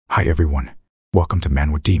Hi everyone, welcome to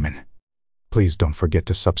Manhwa Demon. Please don't forget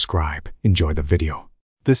to subscribe, enjoy the video.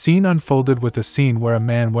 The scene unfolded with a scene where a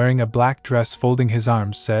man wearing a black dress folding his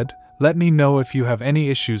arms said, "Let me know if you have any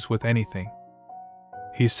issues with anything."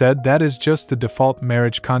 He said that is just the default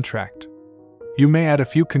marriage contract. You may add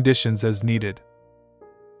a few conditions as needed.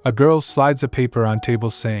 A girl slides a paper on table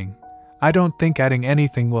saying, "I don't think adding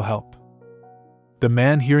anything will help." The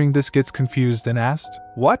man hearing this gets confused and asked,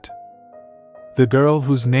 "What?" The girl,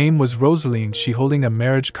 whose name was Roseline, she holding a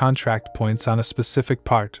marriage contract, points on a specific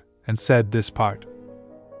part, and said this part.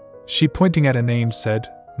 She, pointing at a name, said,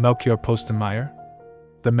 "Melchior Postenmeyer."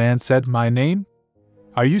 The man said, "My name?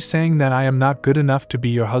 Are you saying that I am not good enough to be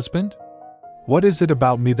your husband? What is it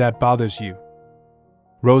about me that bothers you?"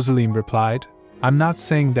 Roseline replied, "I'm not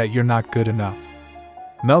saying that you're not good enough."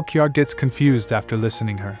 Melchior gets confused after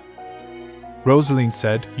listening her. Roseline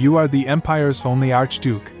said, "You are the empire's only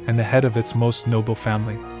archduke and the head of its most noble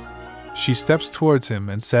family." She steps towards him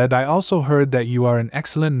and said, "I also heard that you are an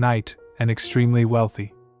excellent knight and extremely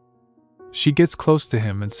wealthy." She gets close to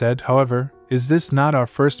him and said, "However, is this not our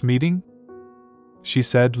first meeting?" She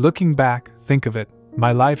said, "Looking back, think of it,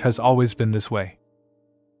 my life has always been this way."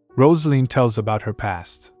 Roseline tells about her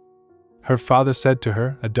past. Her father said to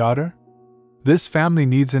her, "A daughter? This family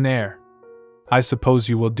needs an heir. I suppose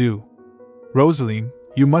you will do. Roseline,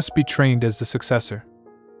 you must be trained as the successor."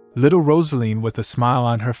 Little Roseline, with a smile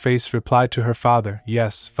on her face, replied to her father,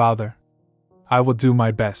 "Yes, father. I will do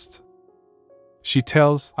my best." She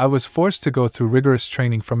tells, "I was forced to go through rigorous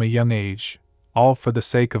training from a young age, all for the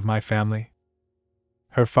sake of my family."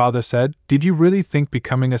 Her father said, "Did you really think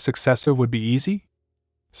becoming a successor would be easy?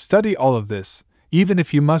 Study all of this, even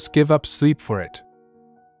if you must give up sleep for it."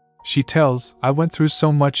 She tells, "I went through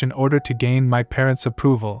so much in order to gain my parents'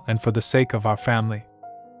 approval and for the sake of our family.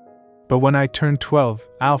 But when I turned 12,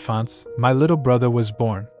 Alphonse, my little brother, was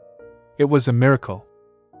born. It was a miracle.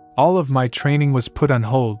 All of my training was put on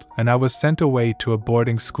hold and I was sent away to a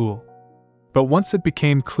boarding school. But once it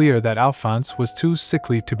became clear that Alphonse was too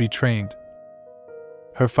sickly to be trained."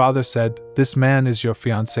 Her father said, "This man is your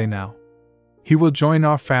fiancé now. He will join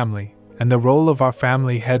our family, and the role of our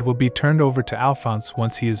family head will be turned over to Alphonse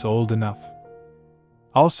once he is old enough.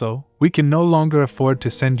 Also, we can no longer afford to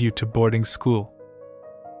send you to boarding school."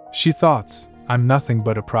 She thought, "I'm nothing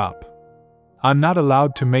but a prop. I'm not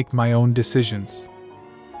allowed to make my own decisions.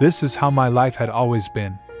 This is how my life had always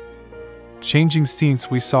been." Changing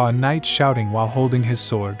scenes, we saw a knight shouting while holding his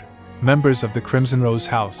sword, "Members of the Crimson Rose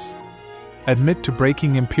House, admit to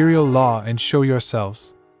breaking imperial law and show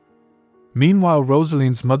yourselves." Meanwhile,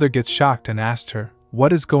 Roseline's mother gets shocked and asked her,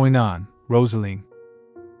 "What is going on, Roseline?"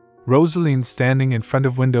 Roseline, standing in front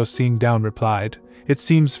of window seeing down, replied, "It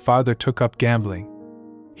seems father took up gambling.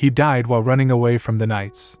 He died while running away from the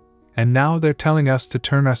knights, and now they're telling us to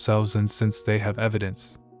turn ourselves in since they have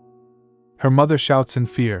evidence." Her mother shouts in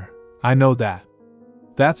fear, "I know that.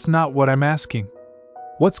 That's not what I'm asking.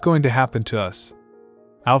 What's going to happen to us?"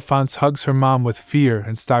 Alphonse hugs her mom with fear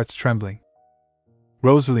and starts trembling.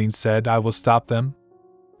 Roseline said, "I will stop them.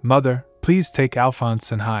 Mother, please take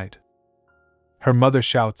Alphonse and hide." Her mother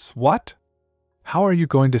shouts, "What? How are you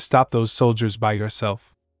going to stop those soldiers by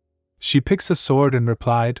yourself?" She picks a sword and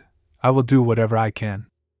replied, "I will do whatever I can."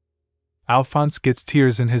 Alphonse gets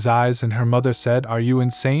tears in his eyes and her mother said, "Are you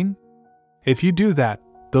insane? If you do that,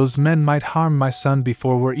 those men might harm my son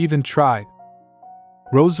before we're even tried."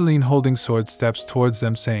 Roseline, holding sword, steps towards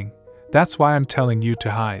them saying, "That's why I'm telling you to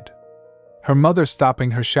hide." Her mother, stopping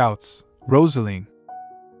her, shouts, "Roseline!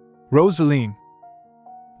 Roseline!"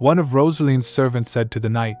 One of Roseline's servants said to the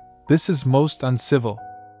knight, "This is most uncivil.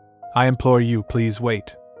 I implore you, please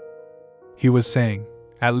wait." He was saying,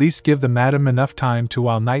 "At least give the madam enough time to,"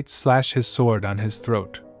 while knight slash his sword on his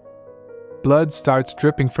throat. Blood starts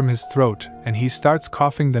dripping from his throat and he starts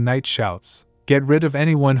coughing. The knight shouts, "Get rid of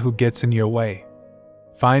anyone who gets in your way.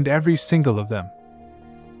 Find every single of them."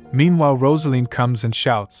 Meanwhile, Roseline comes and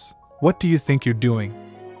shouts, "What do you think you're doing?"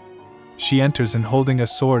 She enters and holding a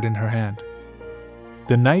sword in her hand.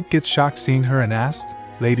 The knight gets shocked seeing her and asked,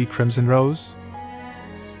 "Lady Crimson Rose?"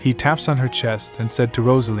 He taps on her chest and said to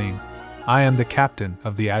Roseline, "I am the captain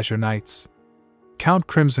of the Azure Knights. Count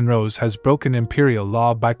Crimson Rose has broken imperial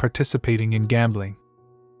law by participating in gambling.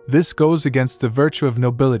 This goes against the virtue of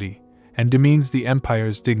nobility and demeans the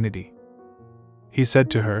empire's dignity." He said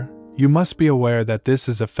to her, "You must be aware that this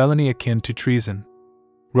is a felony akin to treason."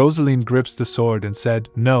 Roseline grips the sword and said,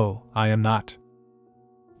 "No, I am not."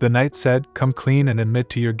 The knight said, "Come clean and admit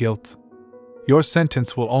to your guilt. Your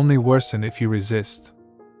sentence will only worsen if you resist."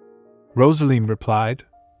 Roseline replied,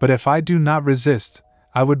 "But if I do not resist,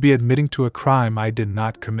 I would be admitting to a crime I did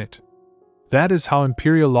not commit. That is how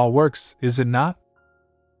imperial law works, is it not?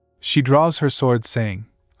 She draws her sword, saying,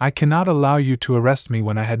 I cannot allow you to arrest me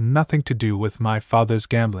when I had nothing to do with my father's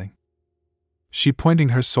gambling. She, pointing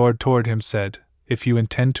her sword toward him, said, If you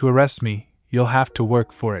intend to arrest me, you'll have to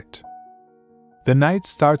work for it. The knight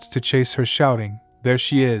starts to chase her, shouting, There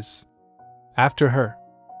she is! After her.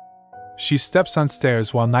 She steps on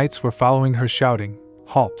stairs while knights were following her, shouting,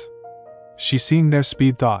 Halt! She, seeing their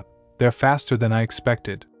speed, thought, They're faster than I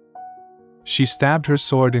expected. She stabbed her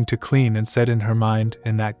sword into clean and said in her mind,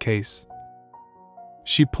 In that case.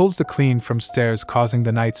 She pulls the clean from stairs, causing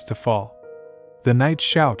the knights to fall. The knights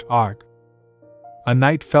shout, Arg! A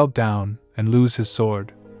knight fell down and lose his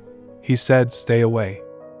sword. He said, Stay away.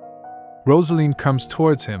 Roseline comes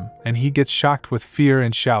towards him, and he gets shocked with fear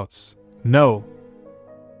and shouts, No!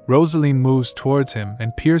 Roseline moves towards him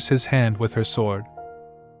and pierces his hand with her sword.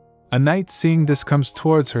 A knight, seeing this, comes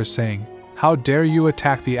towards her, saying, How dare you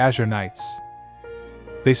attack the Azure Knights?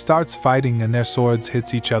 They starts fighting and their swords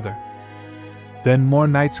hits each other. Then more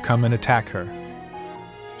knights come and attack her.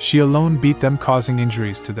 She alone beat them, causing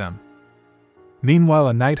injuries to them. Meanwhile,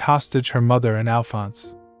 a knight hostage her mother and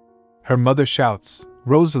Alphonse. Her mother shouts,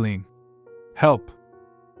 Roseline! Help!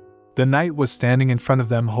 The knight was standing in front of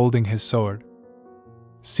them holding his sword.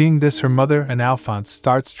 Seeing this, her mother and Alphonse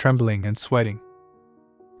starts trembling and sweating.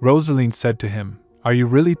 Roseline said to him, Are you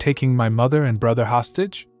really taking my mother and brother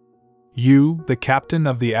hostage? You, the captain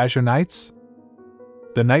of the Azure Knights?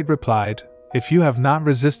 The knight replied, If you have not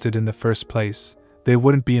resisted in the first place, they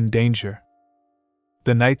wouldn't be in danger.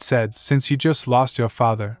 The knight said, Since you just lost your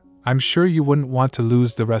father, I'm sure you wouldn't want to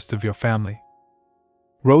lose the rest of your family.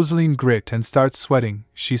 Roseline grit and starts sweating.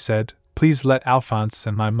 She said, Please let Alphonse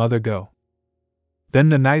and my mother go. Then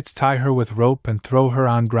the knights tie her with rope and throw her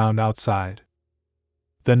on ground outside.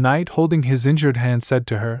 The knight, holding his injured hand, said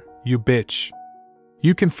to her, You bitch!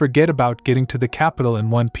 You can forget about getting to the capital in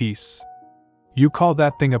one piece. You call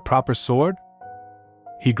that thing a proper sword?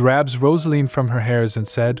 He grabs Roseline from her hairs and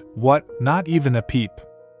said, What, not even a peep?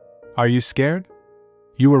 Are you scared?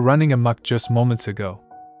 You were running amok just moments ago.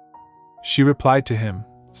 She replied to him,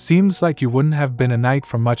 Seems like you wouldn't have been a knight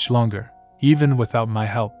for much longer, even without my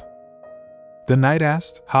help. The knight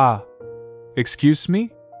asked, Ha! Excuse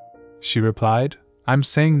me? She replied, I'm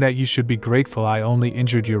saying that you should be grateful I only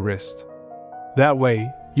injured your wrist. That way,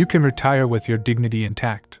 you can retire with your dignity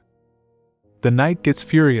intact. The knight gets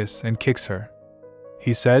furious and kicks her.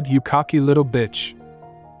 He said, You cocky little bitch.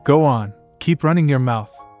 Go on, keep running your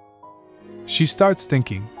mouth. She starts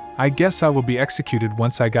thinking, I guess I will be executed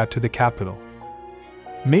once I got to the capital.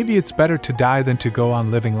 Maybe it's better to die than to go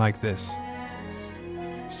on living like this.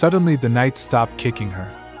 Suddenly the knights stopped kicking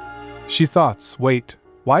her. She thought, Wait,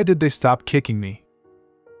 why did they stop kicking me?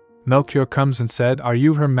 Melchior comes and said, Are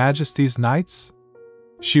you Her Majesty's knights?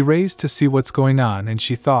 She raised to see what's going on and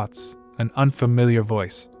she thought, an unfamiliar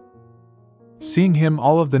voice. Seeing him,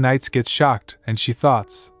 all of the knights get shocked and she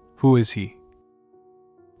thought, Who is he?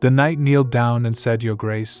 The knight kneeled down and said, Your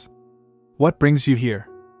Grace, what brings you here?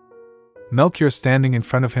 Melchior, standing in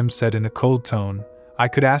front of him, said in a cold tone, I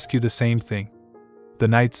could ask you the same thing. The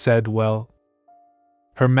knight said, Well,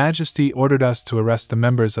 Her Majesty ordered us to arrest the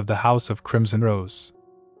members of the House of Crimson Rose.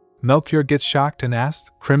 Melchior gets shocked and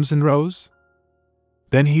asked, Crimson Rose?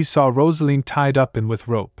 Then he saw Roseline tied up and with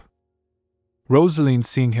rope. Roseline,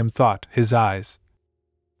 seeing him, thought, His eyes,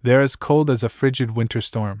 they're as cold as a frigid winter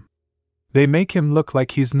storm. They make him look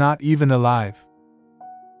like he's not even alive.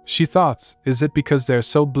 She thought, Is it because they're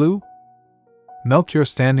so blue? Melchior,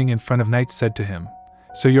 standing in front of knights, said to him,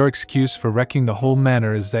 So your excuse for wrecking the whole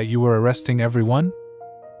manor is that you were arresting everyone?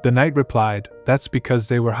 The knight replied, That's because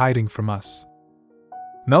they were hiding from us.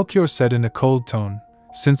 Melchior said in a cold tone,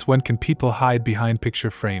 Since when can people hide behind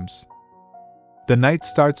picture frames? The knight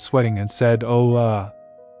starts sweating and said,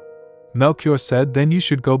 Melchior said, Then you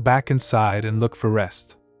should go back inside and look for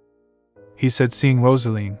rest. He said, seeing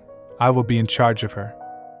Roseline, I will be in charge of her.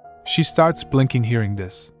 She starts blinking hearing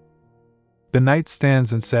this. The knight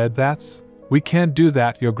stands and said, We can't do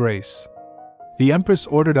that, Your Grace. The Empress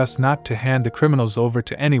ordered us not to hand the criminals over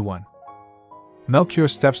to anyone. Melchior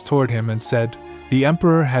steps toward him and said, The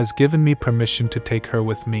Emperor has given me permission to take her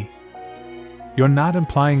with me. You're not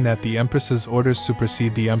implying that the Empress's orders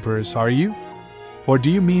supersede the Emperor's, are you? Or do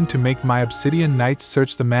you mean to make my obsidian knights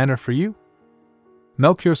search the manor for you?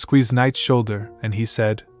 Melchior squeezed Knight's shoulder, and he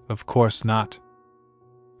said, Of course not.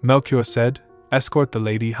 Melchior said, Escort the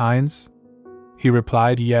Lady Hines? He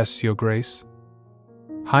replied, Yes, Your Grace.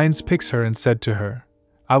 Hines picks her and said to her,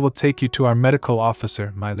 I will take you to our medical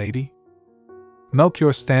officer, my lady.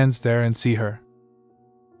 Melchior stands there and see her.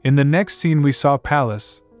 In the next scene we saw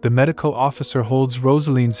Palace, The medical officer holds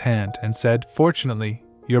Rosaline's hand and said, "Fortunately,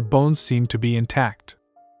 your bones seem to be intact."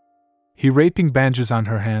 He, raping bandages on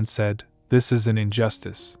her hand, said, "This is an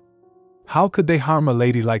injustice. How could they harm a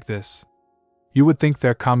lady like this? You would think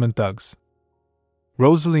they're common thugs."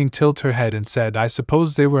 Roseline tilted her head and said, "I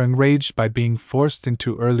suppose they were enraged by being forced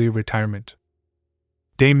into early retirement."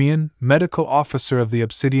 Damien, medical officer of the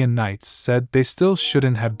Obsidian Knights, said they still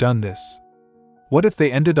shouldn't have done this. What if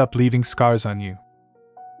they ended up leaving scars on you?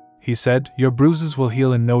 He said, "Your bruises will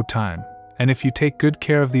heal in no time, and if you take good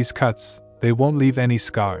care of these cuts, they won't leave any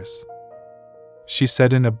scars." She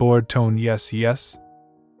said in a bored tone, "Yes, yes."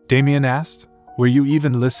 Damien asked, "Were you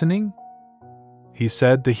even listening?" He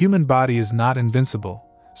said, "The human body is not invincible,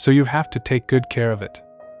 so you have to take good care of it."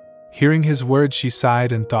 Hearing his words, she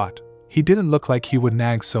sighed and thought, he didn't look like he would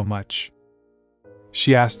nag so much.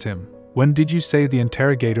 She asked him, "When did you say the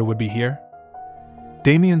interrogator would be here?"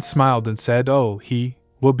 Damien smiled and said, "Oh, he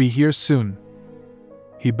will be here soon."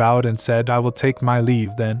 He bowed and said, "I will take my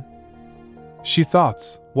leave then." She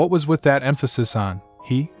thought, what was with that emphasis on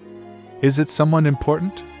he? Is it someone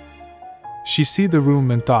important? She see the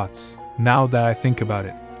room and thoughts, now that I think about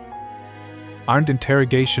it. Aren't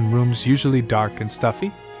interrogation rooms usually dark and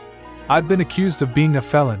stuffy? I've been accused of being a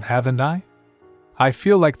felon, haven't I? I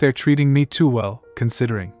feel like they're treating me too well,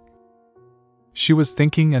 considering. She was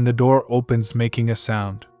thinking, and the door opens, making a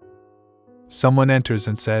sound. Someone enters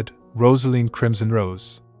and said, "Roseline Crimson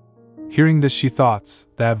Rose." Hearing this, she thought,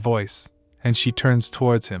 that voice, and she turns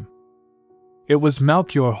towards him. It was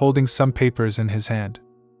Melchior holding some papers in his hand.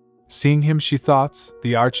 Seeing him, she thought,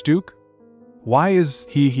 the Archduke? Why is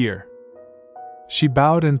he here? She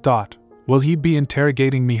bowed and thought, will he be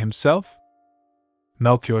interrogating me himself?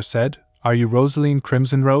 Melchior said, "Are you Roseline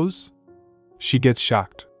Crimson Rose?" She gets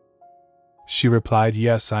shocked. She replied,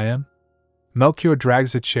 "Yes, I am." Melchior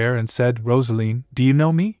drags a chair and said, "Roseline, do you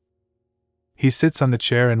know me?" He sits on the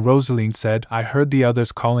chair and Roseline said, "I heard the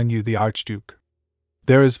others calling you the Archduke.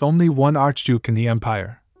 There is only one Archduke in the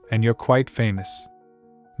Empire, and you're quite famous."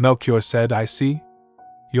 Melchior said, "I see.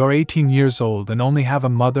 You're 18 years old and only have a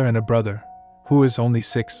mother and a brother, who is only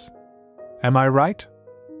 6. Am I right?"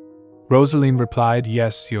 Roseline replied,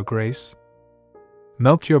 "Yes, Your Grace."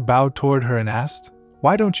 Melchior bowed toward her and asked,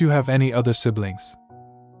 "Why don't you have any other siblings?"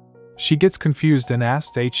 She gets confused and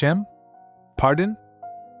asked, "HM? Pardon?"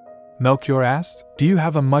 Melchior asked, "Do you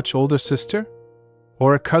have a much older sister?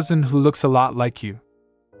 Or a cousin who looks a lot like you?"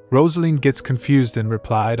 Roseline gets confused and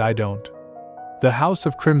replied, "I don't. The House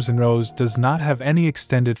of Crimson Rose does not have any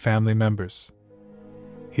extended family members."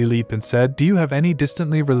 He leaped and said, "Do you have any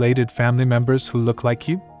distantly related family members who look like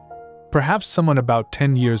you? Perhaps someone about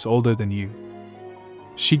 10 years older than you."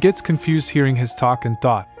 She gets confused hearing his talk and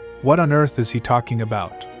thought, what on earth is he talking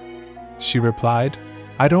about? She replied,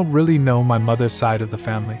 "I don't really know my mother's side of the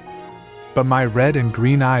family. But my red and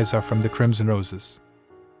green eyes are from the Crimson Roses."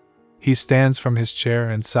 He stands from his chair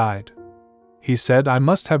and sighed. He said, "I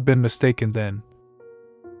must have been mistaken then."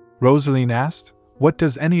 Roseline asked, "What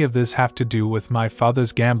does any of this have to do with my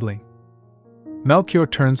father's gambling?" Melchior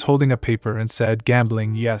turns holding a paper and said,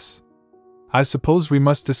 "Gambling, yes. I suppose we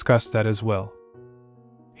must discuss that as well."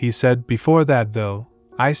 He said, "Before that though,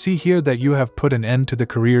 I see here that you have put an end to the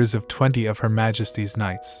careers of 20 of Her Majesty's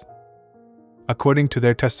knights. According to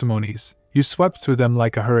their testimonies, you swept through them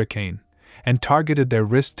like a hurricane, and targeted their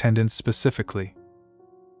wrist tendons specifically."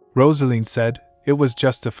 Roseline said, "It was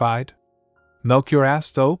justified?" Melchior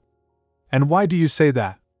asked, "Oh? And why do you say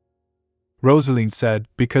that?" Roseline said,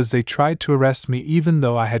 "Because they tried to arrest me even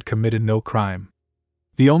though I had committed no crime.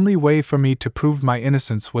 The only way for me to prove my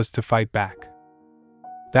innocence was to fight back.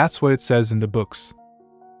 That's what it says in the books."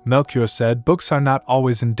 Melchior said, "Books are not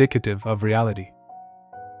always indicative of reality."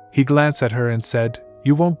 He glanced at her and said,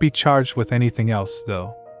 "You won't be charged with anything else,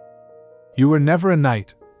 though. You were never a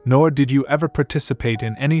knight, nor did you ever participate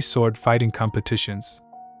in any sword fighting competitions.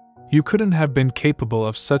 You couldn't have been capable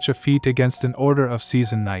of such a feat against an order of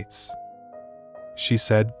seasoned knights." She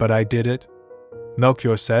said, "But I did it."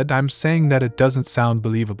 Melchior said, "I'm saying that it doesn't sound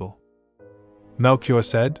believable." Melchior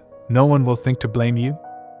said, "No one will think to blame you.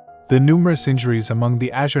 The numerous injuries among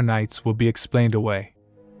the Azure Knights will be explained away."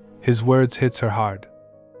 His words hits her hard.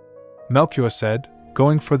 Melchior said,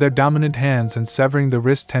 "Going for their dominant hands and severing the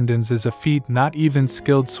wrist tendons is a feat not even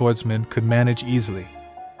skilled swordsmen could manage easily,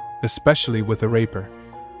 especially with a rapier."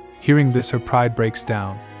 Hearing this, her pride breaks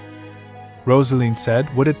down. Roseline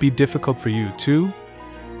said, "Would it be difficult for you too?"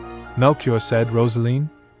 Melchior said, "Roseline,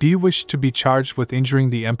 do you wish to be charged with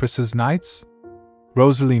injuring the Empress's knights?"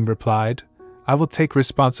 Roseline replied, "I will take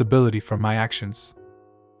responsibility for my actions.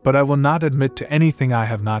 But I will not admit to anything I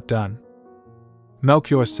have not done."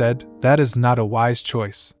 Melchior said, that is not a wise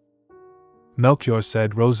choice. Melchior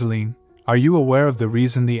said, Roseline, are you aware of the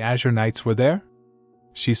reason the Azure Knights were there?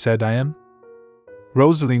 She said, I am.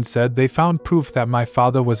 Roseline said, they found proof that my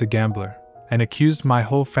father was a gambler, and accused my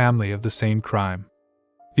whole family of the same crime.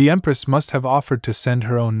 The Empress must have offered to send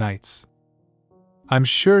her own knights. I'm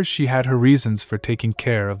sure she had her reasons for taking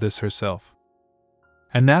care of this herself.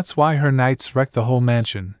 And that's why her knights wrecked the whole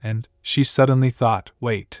mansion, and she suddenly thought,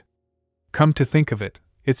 wait. Come to think of it,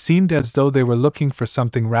 it seemed as though they were looking for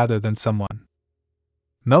something rather than someone.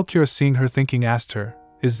 Melchior, seeing her thinking, asked her,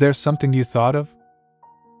 is there something you thought of?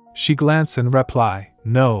 She glanced and replied,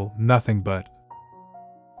 no, nothing but.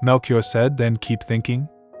 Melchior said, then keep thinking.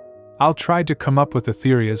 I'll try to come up with a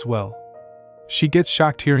theory as well. She gets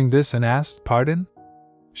shocked hearing this and asked, pardon?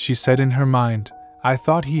 She said in her mind, I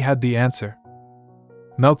thought he had the answer.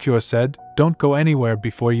 Melchior said, don't go anywhere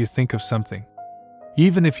before you think of something.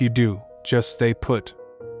 Even if you do, just stay put.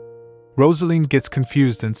 Roseline gets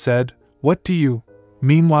confused and said, what do you?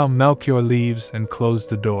 Meanwhile Melchior leaves and closed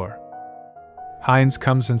the door. Heinz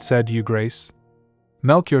comes and said, you Grace?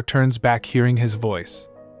 Melchior turns back hearing his voice.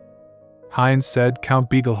 Heinz said, Count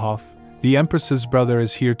Beaglehoff, the Empress's brother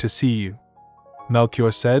is here to see you.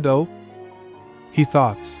 Melchior said, oh? He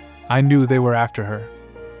thought, I knew they were after her.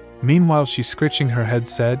 Meanwhile she, scratching her head,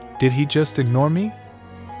 said, did he just ignore me?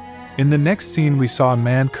 In the next scene we saw a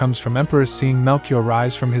man comes from Emperor, seeing Melchior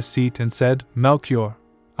rise from his seat and said, Melchior,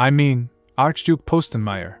 Archduke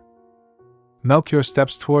Postenmeyer. Melchior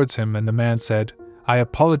steps towards him and the man said, I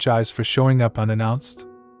apologize for showing up unannounced.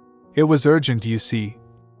 It was urgent, you see.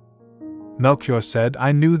 Melchior said,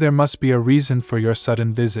 I knew there must be a reason for your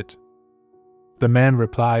sudden visit. The man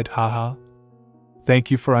replied, haha. Thank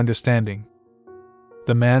you for understanding.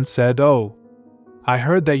 The man said, oh, I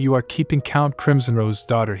heard that you are keeping Count Crimsonrose's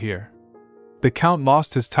daughter here. The Count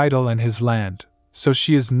lost his title and his land, so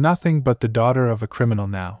she is nothing but the daughter of a criminal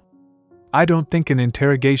now. I don't think an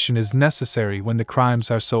interrogation is necessary when the crimes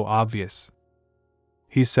are so obvious.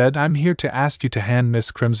 He said, I'm here to ask you to hand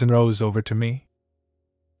Miss Crimsonrose over to me.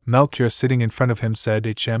 Melchior, sitting in front of him, said,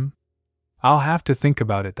 I'll have to think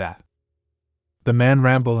about it. That. The man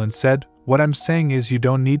rambled and said, what I'm saying is you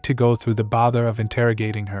don't need to go through the bother of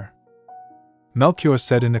interrogating her. Melchior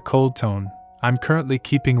said in a cold tone, I'm currently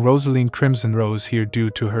keeping Roseline Crimsonrose here due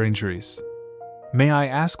to her injuries. May I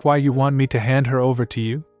ask why you want me to hand her over to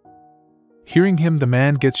you? Hearing him, the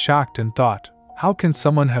man gets shocked and thought, how can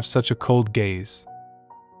someone have such a cold gaze?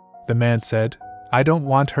 The man said, I don't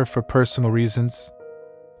want her for personal reasons.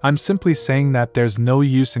 I'm simply saying that there's no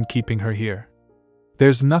use in keeping her here.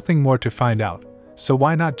 There's nothing more to find out, so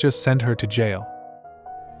why not just send her to jail?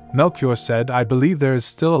 Melchior said, I believe there is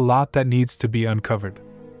still a lot that needs to be uncovered.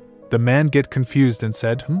 The man get confused and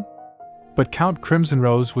said, But Count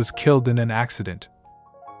Crimsonrose was killed in an accident.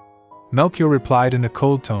 Melchior replied in a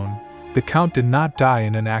cold tone, the Count did not die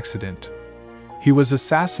in an accident. He was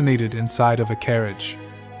assassinated inside of a carriage.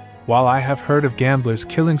 While I have heard of gamblers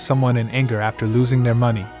killing someone in anger after losing their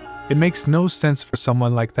money, it makes no sense for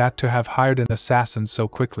someone like that to have hired an assassin so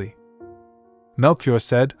quickly. Melchior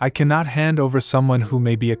said, I cannot hand over someone who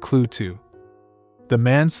may be a clue to. The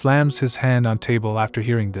man slams his hand on table after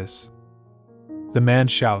hearing this. The man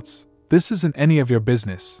shouts, this isn't any of your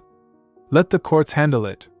business. Let the courts handle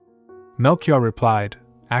it. Melchior replied,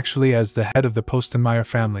 actually, as the head of the Postenmeyer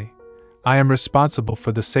family, I am responsible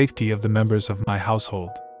for the safety of the members of my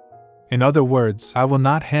household. In other words, I will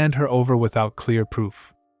not hand her over without clear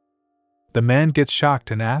proof. The man gets shocked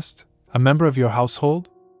and asked, a member of your household?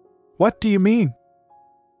 What do you mean?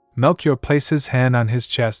 Melchior placed his hand on his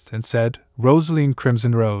chest and said, Roseline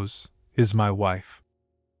Crimsonrose is my wife.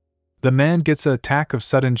 The man gets an attack of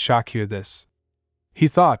sudden shock hear this. He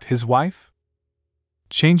thought, his wife?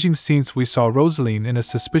 Changing scenes, we saw Roseline in a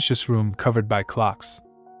suspicious room covered by clocks.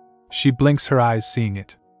 She blinks her eyes seeing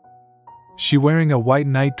it. She, wearing a white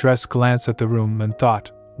night dress, glanced at the room and thought,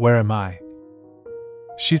 where am I?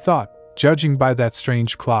 She thought, judging by that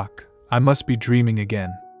strange clock, I must be dreaming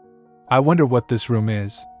again. I wonder what this room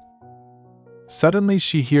is. Suddenly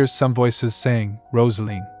she hears some voices saying,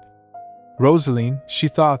 Roseline. Roseline, she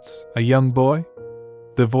thought, a young boy?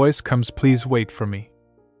 The voice comes, please wait for me.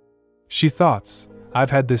 She thought, I've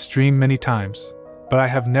had this dream many times, but I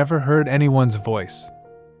have never heard anyone's voice.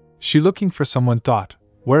 She, looking for someone, thought,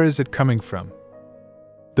 where is it coming from?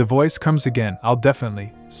 The voice comes again, I'll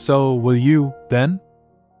definitely, so will you, then?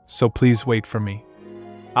 So please wait for me.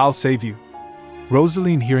 I'll save you.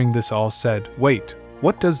 Roseline, hearing this all, said, wait,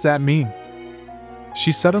 what does that mean?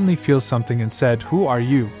 She suddenly feels something and said, who are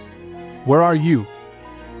you? Where are you?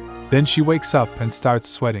 Then she wakes up and starts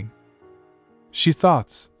sweating. She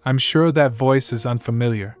thought, I'm sure that voice is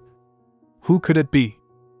unfamiliar. Who could it be?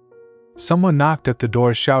 Someone knocked at the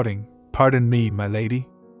door shouting, "Pardon me, my lady.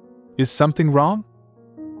 Is something wrong?"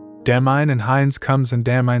 Damine and Heinz comes and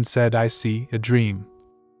Damine said, "I see a dream.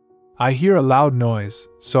 I hear a loud noise,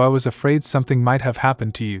 so I was afraid something might have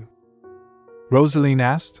happened to you." Roseline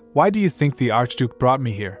asked, "Why do you think the Archduke brought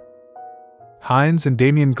me here?" Heinz and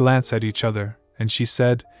Damien glance at each other, and she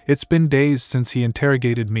said, "It's been days since he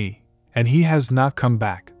interrogated me, and he has not come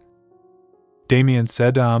back." Damien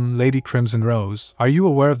said, Lady Crimson Rose, are you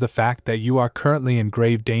aware of the fact that you are currently in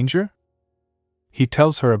grave danger?" He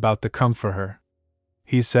tells her about the come for her.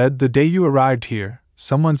 He said, "The day you arrived here,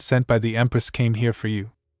 someone sent by the Empress came here for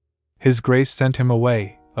you. His Grace sent him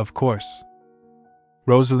away, of course."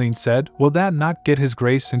 Roseline said, "Will that not get His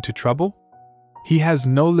Grace into trouble? He has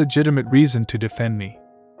no legitimate reason to defend me."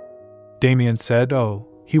 Damien said, "Oh,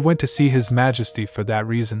 he went to see His Majesty for that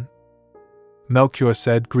reason." Melchior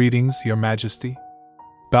said, "Greetings, Your Majesty.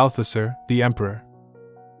 Balthasar, the Emperor."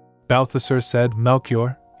 Balthasar said,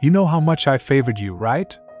 "Melchior, you know how much I favored you,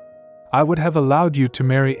 right? I would have allowed you to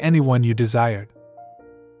marry anyone you desired."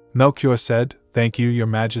 Melchior said, "Thank you, Your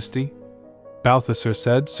Majesty." Balthasar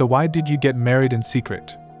said, "So why did you get married in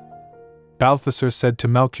secret?" Balthasar said to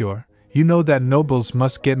Melchior, "You know that nobles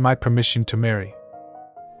must get my permission to marry."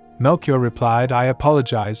 Melchior replied, "I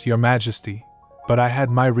apologize, Your Majesty, but I had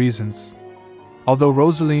my reasons." Although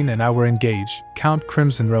Roseline and I were engaged, Count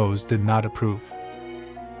Crimson Rose did not approve.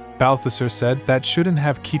 Balthasar said, "That shouldn't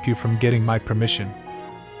have kept you from getting my permission.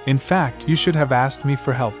 In fact, you should have asked me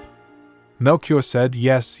for help." Melchior said,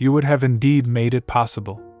 "Yes, you would have indeed made it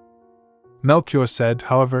possible." Melchior said,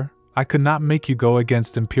 "However, I could not make you go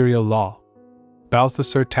against imperial law."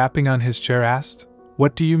 Balthasar, tapping on his chair, asked,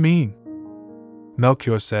 "What do you mean?"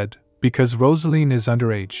 Melchior said, "Because Roseline is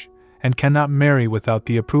underage, and cannot marry without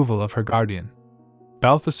the approval of her guardian."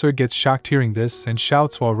 Balthasar gets shocked hearing this and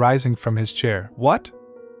shouts while rising from his chair, "What?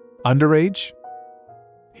 Underage?"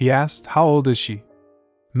 He asked, "How old is she?"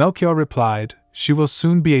 Melchior replied, "She will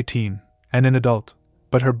soon be 18, and an adult,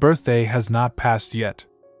 but her birthday has not passed yet."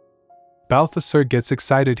 Balthasar gets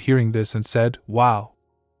excited hearing this and said, "Wow!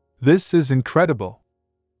 This is incredible."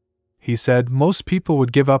 He said, "Most people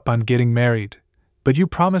would give up on getting married, but you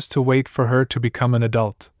promised to wait for her to become an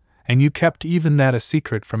adult, and you kept even that a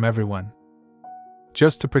secret from everyone.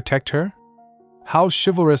 Just to protect her? How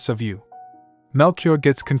chivalrous of you!" Melchior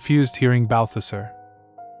gets confused hearing Balthasar.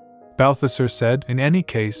 Balthasar said, "In any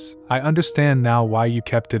case, I understand now why you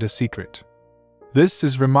kept it a secret. This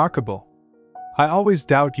is remarkable. I always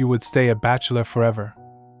doubted you would stay a bachelor forever.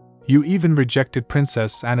 You even rejected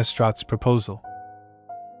Princess Anastrat's proposal."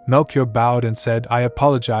 Melchior bowed and said, "I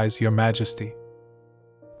apologize, Your Majesty."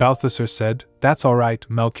 Balthasar said, "That's all right,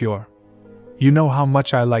 Melchior. You know how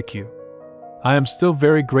much I like you. I am still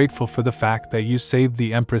very grateful for the fact that you saved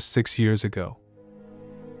the Empress 6 years ago."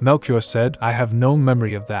 Melchior said, "I have no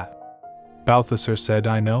memory of that." Balthasar said,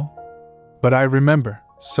 "I know. But I remember,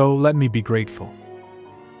 so let me be grateful."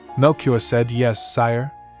 Melchior said, "Yes,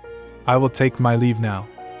 sire. I will take my leave now.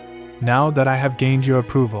 Now that I have gained your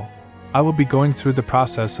approval, I will be going through the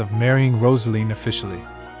process of marrying Roseline officially."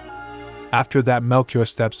 After that, Melchior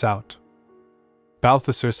steps out.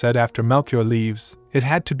 Balthasar said after Melchior leaves, it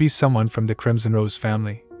had to be someone from the Crimson Rose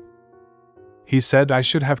family. He said, "I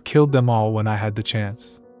should have killed them all when I had the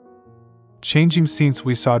chance." Changing scenes,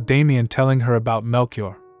 we saw Damien telling her about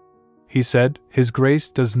Melchior. He said, "His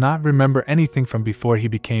Grace does not remember anything from before he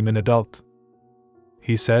became an adult."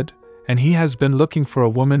 He said, "And he has been looking for a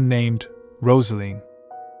woman named Roseline."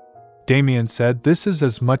 Damien said, "This is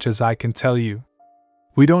as much as I can tell you.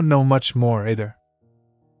 We don't know much more either."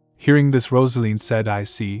 Hearing this, Roseline said, "I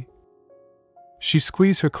see." She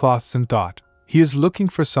squeezed her cloths and thought, "He is looking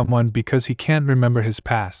for someone because he can't remember his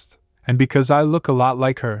past, and because I look a lot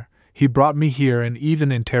like her, he brought me here and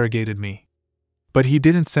even interrogated me. But he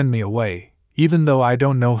didn't send me away, even though I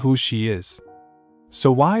don't know who she is.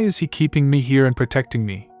 So why is he keeping me here and protecting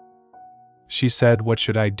me?" She said, "What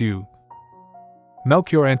should I do?"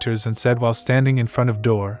 Melchior enters and said while standing in front of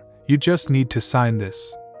door, "You just need to sign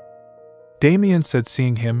this." Damien said,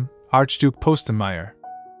 seeing him, "Archduke Postenmeier.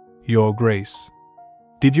 Your Grace.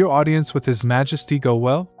 Did your audience with His Majesty go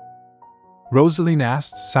well?" Roseline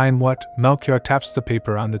asked, "Sign what?" Melchior taps the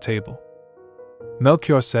paper on the table.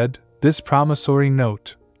 Melchior said, "This promissory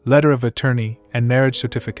note, letter of attorney, and marriage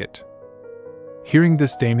certificate." Hearing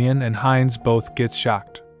this, Damien and Heinz both get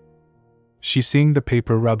shocked. She, seeing the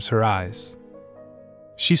paper, rubs her eyes.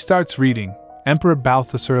 She starts reading. Emperor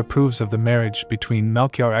Balthasar approves of the marriage between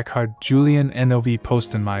Melchior Eckhard Julian Nov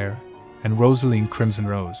Postenmeier and Roseline Crimson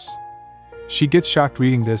Rose. She gets shocked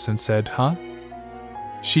reading this and said, "Huh?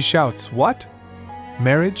 She shouts, "What?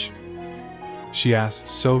 Marriage?" She asks,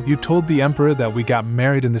 "So, you told the Emperor that we got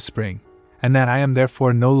married in the spring, and that I am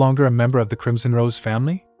therefore no longer a member of the Crimson Rose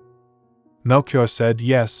family?" Melchior said,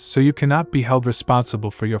 "Yes, so you cannot be held responsible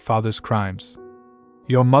for your father's crimes.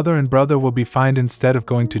 Your mother and brother will be fined instead of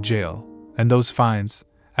going to jail, and those fines,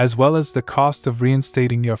 as well as the cost of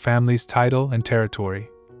reinstating your family's title and territory,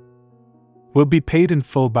 will be paid in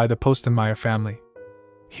full by the Postenmeier family."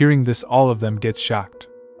 Hearing this, all of them gets shocked.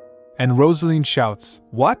 And Roseline shouts,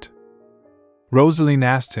 "What?" Roseline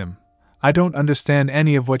asked him, "I don't understand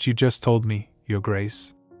any of what you just told me, Your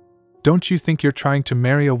Grace. Don't you think you're trying to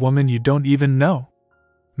marry a woman you don't even know?"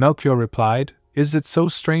 Melchior replied, "Is it so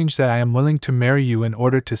strange that I am willing to marry you in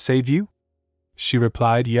order to save you?" She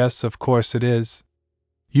replied, "Yes, of course it is.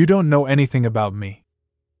 You don't know anything about me."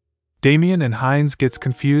 Damien and Heinz gets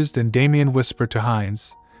confused, and Damien whispered to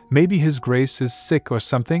Heinz, "Maybe His Grace is sick or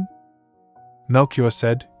something?" Melchior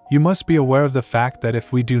said, "You must be aware of the fact that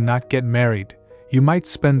if we do not get married, you might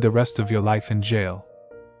spend the rest of your life in jail."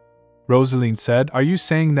 Roseline said, "Are you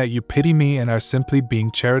saying that you pity me and are simply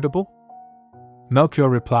being charitable?" Melchior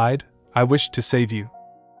replied, "I wish to save you.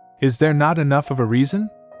 Is there not enough of a reason?"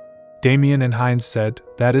 Damien and Heinz said,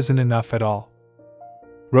 "That isn't enough at all."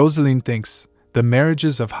 Roseline thinks, the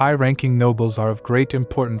marriages of high-ranking nobles are of great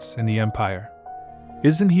importance in the Empire.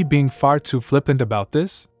 Isn't he being far too flippant about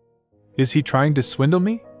this? Is he trying to swindle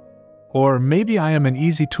me? Or maybe I am an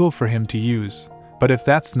easy tool for him to use, but if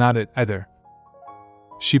that's not it either.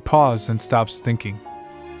 She paused and stops thinking.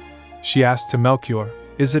 She asked to Melchior,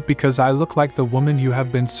 "Is it because I look like the woman you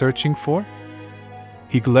have been searching for?"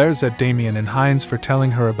 He glares at Damien and Heinz for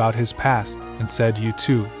telling her about his past and said, "You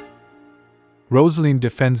too." Roseline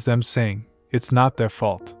defends them, saying, "It's not their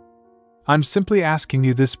fault. I'm simply asking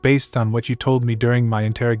you this based on what you told me during my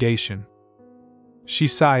interrogation." She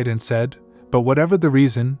sighed and said, "But whatever the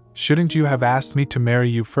reason, shouldn't you have asked me to marry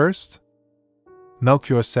you first?"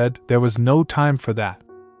 Melchior said, "There was no time for that.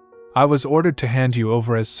 I was ordered to hand you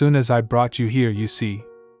over as soon as I brought you here, you see."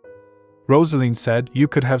 Roseline said, "You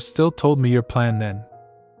could have still told me your plan then.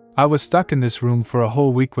 I was stuck in this room for a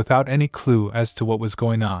whole week without any clue as to what was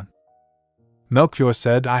going on." Melchior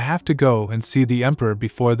said, "I have to go and see the Emperor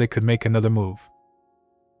before they could make another move."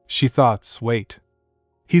 She thought, "Wait.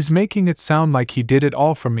 He's making it sound like he did it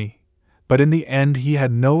all for me, but in the end he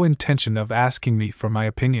had no intention of asking me for my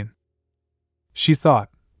opinion." She thought,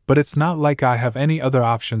 "But it's not like I have any other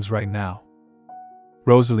options right now."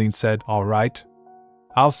 Roseline said, "All right.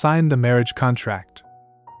 I'll sign the marriage contract."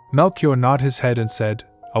 Melchior nodded his head and said,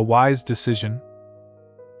 "A wise decision."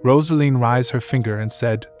 Roseline raised her finger and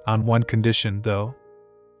said, "On one condition, though."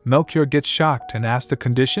 Melchior gets shocked and asked, "A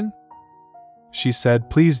condition?" She said,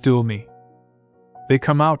 "Please duel me." They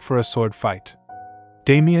come out for a sword fight.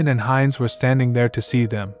 Damien and Heinz were standing there to see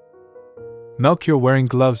them. Melchior, wearing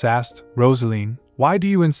gloves, asked, "Roseline, why do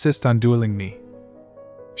you insist on dueling me?"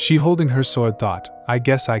 She, holding her sword, thought, "I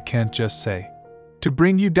guess I can't just say, 'To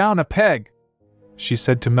bring you down a peg.'" She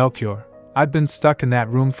said to Melchior, "I've been stuck in that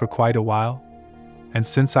room for quite a while, and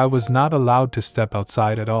since I was not allowed to step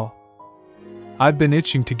outside at all, I've been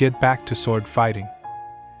itching to get back to sword fighting."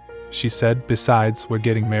 She said, "Besides, we're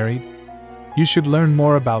getting married. You should learn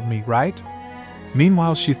more about me, right?"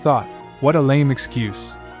 Meanwhile, she thought, what a lame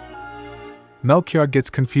excuse. Melchior gets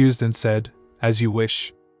confused and said, "As you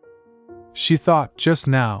wish." She thought, just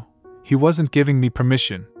now, he wasn't giving me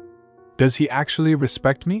permission. Does he actually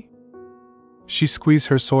respect me? She squeezed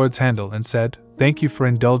her sword's handle and said, "Thank you for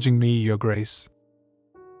indulging me, Your Grace."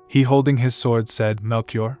 He, holding his sword, said,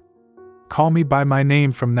 "Melchior, call me by my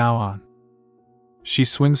name from now on." She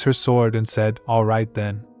swings her sword and said, "All right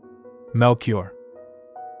then, Melchior."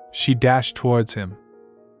 She dashed towards him.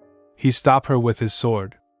 He stopped her with his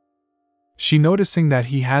sword. She, noticing that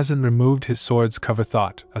he hasn't removed his sword's cover,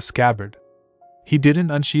 thought, a scabbard. He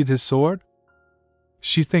didn't unsheath his sword?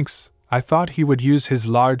 She thinks, I thought he would use his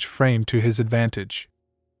large frame to his advantage.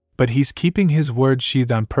 But he's keeping his word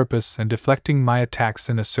sheathed on purpose and deflecting my attacks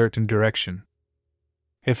in a certain direction.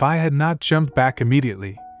 If I had not jumped back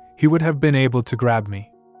immediately, he would have been able to grab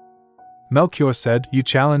me. Melchior said, "You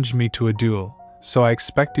challenged me to a duel, so I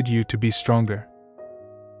expected you to be stronger."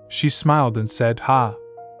 She smiled and said, "Ha!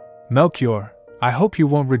 Melchior, I hope you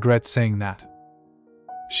won't regret saying that."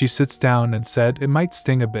 She sits down and said, "It might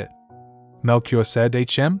sting a bit." Melchior said,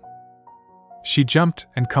 "HM?" She jumped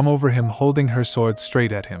and come over him, holding her sword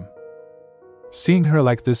straight at him. Seeing her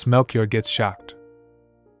like this, Melchior gets shocked.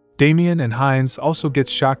 Damien and Heinz also get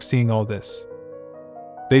shocked seeing all this.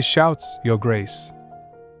 They shouts, "Your Grace."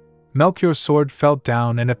 Melchior's sword fell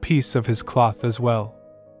down and a piece of his cloth as well.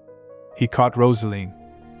 He caught Roseline.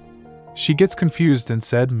 She gets confused and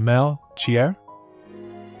said, Melchior?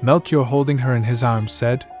 Melchior, holding her in his arms,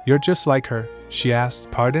 said, You're just like her. She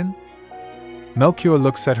asked, Pardon? Melchior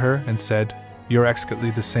looks at her and said, You're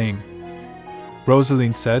exactly the same.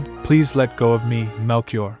 Roseline said, Please let go of me,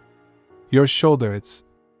 Melchior. Your shoulder, it's.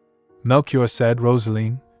 Melchior said,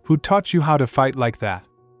 Roseline, who taught you how to fight like that?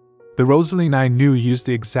 The Roseline I knew used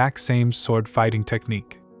the exact same sword fighting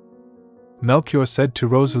technique. Melchior said to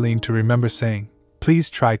Roseline to remember, saying, Please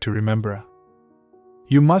try to remember.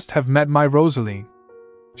 You must have met my Roseline.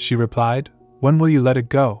 She replied, When will you let it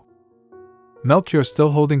go? Melchior,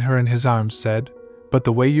 still holding her in his arms, said, But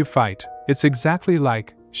the way you fight, it's exactly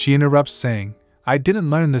like. She interrupts, saying, I didn't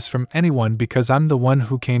learn this from anyone because I'm the one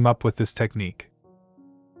who came up with this technique.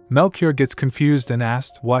 Melchior gets confused and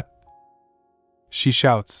asked, What? She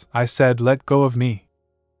shouts, I said, Let go of me.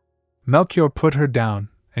 Melchior put her down,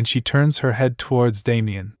 and she turns her head towards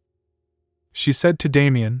Damien. She said to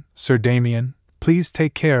Damien, Sir Damien, please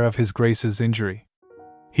take care of his Grace's injury.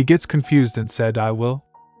 He gets confused and said, I will.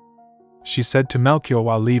 She said to Melchior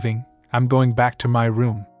while leaving, I'm going back to my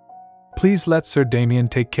room. Please let Sir Damien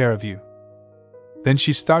take care of you. Then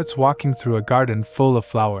she starts walking through a garden full of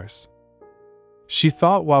flowers. She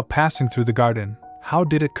thought while passing through the garden, how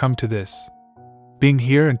did it come to this? Being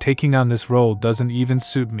here and taking on this role doesn't even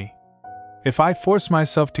suit me. If I force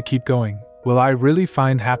myself to keep going, will I really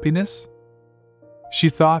find happiness? She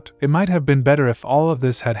thought it might have been better if all of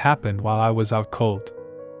this had happened while I was out cold.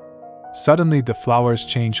 Suddenly the flowers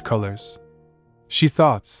changed colors. She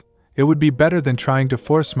thought, it would be better than trying to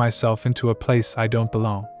force myself into a place I don't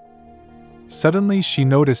belong. Suddenly she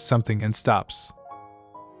noticed something and stops.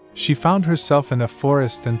 She found herself in a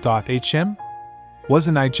forest and thought,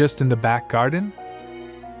 wasn't I just in the back garden?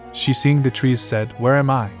 She, seeing the trees, said, Where am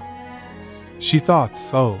I? She thought,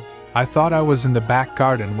 Oh, I thought I was in the back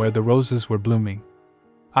garden where the roses were blooming.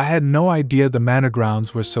 I had no idea the manor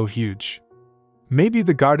grounds were so huge. Maybe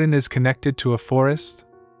the garden is connected to a forest?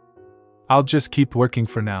 I'll just keep working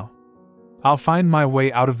for now. I'll find my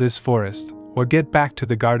way out of this forest, or get back to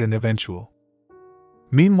the garden eventually.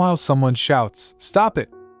 Meanwhile someone shouts, Stop it!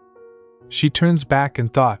 She turns back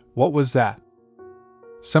and thought, what was that?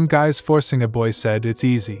 Some guys forcing a boy said, It's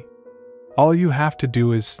easy. All you have to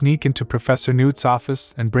do is sneak into Professor Newt's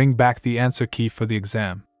office and bring back the answer key for the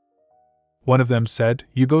exam. One of them said,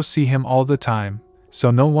 You go see him all the time,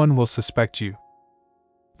 so no one will suspect you.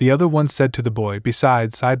 The other one said to the boy,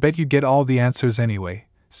 Besides, I bet you get all the answers anyway,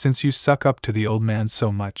 since you suck up to the old man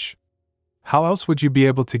so much. How else would you be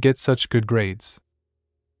able to get such good grades?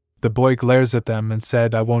 The boy glares at them and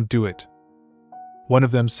said, I won't do it. One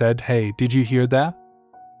of them said, Hey, did you hear that?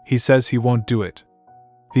 He says he won't do it.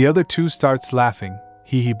 The other two starts laughing,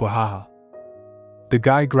 hee hee bahaha. The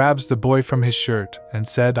guy grabs the boy from his shirt and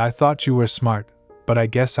said, I thought you were smart, but I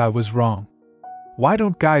guess I was wrong. Why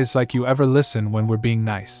don't guys like you ever listen when we're being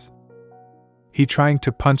nice? He, trying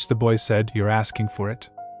to punch the boy, said, You're asking for it.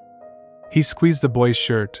 He squeezed the boy's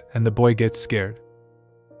shirt and the boy gets scared.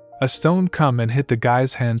 A stone come and hit the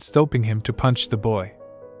guy's hand, stopping him to punch the boy.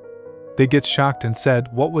 They get shocked and said,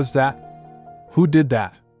 What was that? Who did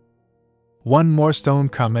that? One more stone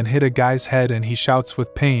come and hit a guy's head and he shouts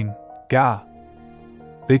with pain, Gah!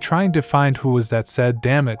 They, trying to find who was that, said,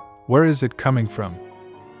 Damn it, where is it coming from?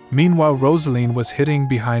 Meanwhile Roseline was hiding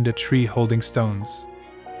behind a tree holding stones.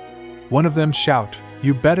 One of them shout,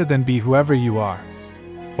 You better than be whoever you are,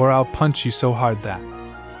 or I'll punch you so hard that.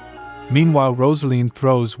 Meanwhile Roseline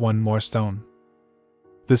throws one more stone.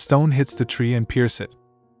 The stone hits the tree and pierces it.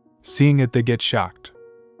 Seeing it, they get shocked.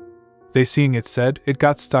 They, seeing it, said, It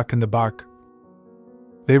got stuck in the bark.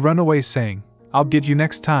 They run away saying, I'll get you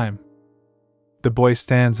next time. The boy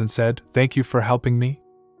stands and said, Thank you for helping me.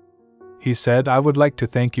 He said, I would like to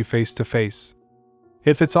thank you face to face.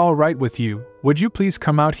 If it's all right with you, would you please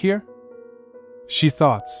come out here? She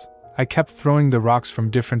thought, I kept throwing the rocks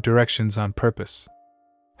from different directions on purpose.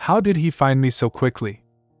 How did he find me so quickly?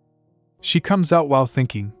 She comes out while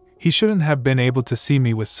thinking, he shouldn't have been able to see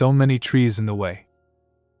me with so many trees in the way.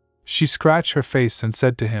 She scratched her face and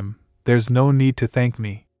said to him, There's no need to thank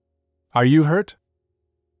me. Are you hurt?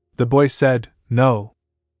 The boy said, No.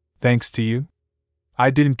 Thanks to you.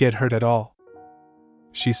 I didn't get hurt at all.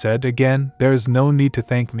 She said again, There is no need to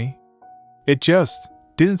thank me. It just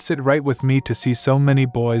didn't sit right with me to see so many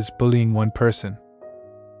boys bullying one person.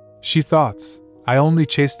 She thought, I only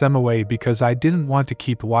chased them away because I didn't want to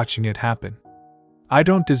keep watching it happen. I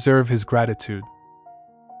don't deserve his gratitude.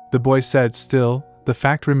 The boy said, Still, the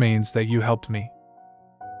fact remains that you helped me.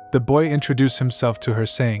 The boy introduced himself to her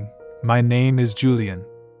saying, My name is Julian.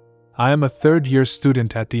 I am a third-year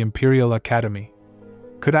student at the Imperial Academy.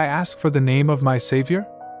 Could I ask for the name of my savior?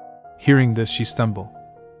 Hearing this, she stumbled.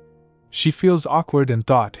 She feels awkward and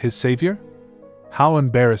thought, his savior? How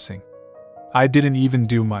embarrassing. I didn't even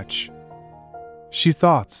do much. She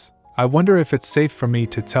thought, I wonder if it's safe for me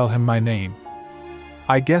to tell him my name.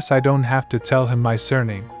 I guess I don't have to tell him my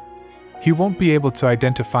surname. He won't be able to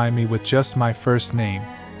identify me with just my first name.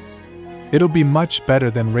 It'll be much better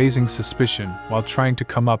than raising suspicion while trying to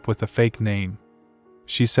come up with a fake name.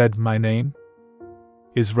 She said, my name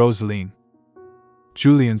is Roseline.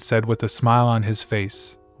 Julian said with a smile on his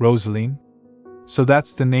face, Roseline? So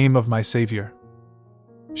that's the name of my savior.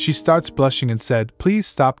 She starts blushing and said, please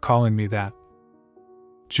stop calling me that.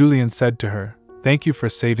 Julian said to her, thank you for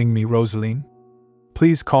saving me, Roseline.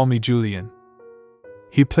 Please call me Julian.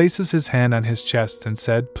 He places his hand on his chest and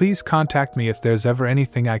said, please contact me if there's ever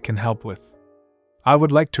anything I can help with. I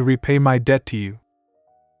would like to repay my debt to you.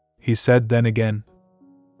 He said then again,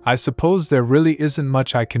 I suppose there really isn't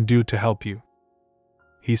much I can do to help you.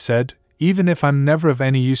 He said, even if I'm never of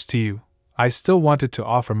any use to you, I still wanted to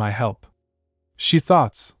offer my help. She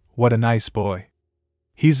thought, what a nice boy.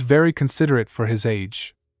 He's very considerate for his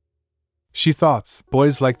age. She thought,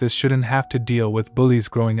 boys like this shouldn't have to deal with bullies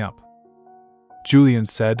growing up. Julian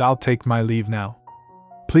said, I'll take my leave now.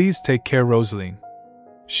 Please take care, Roseline.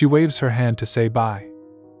 She waves her hand to say bye.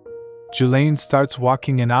 Julian starts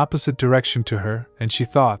walking in opposite direction to her, and she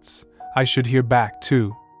thought, I should hear back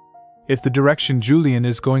too. If the direction Julian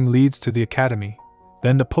is going leads to the academy,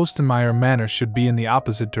 then the Postenmeier Manor should be in the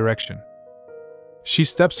opposite direction. She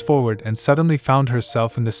steps forward and suddenly found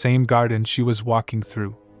herself in the same garden she was walking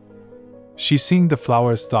through. She seeing the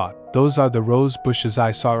flowers thought, those are the rose bushes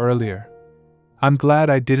I saw earlier. I'm glad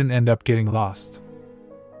I didn't end up getting lost.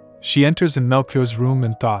 She enters in Melchior's room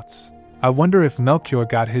and thoughts, I wonder if Melchior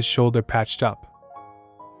got his shoulder patched up.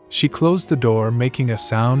 She closed the door, making a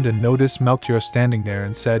sound, and noticed Melchior standing there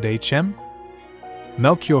and said, HM?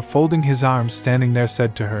 Melchior, folding his arms standing there,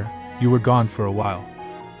 said to her, you were gone for a while.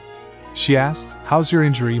 She asked, how's your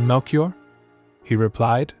injury, Melchior? He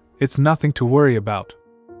replied, it's nothing to worry about.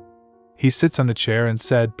 He sits on the chair and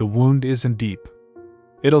said, the wound isn't deep.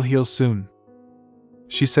 It'll heal soon.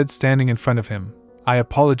 She said, standing in front of him, I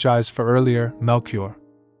apologize for earlier, Melchior.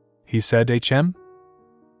 He said, HM?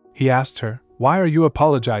 He asked her, why are you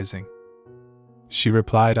apologizing? She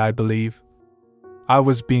replied, I believe I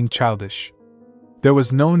was being childish. There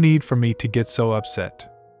was no need for me to get so upset.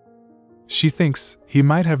 She thinks he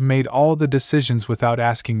might have made all the decisions without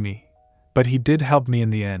asking me, but he did help me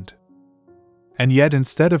in the end. And yet,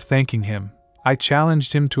 instead of thanking him, I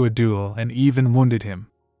challenged him to a duel and even wounded him.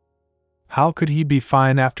 How could he be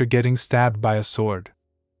fine after getting stabbed by a sword?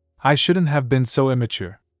 I shouldn't have been so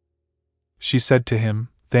immature. She said to him,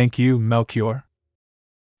 thank you, Melchior.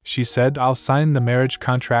 She said, I'll sign the marriage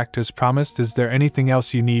contract as promised. Is there anything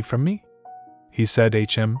else you need from me? He said,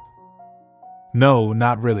 HM. No,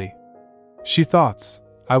 not really. She thought,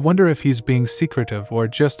 I wonder if he's being secretive or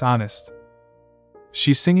just honest.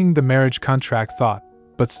 She singing the marriage contract thought,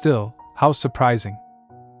 but still, how surprising.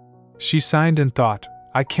 She signed and thought,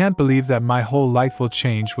 I can't believe that my whole life will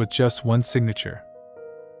change with just one signature.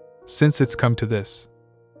 Since it's come to this.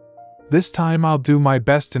 This time I'll do my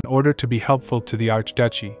best in order to be helpful to the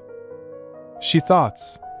Archduchy. She thought,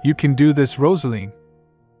 you can do this, Roseline.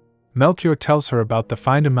 Melchior tells her about the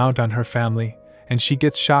fine amount on her family, and she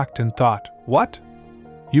gets shocked and thought, what?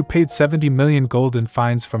 You paid 70 million gold in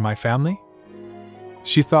fines for my family?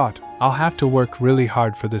 She thought, I'll have to work really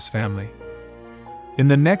hard for this family. In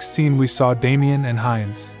the next scene we saw Damien and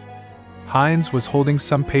Heinz. Heinz was holding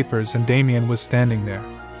some papers and Damien was standing there.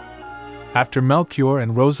 After Melchior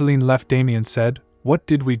and Roseline left, Damien said, what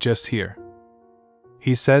did we just hear?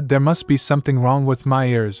 He said, there must be something wrong with my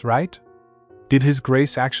ears, right? Did His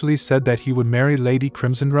Grace actually said that he would marry Lady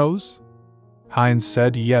Crimson Rose? Heinz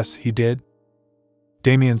said, yes, he did.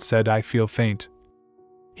 Damien said, I feel faint.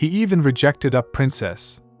 He even rejected a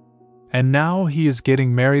princess. And now he is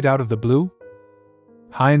getting married out of the blue?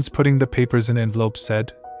 Heinz, putting the papers in envelopes,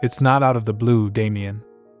 said, it's not out of the blue, Damien.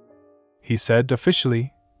 He said,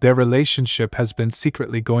 officially, their relationship has been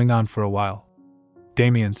secretly going on for a while.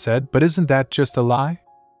 Damien said, but isn't that just a lie?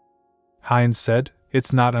 Heinz said,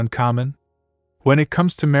 it's not uncommon. When it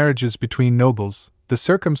comes to marriages between nobles, the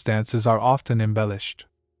circumstances are often embellished.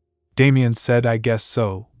 Damien said, I guess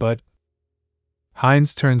so, but...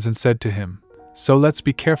 Heinz turns and said to him, so let's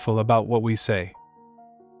be careful about what we say.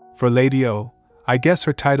 For Lady O, I guess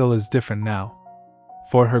her title is different now.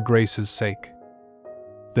 For Her Grace's sake.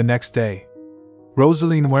 The next day,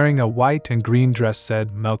 Roseline, wearing a white and green dress,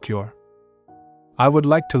 said, Melchior, I would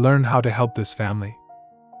like to learn how to help this family.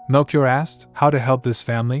 Melchior asked, how to help this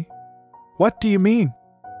family? What do you mean?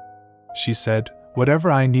 She said,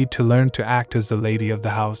 whatever I need to learn to act as the lady of the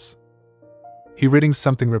house. He, reading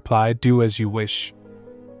something, replied, do as you wish.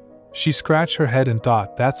 She scratched her head and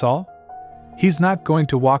thought, that's all? He's not going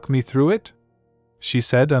to walk me through it? She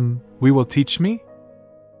said, we will teach me?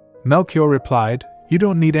 Melchior replied, you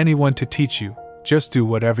don't need anyone to teach you, just do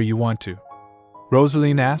whatever you want to.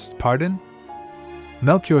 Roseline asked, pardon?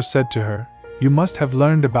 Melchior said to her, you must have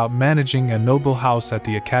learned about managing a noble house at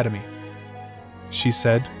the academy. She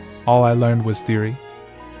said, all I learned was theory.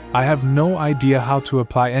 I have no idea how to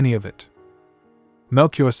apply any of it.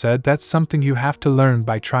 Melchior said, that's something you have to learn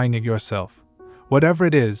by trying it yourself. Whatever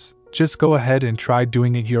it is, just go ahead and try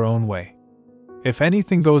doing it your own way. If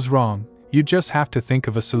anything goes wrong, you just have to think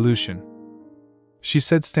of a solution. She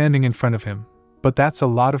said, standing in front of him, but that's a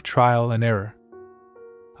lot of trial and error.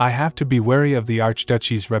 I have to be wary of the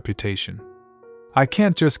Archduchy's reputation. I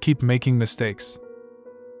can't just keep making mistakes.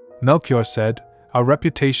 Melchior said, our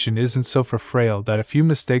reputation isn't so frail that a few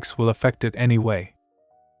mistakes will affect it anyway.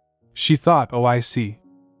 She thought, oh, I see.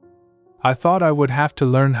 I thought I would have to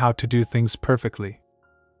learn how to do things perfectly,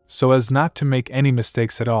 so as not to make any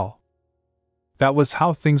mistakes at all. That was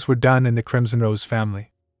how things were done in the Crimson Rose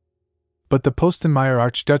family. But the Postenmeier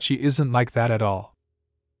Archduchy isn't like that at all.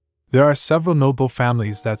 There are several noble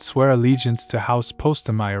families that swear allegiance to House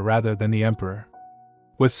Postenmeier rather than the Emperor.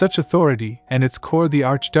 With such authority and its core, the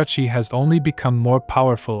Archduchy has only become more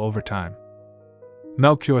powerful over time.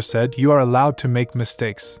 Melchior said, you are allowed to make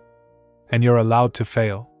mistakes. And you're allowed to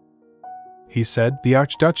fail. He said, the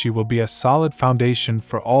Archduchy will be a solid foundation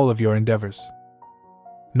for all of your endeavors.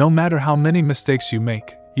 No matter how many mistakes you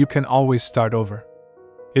make, you can always start over.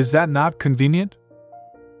 Is that not convenient?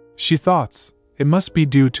 She thought, it must be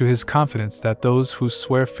due to his confidence that those who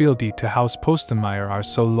swear fealty to House Postenmeier are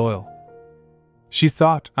so loyal. She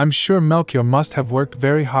thought, I'm sure Melchior must have worked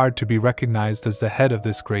very hard to be recognized as the head of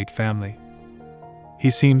this great family. He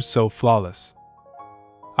seems so flawless.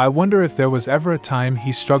 I wonder if there was ever a time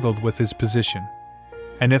he struggled with his position.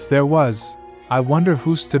 And if there was, I wonder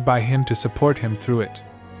who stood by him to support him through it.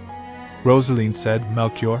 Roseline said,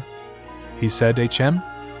 Melchior? He said, HM?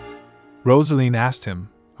 Roseline asked him,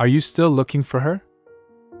 are you still looking for her?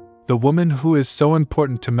 The woman who is so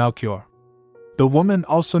important to Melchior. The woman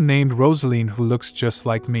also named Roseline who looks just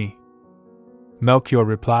like me. Melchior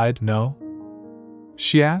replied, no.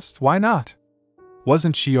 She asked, why not?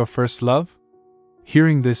 Wasn't she your first love?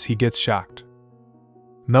 Hearing this, he gets shocked.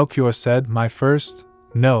 Melchior said, my first?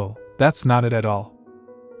 No, that's not it at all.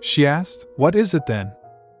 She asked, what is it then?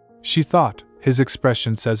 She thought, his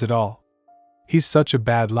expression says it all. He's such a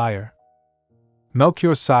bad liar.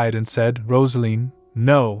 Melchior sighed and said, Roseline,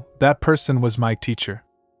 no, that person was my teacher.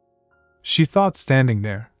 She thought, standing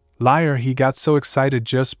there, liar, he got so excited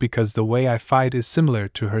just because the way I fight is similar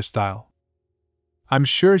to her style. I'm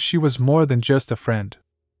sure she was more than just a friend.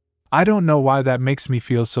 I don't know why that makes me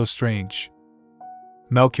feel so strange.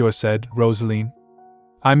 Melchior said, Roseline.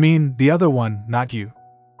 I mean, the other one, not you.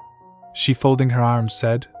 She, folding her arms,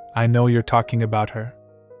 said, I know you're talking about her.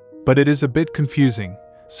 But it is a bit confusing,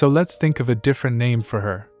 so let's think of a different name for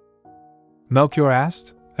her. Melchior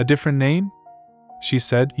asked, a different name? She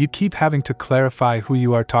said, you keep having to clarify who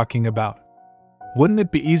you are talking about. Wouldn't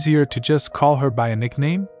it be easier to just call her by a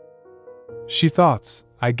nickname? She thought,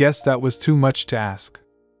 I guess that was too much to ask.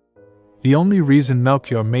 The only reason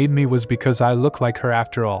Melchior made me was because I look like her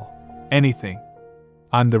after all. Anything.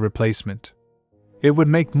 I'm the replacement. It would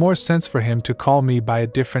make more sense for him to call me by a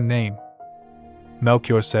different name.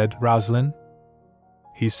 Melchior said, Roseline?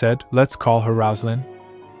 He said, let's call her Roseline.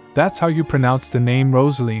 That's how you pronounce the name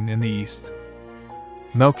Roseline in the East.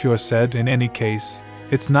 Melchior said, in any case,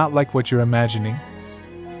 it's not like what you're imagining.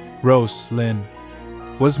 Roseline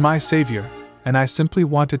was my savior, and I simply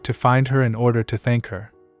wanted to find her in order to thank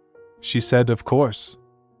her. She said, of course.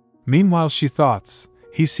 Meanwhile, she thought,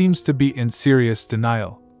 he seems to be in serious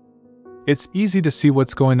denial. It's easy to see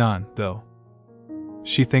what's going on, though.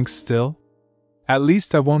 She thinks still. At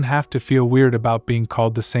least I won't have to feel weird about being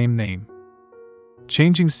called the same name.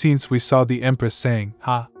 Changing scenes, we saw the Empress saying,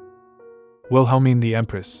 Ha! Wilhelmine the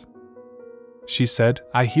Empress. She said,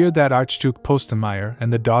 I hear that Archduke Postenmeier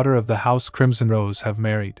and the daughter of the House Crimson Rose have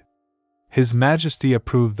married. His Majesty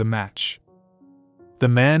approved the match. The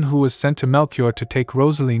man who was sent to Melchior to take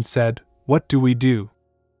Roseline said, what do we do?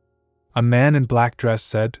 A man in black dress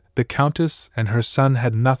said, the Countess and her son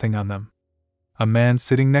had nothing on them. A man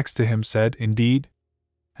sitting next to him said, indeed?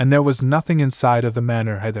 And there was nothing inside of the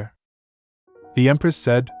manor either. The Empress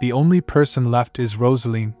said, the only person left is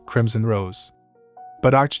Roseline, Crimson Rose.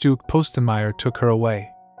 But Archduke Postenmeier took her away.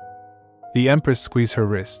 The Empress squeezed her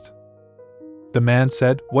wrist. The man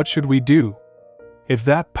said, what should we do? If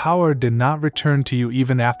that power did not return to you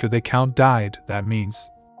even after the Count died, that means.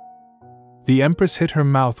 The Empress hit her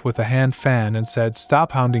mouth with a hand fan and said,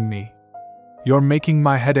 "Stop hounding me. You're making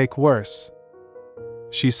my headache worse."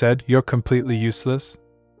 She said, "You're completely useless.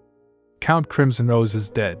 Count Crimson Rose is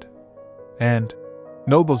dead. And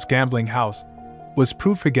Noble's gambling house was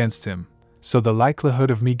proof against him, so the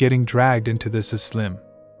likelihood of me getting dragged into this is slim.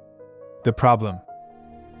 The problem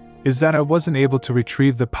is that I wasn't able to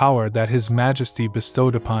retrieve the power that His Majesty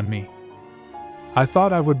bestowed upon me. I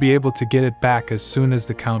thought I would be able to get it back as soon as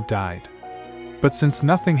the Count died. But since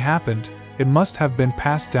nothing happened, it must have been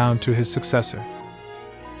passed down to his successor."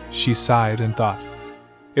 She sighed and thought.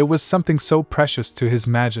 It was something so precious to His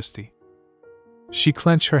Majesty. She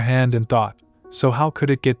clenched her hand and thought, so how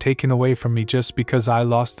could it get taken away from me just because I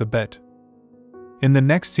lost a bet? In the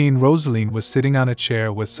next scene, Roseline was sitting on a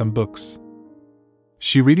chair with some books.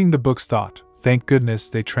 She reading the books thought, thank goodness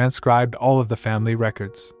they transcribed all of the family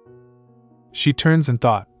records. She turns and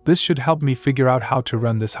thought, this should help me figure out how to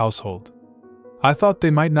run this household. I thought they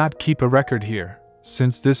might not keep a record here,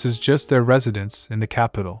 since this is just their residence in the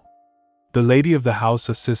capital. The lady of the house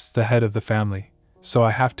assists the head of the family, so I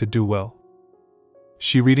have to do well.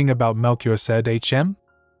 She reading about Melchior said,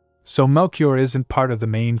 So Melchior isn't part of the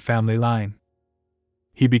main family line.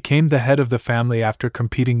 He became the head of the family after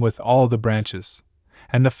competing with all the branches,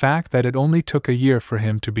 and the fact that it only took a year for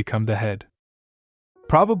him to become the head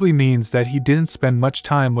probably means that he didn't spend much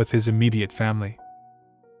time with his immediate family.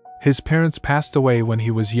 His parents passed away when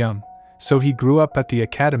he was young, so he grew up at the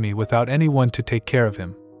academy without anyone to take care of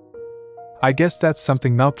him. I guess that's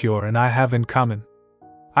something Melchior and I have in common.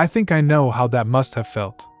 I think I know how that must have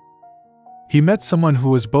felt. He met someone who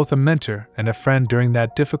was both a mentor and a friend during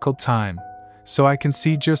that difficult time, so I can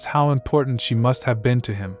see just how important she must have been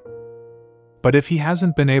to him. But if he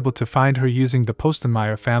hasn't been able to find her using the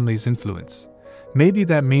Postenmeier family's influence, maybe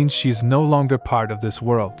that means she's no longer part of this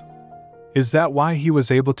world. Is that why he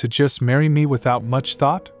was able to just marry me without much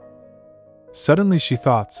thought? Suddenly she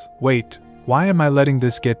thought, wait, why am I letting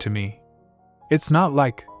this get to me? It's not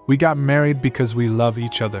like we got married because we love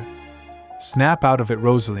each other. Snap out of it,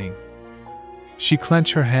 Roseline. She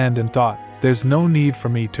clenched her hand and thought, there's no need for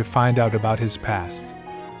me to find out about his past.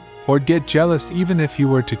 Or get jealous even if he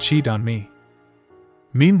were to cheat on me.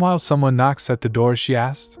 Meanwhile, someone knocks at the door. She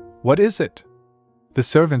asked, what is it? The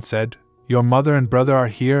servant said, your mother and brother are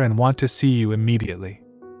here and want to see you immediately.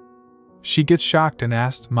 She gets shocked and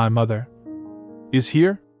asked, my mother is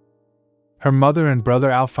here? Her mother and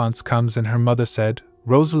brother Alphonse comes and her mother said,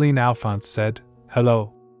 Roseline. Alphonse said,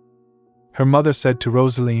 hello. Her mother said to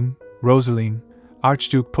Roseline, Roseline,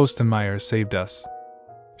 Archduke Postenmeier saved us.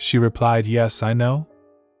 She replied, yes, I know.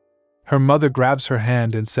 Her mother grabs her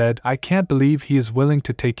hand and said, I can't believe he is willing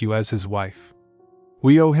to take you as his wife.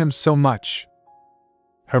 We owe him so much.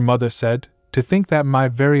 Her mother said, to think that my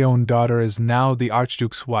very own daughter is now the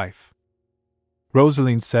Archduke's wife.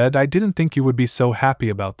 Roseline said, I didn't think you would be so happy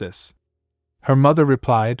about this. Her mother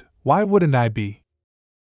replied, why wouldn't I be?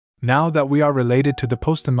 Now that we are related to the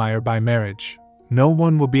Postenmeier by marriage, no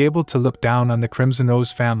one will be able to look down on the Crimson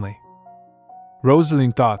Rose family.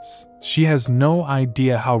 Roseline thoughts, she has no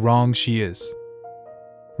idea how wrong she is.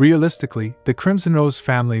 Realistically, the Crimson Rose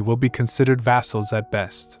family will be considered vassals at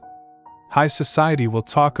best. High society will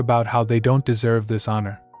talk about how they don't deserve this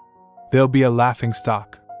honor. They'll be a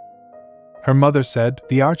laughingstock. Her mother said,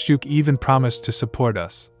 the Archduke even promised to support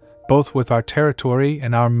us, both with our territory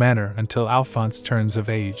and our manor until Alphonse turns of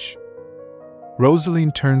age.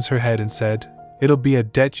 Roseline turns her head and said, it'll be a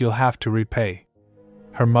debt you'll have to repay.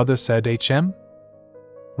 Her mother said,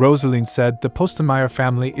 Roseline said, the Postenmeier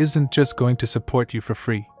family isn't just going to support you for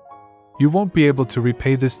free. You won't be able to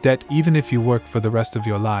repay this debt even if you work for the rest of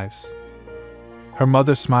your lives. Her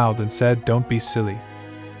mother smiled and said, don't be silly.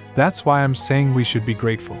 That's why I'm saying we should be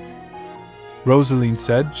grateful. Roseline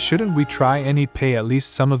said, shouldn't we try and pay at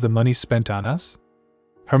least some of the money spent on us?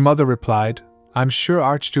 Her mother replied, I'm sure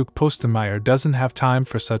Archduke Postenmeier doesn't have time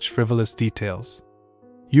for such frivolous details.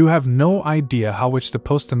 You have no idea how rich the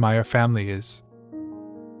Postenmeier family is.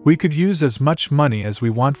 We could use as much money as we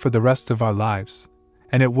want for the rest of our lives,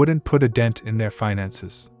 and it wouldn't put a dent in their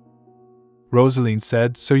finances. Roseline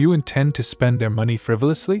said, so you intend to spend their money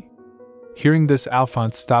frivolously? Hearing this,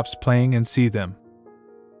 Alphonse stops playing and sees them.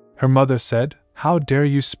 Her mother said, how dare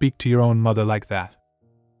you speak to your own mother like that?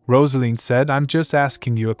 Roseline said, I'm just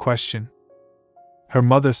asking you a question. Her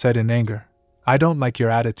mother said in anger, I don't like your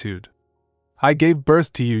attitude. I gave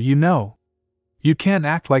birth to you, you know. You can't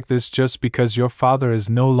act like this just because your father is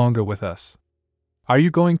no longer with us. Are you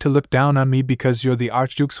going to look down on me because you're the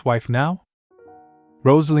Archduke's wife now?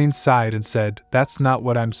 Roseline sighed and said, that's not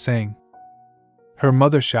what I'm saying. Her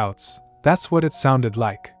mother shouts, "That's what it sounded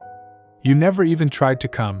like. You never even tried to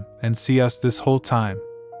come and see us this whole time."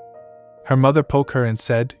 Her mother poked her and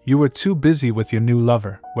said, "You were too busy with your new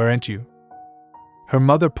lover, weren't you?" Her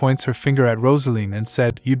mother points her finger at Roseline and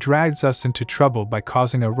said, "You dragged us into trouble by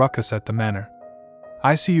causing a ruckus at the manor.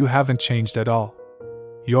 I see you haven't changed at all.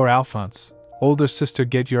 You're Alphonse. Older sister,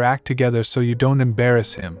 get your act together so you don't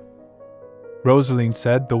embarrass him." Roseline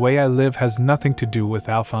said, "The way I live has nothing to do with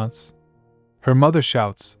Alphonse." Her mother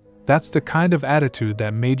shouts, "That's the kind of attitude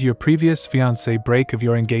that made your previous fiancé break of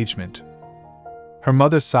your engagement." Her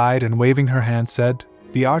mother sighed and waving her hand said,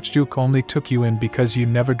 "The Archduke only took you in because you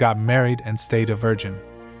never got married and stayed a virgin.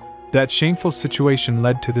 That shameful situation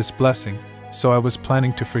led to this blessing, so I was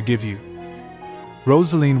planning to forgive you."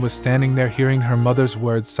 Roseline was standing there hearing her mother's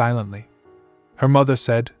words silently. Her mother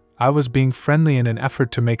said, "I was being friendly in an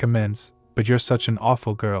effort to make amends, but you're such an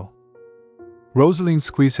awful girl." Roseline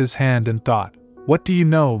squeezed his hand and thought, "What do you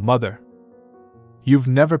know, mother? You've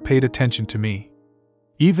never paid attention to me.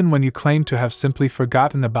 Even when you claim to have simply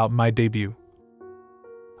forgotten about my debut.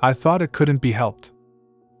 I thought it couldn't be helped.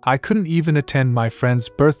 I couldn't even attend my friends'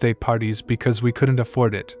 birthday parties because we couldn't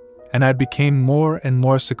afford it, and I became more and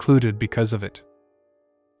more secluded because of it.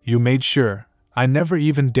 You made sure I never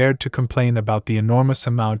even dared to complain about the enormous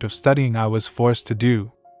amount of studying I was forced to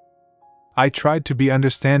do. I tried to be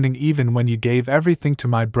understanding even when you gave everything to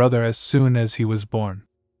my brother as soon as he was born.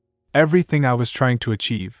 Everything I was trying to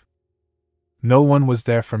achieve. No one was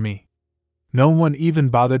there for me. No one even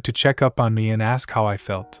bothered to check up on me and ask how I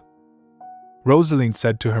felt." Roseline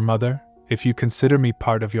said to her mother, "If you consider me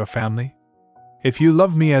part of your family, if you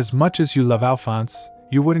love me as much as you love Alphonse,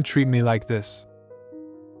 you wouldn't treat me like this."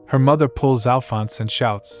 Her mother pulls Alphonse and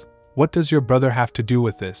shouts, "What does your brother have to do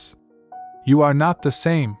with this? You are not the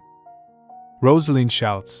same." Roseline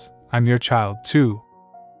shouts, "I'm your child too."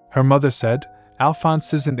 Her mother said,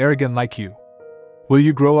 "Alphonse isn't arrogant like you. Will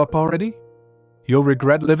you grow up already? You'll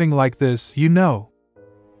regret living like this, you know."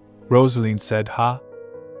 Roseline said, "Ha?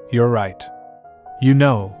 You're right. You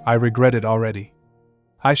know, I regret it already.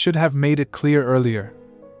 I should have made it clear earlier."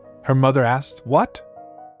 Her mother asked, "What?"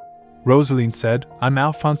 Roseline said, "I'm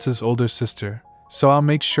Alphonse's older sister, so I'll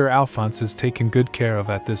make sure Alphonse is taken good care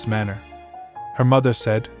of at this manor." Her mother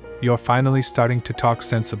said, "You're finally starting to talk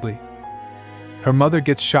sensibly." Her mother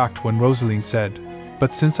gets shocked when Roseline said,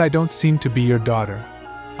 "But since I don't seem to be your daughter,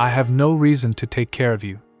 I have no reason to take care of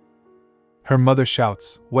you." Her mother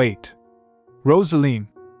shouts, "Wait. Roseline,"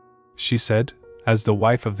 she said, "as the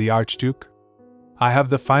wife of the Archduke, I have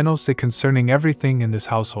the final say concerning everything in this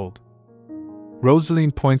household."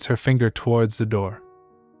 Roseline points her finger towards the door.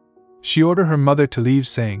 She ordered her mother to leave,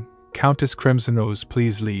 saying, "Countess Crimson Rose,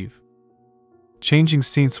 please leave." Changing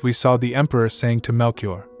scenes, we saw the Emperor saying to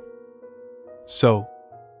Melchior, "So,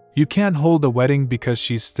 you can't hold a wedding because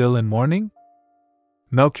she's still in mourning?"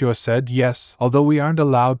 Melchior said, "Yes, although we aren't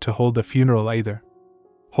allowed to hold a funeral either.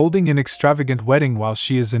 Holding an extravagant wedding while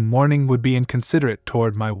she is in mourning would be inconsiderate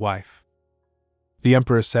toward my wife." The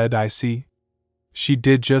Emperor said, "I see. She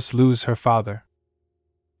did just lose her father."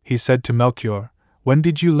 He said to Melchior, "When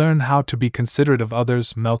did you learn how to be considerate of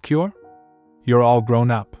others, Melchior? You're all grown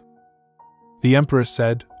up." The Emperor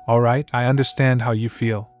said, "All right, I understand how you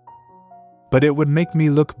feel. But it would make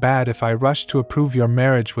me look bad if I rushed to approve your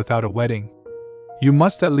marriage without a wedding. You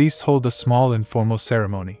must at least hold a small informal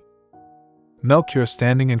ceremony." Melchior,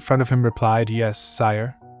 standing in front of him, replied, "Yes,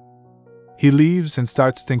 sire." He leaves and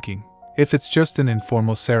starts thinking, if it's just an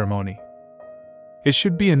informal ceremony, it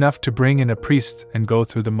should be enough to bring in a priest and go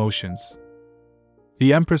through the motions.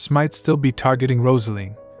 The Empress might still be targeting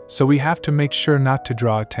Roseline, so we have to make sure not to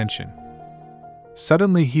draw attention.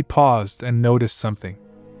 Suddenly he paused and noticed something.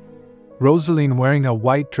 Roseline, wearing a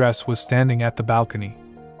white dress, was standing at the balcony.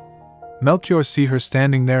 Melchior see her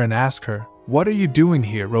standing there and ask her, "What are you doing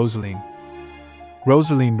here, Roseline?"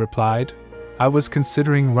 Roseline replied, "I was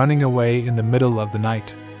considering running away in the middle of the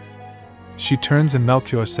night." She turns and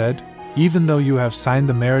Melchior said, "Even though you have signed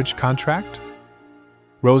the marriage contract?"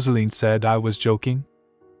 Roseline said, "I was joking.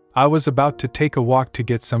 I was about to take a walk to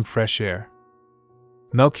get some fresh air."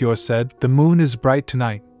 Melchior said, "The moon is bright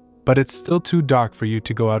tonight, but it's still too dark for you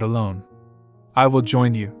to go out alone. I will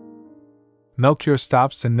join you." Melchior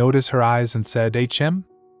stops and noticed her eyes and said, "Hm?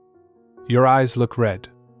 Your eyes look red.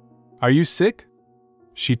 Are you sick?"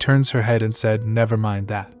 She turns her head and said, "Never mind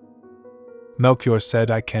that." Melchior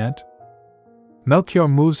said, "I can't." Melchior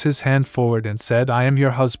moves his hand forward and said, "I am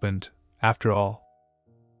your husband, after all."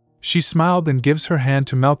 She smiled and gives her hand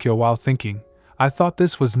to Melchior while thinking, "I thought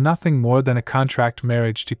this was nothing more than a contract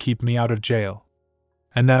marriage to keep me out of jail.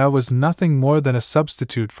 And that I was nothing more than a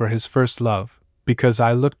substitute for his first love, because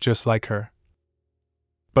I looked just like her."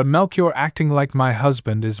 But Melchior acting like my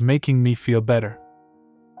husband is making me feel better.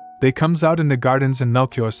 They comes out in the gardens and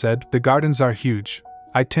Melchior said, the gardens are huge.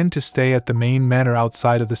 I tend to stay at the main manor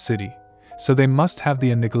outside of the city, so they must have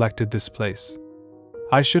neglected this place.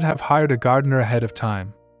 I should have hired a gardener ahead of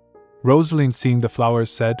time. Roseline, seeing the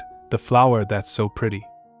flowers, said, the flower that's so pretty.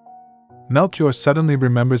 Melchior suddenly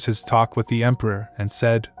remembers his talk with the emperor and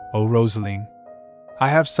said, oh Roseline, I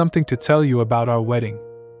have something to tell you about our wedding.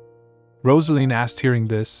 Roseline asked, hearing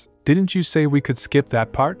this, didn't you say we could skip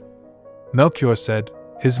that part? Melchior said,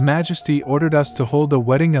 His Majesty ordered us to hold a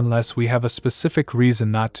wedding unless we have a specific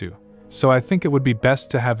reason not to, so I think it would be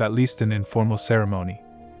best to have at least an informal ceremony.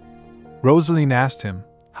 Roseline asked him,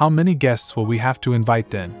 how many guests will we have to invite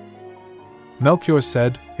then? Melchior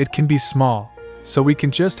said, it can be small, so we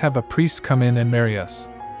can just have a priest come in and marry us.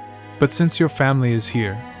 But since your family is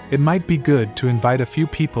here, it might be good to invite a few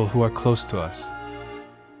people who are close to us.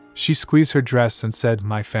 She squeezed her dress and said,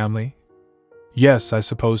 my family? Yes, I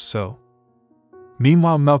suppose so.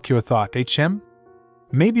 Meanwhile, Melchior thought,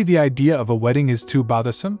 maybe the idea of a wedding is too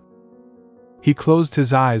bothersome? He closed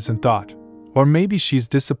his eyes and thought, or maybe she's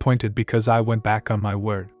disappointed because I went back on my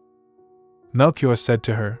word. Melchior said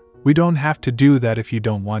to her, we don't have to do that if you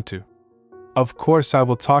don't want to. Of course I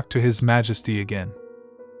will talk to His Majesty again.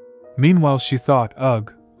 Meanwhile she thought,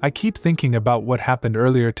 ugh, I keep thinking about what happened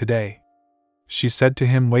earlier today. She said to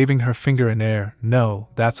him, waving her finger in air, no,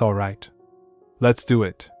 that's all right. Let's do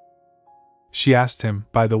it. She asked him,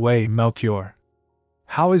 by the way, Melchior,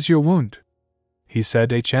 how is your wound? He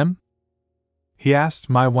said, He asked,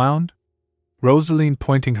 my wound? Roseline,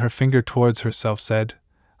 pointing her finger towards herself, said,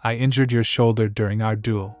 I injured your shoulder during our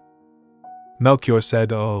duel. Melchior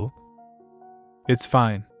said, oh. It's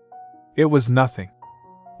fine. It was nothing.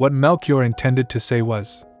 What Melchior intended to say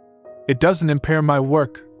was, it doesn't impair my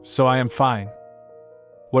work, so I am fine.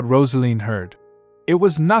 What Roseline heard, it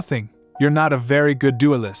was nothing, you're not a very good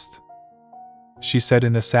duelist. She said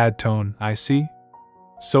in a sad tone, I see.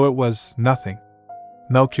 So it was nothing.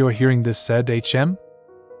 Melchior, hearing this, said,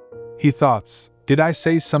 He thought, did I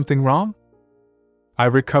say something wrong? I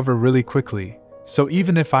recover really quickly, so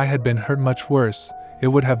even if I had been hurt much worse, it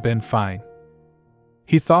would have been fine.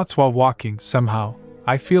 He thought while walking, somehow,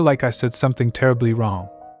 I feel like I said something terribly wrong.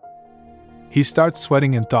 He starts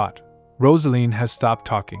sweating and thought, Roseline has stopped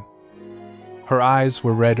talking. Her eyes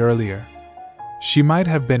were red earlier. She might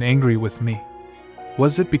have been angry with me.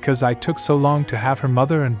 Was it because I took so long to have her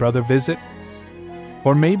mother and brother visit?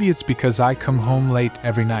 Or maybe it's because I come home late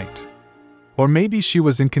every night. Or maybe she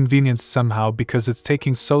was inconvenienced somehow because it's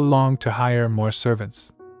taking so long to hire more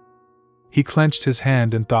servants. He clenched his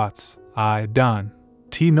hand and thought, I don't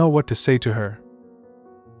know what to say to her.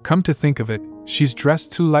 Come to think of it, she's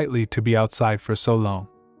dressed too lightly to be outside for so long.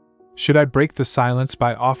 Should I break the silence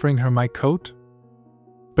by offering her my coat?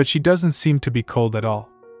 But she doesn't seem to be cold at all.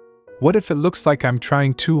 What if it looks like I'm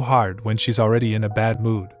trying too hard when she's already in a bad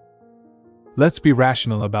mood? Let's be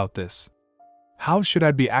rational about this. How should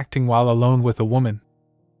I be acting while alone with a woman?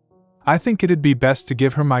 I think it'd be best to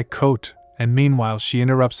give her my coat, and meanwhile she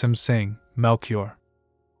interrupts him saying, Melchior.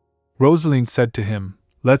 Roseline said to him,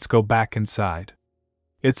 let's go back inside.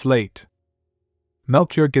 It's late.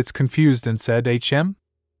 Melchior gets confused and said,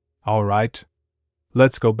 All right.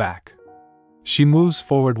 Let's go back. She moves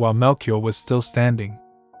forward while Melchior was still standing.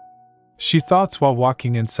 She thought while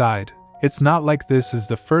walking inside, it's not like this is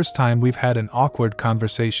the first time we've had an awkward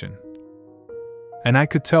conversation. And I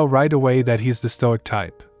could tell right away that he's the stoic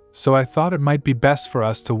type, so I thought it might be best for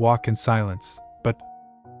us to walk in silence, but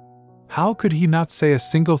how could he not say a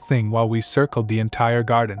single thing while we circled the entire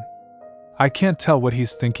garden? I can't tell what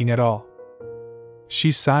he's thinking at all.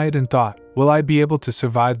 She sighed and thought, will I be able to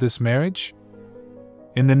survive this marriage?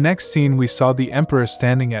 In the next scene we saw the emperor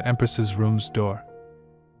standing at Empress's room's door.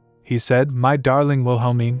 He said, my darling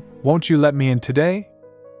Wilhelmine, won't you let me in today?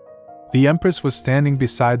 The empress was standing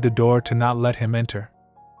beside the door to not let him enter.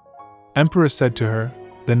 Emperor said to her,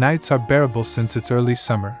 the nights are bearable since it's early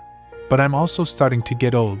summer, but I'm also starting to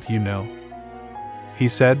get old, you know. He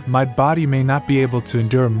said, my body may not be able to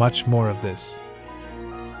endure much more of this.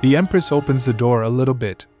 The empress opens the door a little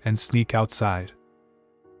bit and sneak outside.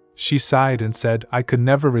 She sighed and said, I could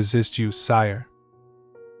never resist you, sire.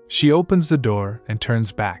 She opens the door and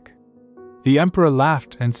turns back. The emperor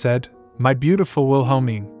laughed and said, my beautiful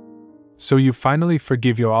Wilhelmine, so you finally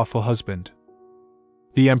forgive your awful husband.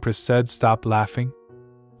 The empress said, stop laughing.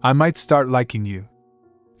 I might start liking you.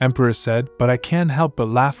 Emperor said, but I can't help but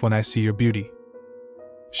laugh when I see your beauty.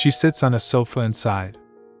 She sits on a sofa inside.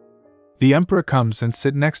 The emperor comes and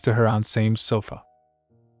sits next to her on same sofa.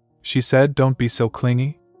 She said, don't be so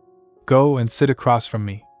clingy. Go and sit across from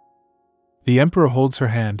me. The emperor holds her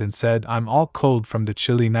hand and said, I'm all cold from the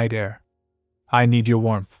chilly night air. I need your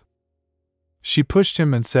warmth. She pushed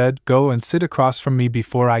him and said, Go and sit across from me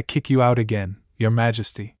before I kick you out again, your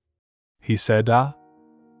majesty. He said, Ah.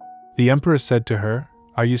 The emperor said to her,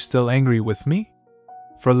 Are you still angry with me?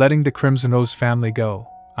 For letting the Crimson Rose family go,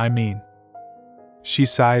 I mean. She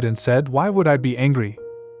sighed and said, Why would I be angry?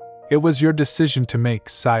 It was your decision to make,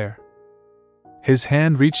 sire. His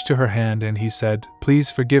hand reached to her hand and he said,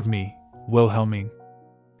 Please forgive me, Wilhelmine.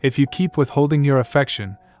 If you keep withholding your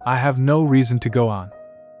affection, I have no reason to go on.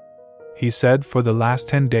 He said, For the last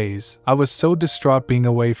 10 days, I was so distraught being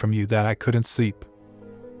away from you that I couldn't sleep.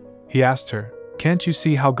 He asked her, Can't you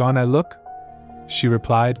see how gone I look? She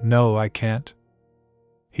replied, No, I can't.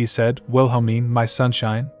 He said, Wilhelmine, my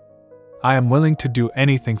sunshine, I am willing to do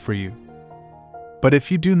anything for you. But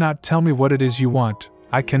if you do not tell me what it is you want,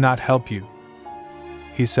 I cannot help you.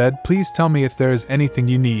 He said, Please tell me if there is anything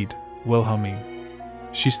you need, Wilhelmine.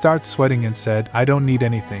 She starts sweating and said, I don't need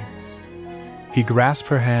anything. He grasped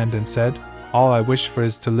her hand and said, All I wish for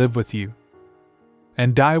is to live with you.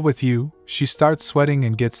 And die with you. She starts sweating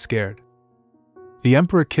and gets scared. The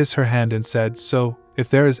emperor kissed her hand and said, So, if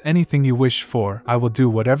there is anything you wish for, I will do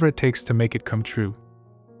whatever it takes to make it come true.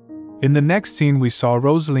 In the next scene we saw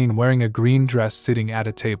Roseline wearing a green dress sitting at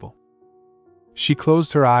a table. She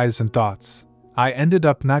closed her eyes and thoughts, I ended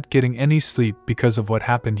up not getting any sleep because of what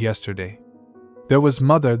happened yesterday. There was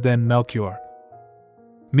mother, then Melchior.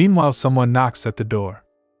 Meanwhile someone knocks at the door.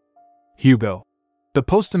 Hugo. The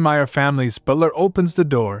Postenmeier family's butler opens the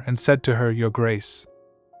door and said to her, Your Grace.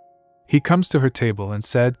 He comes to her table and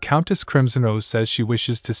said, Countess Crimsonrose says she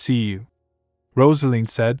wishes to see you. Roseline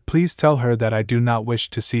said, Please tell her that I do not wish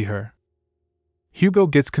to see her. Hugo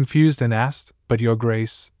gets confused and asked, But Your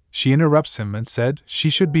Grace. She interrupts him and said, She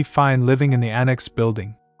should be fine living in the annex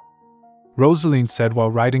building. Roseline said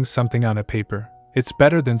while writing something on a paper, It's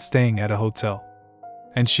better than staying at a hotel.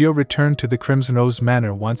 And she'll return to the Crimson Rose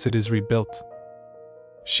Manor once it is rebuilt.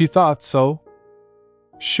 She thought so.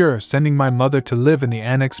 Sure, sending my mother to live in the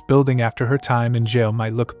annex building after her time in jail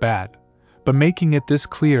might look bad, but making it this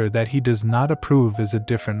clear that he does not approve is a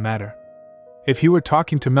different matter. If he were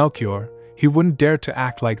talking to Melchior, he wouldn't dare to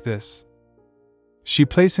act like this. She,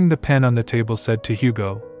 placing the pen on the table, said to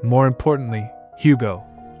Hugo, More importantly, Hugo,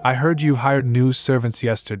 I heard you hired new servants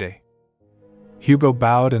yesterday. Hugo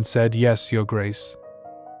bowed and said, Yes, Your Grace.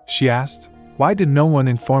 She asked, Why did no one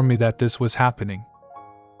inform me that this was happening?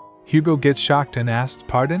 Hugo gets shocked and asked,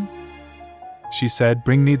 Pardon? She said,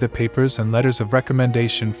 Bring me the papers and letters of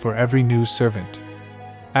recommendation for every new servant.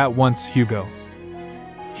 At once, Hugo.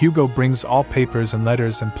 Hugo brings all papers and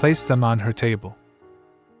letters and placed them on her table.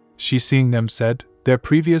 She, seeing them, said, Their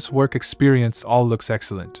previous work experience all looks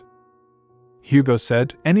excellent. Hugo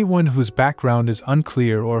said, Anyone whose background is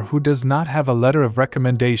unclear or who does not have a letter of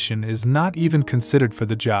recommendation is not even considered for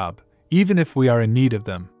the job, even if we are in need of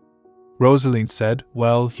them. Roseline said,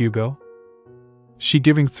 Well, Hugo? She,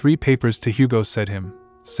 giving 3 papers to Hugo, said him,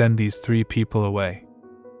 Send these 3 people away.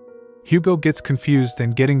 Hugo gets confused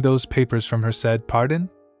and, getting those papers from her, said, Pardon?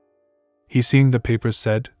 He, seeing the papers,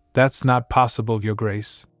 said, That's not possible, Your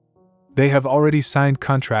Grace. They have already signed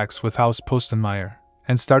contracts with House Postenmeier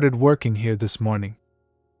and started working here this morning.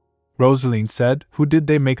 Roseline said, Who did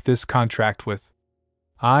they make this contract with?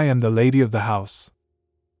 I am the lady of the house.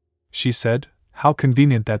 She said, How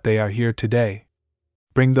convenient that they are here today.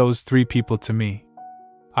 Bring those 3 people to me.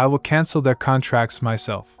 I will cancel their contracts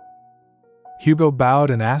myself. Hugo bowed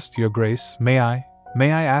and asked, Your Grace, may I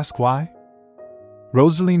ask why?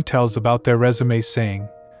 Roseline tells about their resume, saying,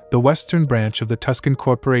 The western branch of the Tuscan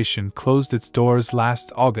Corporation closed its doors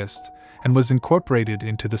last August and was incorporated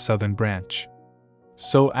into the southern branch.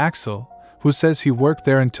 So Axel, who says he worked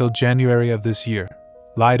there until January of this year,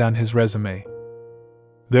 lied on his resume.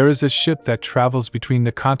 There is a ship that travels between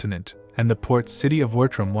the continent and the port city of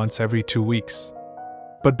Wertrum once every 2 weeks.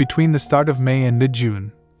 But between the start of May and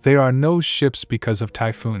mid-June, there are no ships because of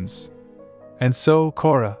typhoons. And so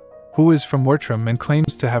Cora, who is from Wertrum and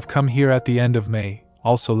claims to have come here at the end of May,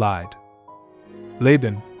 also lied.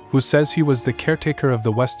 Laban, who says he was the caretaker of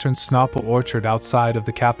the western Snapple orchard outside of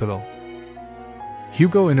the capital.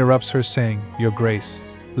 Hugo interrupts her, saying, Your Grace,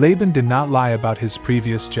 Laban did not lie about his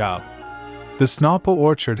previous job. The Snapple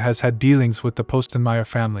orchard has had dealings with the Postenmeier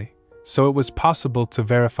family, so it was possible to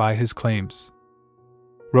verify his claims.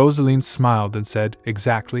 Roseline smiled and said,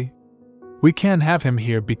 Exactly. We can't have him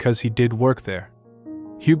here because he did work there.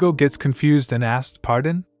 Hugo gets confused and asked,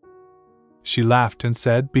 Pardon? She laughed and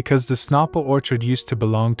said, Because the Snapple orchard used to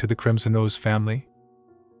belong to the Crimson Rose family.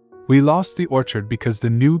 We lost the orchard because the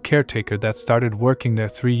new caretaker that started working there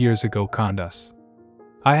 3 years ago conned us.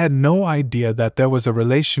 I had no idea that there was a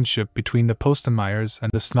relationship between the Postenmeyers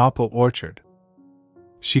and the Snopple orchard.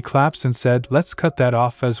 She claps and said, let's cut that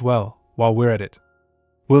off as well, while we're at it.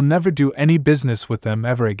 We'll never do any business with them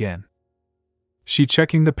ever again. She,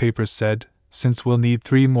 checking the papers, said, since we'll need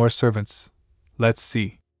 3 more servants, let's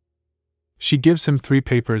see. She gives him 3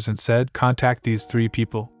 papers and said, contact these 3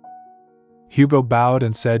 people. Hugo bowed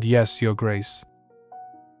and said, yes, Your Grace.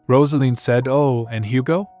 Roseline said, oh, and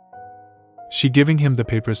Hugo? She, giving him the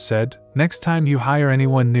papers, said, next time you hire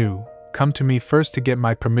anyone new, come to me first to get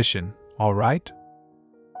my permission, all right?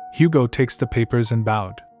 Hugo takes the papers and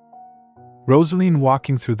bowed. Roseline,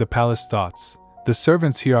 walking through the palace, thoughts, the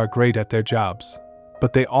servants here are great at their jobs,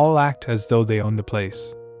 but they all act as though they own the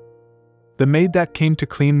place. The maid that came to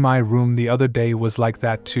clean my room the other day was like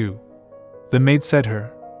that too. The maid said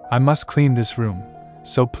her, I must clean this room,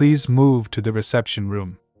 so please move to the reception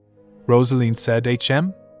room. Roseline said,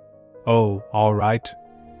 HM? Oh, all right.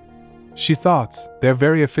 She thought, they're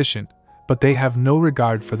very efficient, but they have no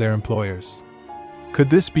regard for their employers. Could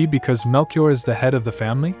this be because Melchior is the head of the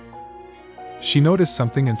family? She noticed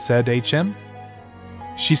something and said, HM?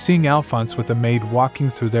 She, seeing Alphonse with a maid walking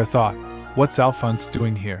through there, thought, what's Alphonse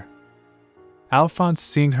doing here? Alphonse,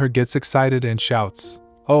 seeing her, gets excited and shouts,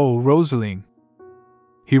 oh, Roseline.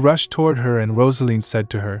 He rushed toward her and Roseline said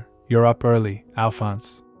to her, you're up early,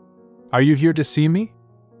 Alphonse. Are you here to see me?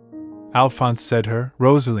 Alphonse said her,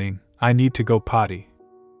 Roseline, I need to go potty.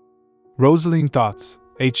 Roseline thoughts,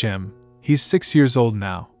 HM, he's 6 years old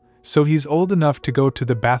now, so he's old enough to go to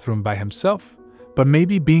the bathroom by himself, but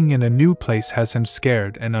maybe being in a new place has him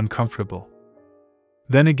scared and uncomfortable.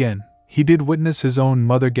 Then again, he did witness his own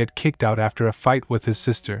mother get kicked out after a fight with his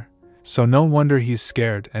sister, so no wonder he's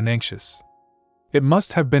scared and anxious. It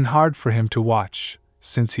must have been hard for him to watch,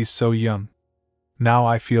 since he's so young. Now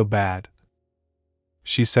I feel bad.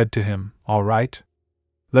 She said to him, all right.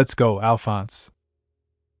 Let's go, Alphonse.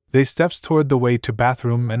 They steps toward the way to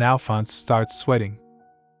bathroom and Alphonse starts sweating.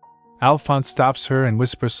 Alphonse stops her and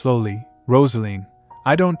whispers slowly, Roseline,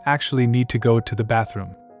 I don't actually need to go to the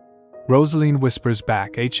bathroom. Roseline whispers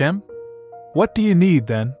back, HM? What do you need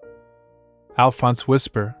then? Alphonse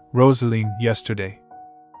whisper, Roseline, yesterday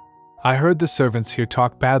I heard the servants here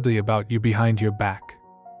talk badly about you behind your back.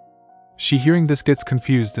 She, hearing this, gets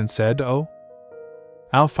confused and said, oh?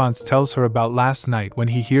 Alphonse tells her about last night when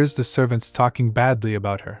he hears the servants talking badly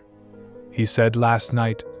about her. He said, last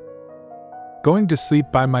night, going to sleep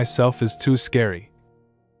by myself is too scary.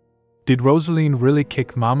 Did Roseline really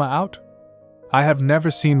kick Mama out? I have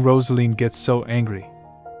never seen Roseline get so angry.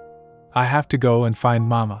 I have to go and find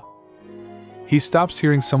Mama. He stops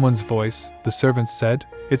hearing someone's voice. The servants said,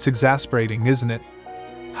 it's exasperating, isn't it?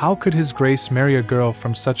 How could His Grace marry a girl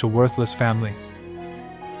from such a worthless family?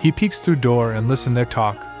 He peeks through door and listen their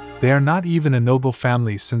talk. They are not even a noble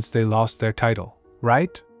family since they lost their title,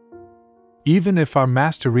 right? Even if our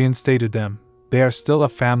master reinstated them, they are still a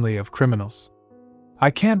family of criminals. I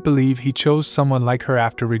can't believe he chose someone like her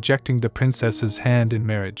after rejecting the princess's hand in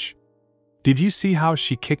marriage. Did you see how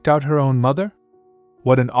she kicked out her own mother?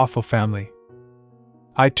 What an awful family.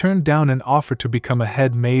 I turned down an offer to become a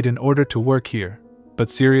head maid in order to work here, but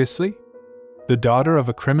seriously? The daughter of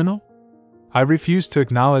a criminal? I refuse to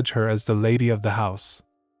acknowledge her as the lady of the house.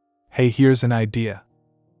 Hey, here's an idea.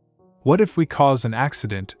 What if we cause an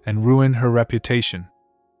accident and ruin her reputation?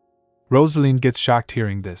 Roseline gets shocked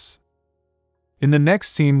hearing this. In the next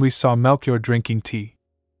scene we saw Melchior drinking tea.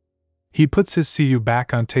 He puts his CU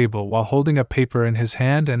back on table while holding a paper in his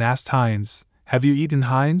hand and asked Heinz, have you eaten,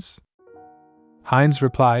 Heinz? Heinz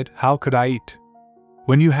replied, how could I eat?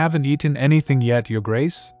 When you haven't eaten anything yet, Your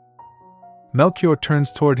Grace? Melchior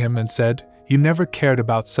turns toward him and said, you never cared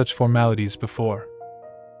about such formalities before.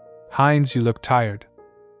 Heinz, you look tired.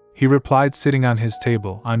 He replied, sitting on his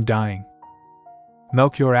table, I'm dying.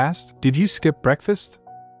 Melchior asked, did you skip breakfast?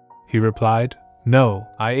 He replied, no,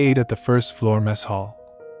 I ate at the first floor mess hall.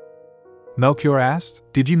 Melchior asked,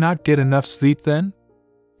 did you not get enough sleep then?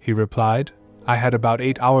 He replied, I had about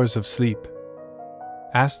 8 hours of sleep.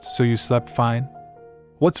 Asked, so you slept fine?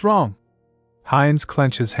 What's wrong? Heinz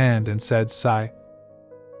clenched his hand and said, sigh.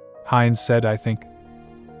 Heinz said, I think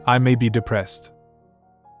I may be depressed.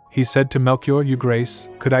 He said to Melchior, Your Grace,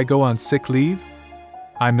 could I go on sick leave?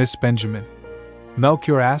 I miss Benjamin.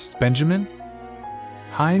 Melchior asked, Benjamin?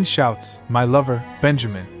 Heinz shouts, my lover,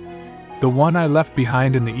 Benjamin. The one I left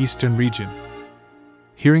behind in the eastern region.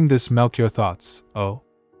 Hearing this, Melchior thoughts, oh.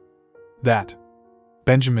 That.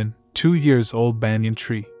 Benjamin, 2 years old banyan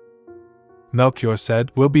tree. Melchior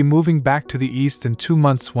said, we'll be moving back to the east in 2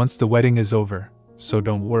 months once the wedding is over, so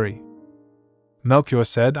don't worry. Melchior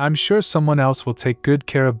said, I'm sure someone else will take good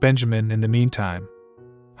care of Benjamin in the meantime.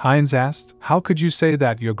 Heinz asked. How could you say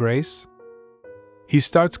that, Your Grace? He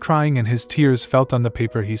starts crying and his tears felt on the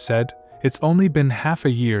paper. He said, It's only been half a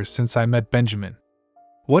year since I met Benjamin.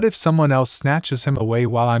 What if someone else snatches him away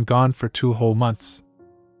while I'm gone for 2 whole months?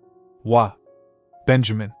 Wha?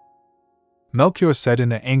 Benjamin. Melchior said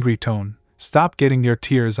in an angry tone, Stop getting your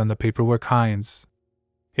tears on the paperwork, Heinz.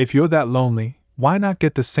 If you're that lonely, why not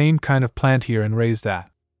get the same kind of plant here and raise that?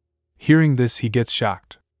 Hearing this, he gets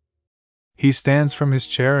shocked. He stands from his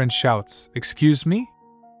chair and shouts, Excuse me?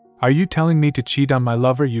 Are you telling me to cheat on my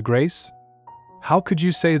lover, Your Grace? How could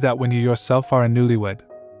you say that when you yourself are a newlywed?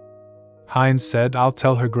 Heinz said, I'll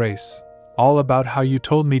tell her Grace all about how you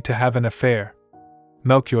told me to have an affair.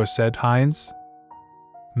 Melchior said, Heinz?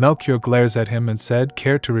 Melchior glares at him and said,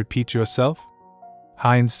 Care to repeat yourself?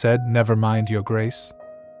 Heinz said, Never mind, Your Grace.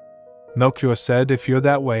 Melchior said, If you're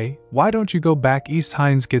that way, why don't you go back east?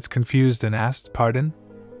 Heinz gets confused and asked, Pardon?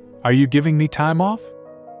 Are you giving me time off?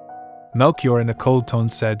 Melchior in a cold tone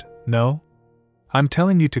said, No. I'm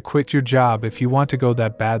telling you to quit your job if you want to go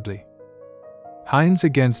that badly. Heinz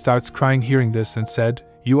again starts crying hearing this and said,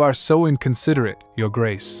 You are so inconsiderate, Your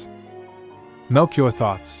Grace. Melchior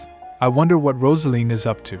thoughts, I wonder what Roseline is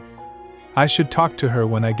up to. I should talk to her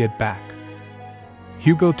when I get back.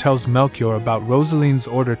 Hugo tells Melchior about Roseline's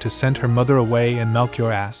order to send her mother away and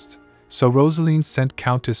Melchior asked, So Roseline sent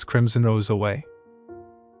Countess Crimson Rose away?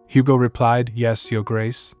 Hugo replied, Yes, Your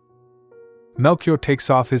Grace. Melchior takes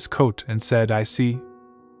off his coat and said, I see.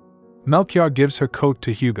 Melchior gives her coat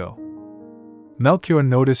to Hugo. Melchior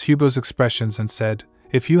noticed Hugo's expressions and said,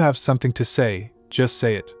 If you have something to say, just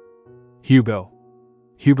say it. Hugo.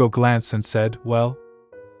 Hugo glanced and said, Well,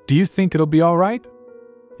 do you think it'll be all right?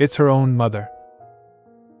 It's her own mother.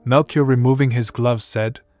 Melchior, removing his gloves,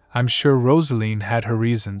 said, I'm sure Roseline had her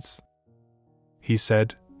reasons. He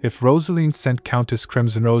said, If Roseline sent Countess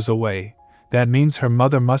Crimson Rose away, that means her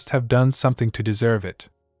mother must have done something to deserve it.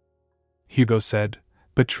 Hugo said,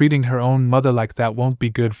 But treating her own mother like that won't be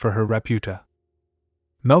good for her reputa.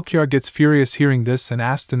 Melchior gets furious hearing this and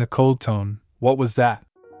asked in a cold tone, What was that?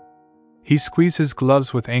 He squeezed his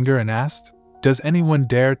gloves with anger and asked, Does anyone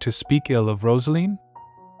dare to speak ill of Roseline?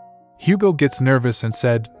 Hugo gets nervous and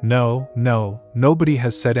said, No, nobody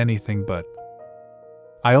has said anything but.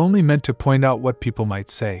 I only meant to point out what people might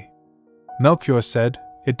say. Melchior said,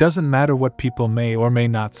 It doesn't matter what people may or may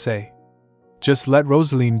not say. Just let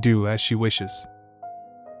Roseline do as she wishes.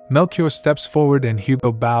 Melchior steps forward and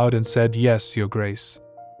Hugo bowed and said, Yes, Your Grace.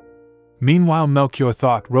 Meanwhile, Melchior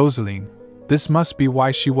thought, Roseline, this must be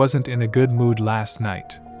why she wasn't in a good mood last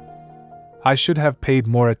night. I should have paid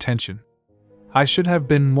more attention. I should have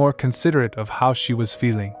been more considerate of how she was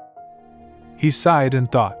feeling. He sighed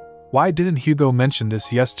and thought, Why didn't Hugo mention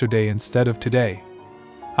this yesterday instead of today?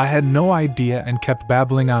 I had no idea and kept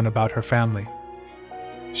babbling on about her family.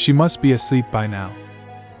 She must be asleep by now.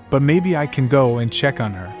 But maybe I can go and check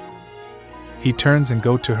on her. He turns and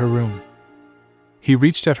go to her room. He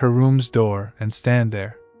reached at her room's door and stand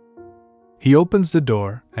there. He opens the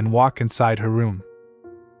door and walk inside her room.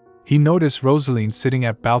 He noticed Roseline sitting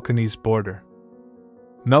at balcony's border.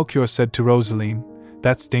 Melchior said to Roseline,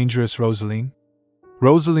 That's dangerous, Roseline.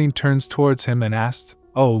 Roseline turns towards him and asked,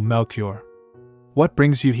 Oh, Melchior. What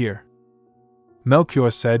brings you here?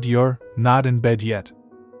 Melchior said, You're not in bed yet.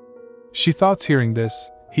 She thought hearing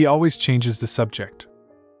this, he always changes the subject.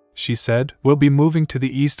 She said, We'll be moving to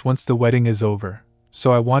the east once the wedding is over,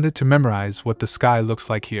 so I wanted to memorize what the sky looks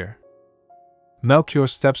like here. Melchior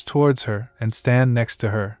steps towards her and stand next to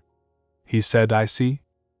her. He said, I see.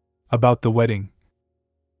 About the wedding.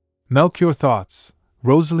 Melchior thoughts,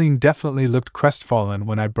 Roseline definitely looked crestfallen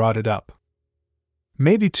when I brought it up.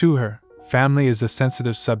 Maybe to her, family is a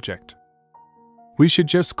sensitive subject. We should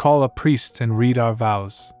just call a priest and read our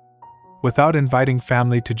vows. Without inviting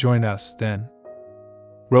family to join us, then.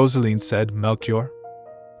 Roseline said, Melchior.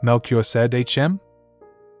 Melchior said, HM?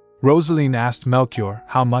 Roseline asked Melchior,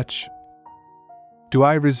 How much? Do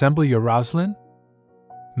I resemble your Roseline?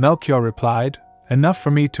 Melchior replied, Enough for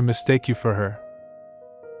me to mistake you for her.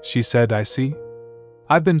 She said, I see.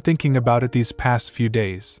 I've been thinking about it these past few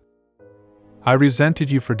days. I resented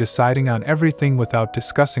you for deciding on everything without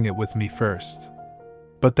discussing it with me first.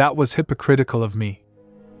 But that was hypocritical of me.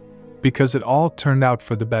 Because it all turned out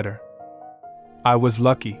for the better. I was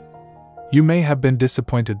lucky. You may have been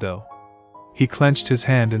disappointed though. He clenched his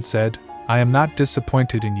hand and said, I am not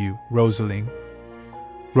disappointed in you, Roseline.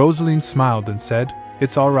 Roseline smiled and said,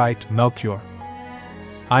 It's all right, Melchior.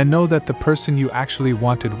 I know that the person you actually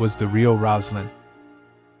wanted was the real Roseline.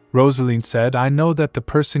 Roseline said, I know that the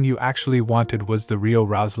person you actually wanted was the real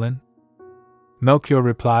Roseline. Melchior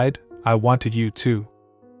replied, I wanted you too.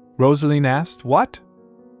 Roseline asked, What?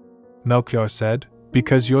 Melchior said,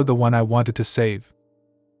 because you're the one I wanted to save.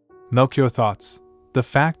 Melchior thoughts. The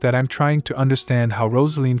fact that I'm trying to understand how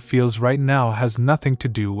Roseline feels right now has nothing to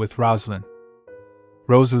do with Roseline.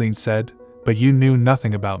 Roseline said, but you knew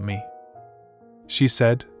nothing about me. She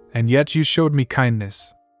said, and yet you showed me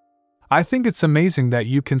kindness. I think it's amazing that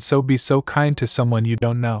you can be so kind to someone you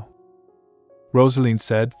don't know. Roseline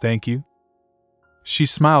said, thank you. She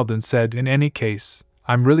smiled and said, in any case,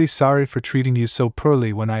 I'm really sorry for treating you so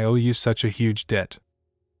poorly when I owe you such a huge debt.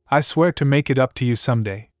 I swear to make it up to you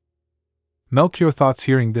someday. Melchior thoughts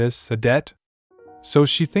hearing this, a debt? So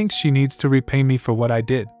she thinks she needs to repay me for what I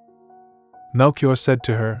did. Melchior said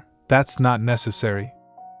to her, that's not necessary.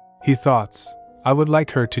 He thoughts, I would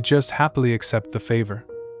like her to just happily accept the favor.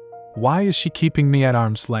 Why is she keeping me at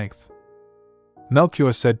arm's length?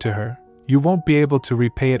 Melchior said to her, you won't be able to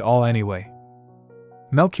repay it all anyway.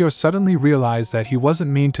 Melchior suddenly realized that he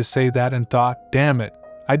wasn't mean to say that and thought, damn it,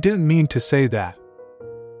 I didn't mean to say that.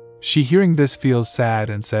 She hearing this feels sad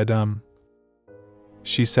and said,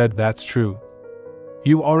 She said, that's true.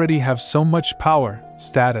 You already have so much power,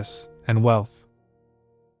 status, and wealth.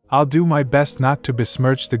 I'll do my best not to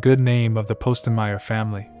besmirch the good name of the Postenmeier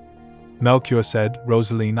family. Melchior said,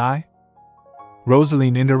 Roseline,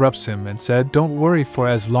 Roseline interrupts him and said, don't worry, for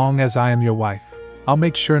as long as I am your wife, I'll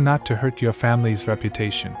make sure not to hurt your family's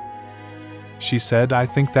reputation. She said, I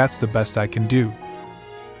think that's the best I can do.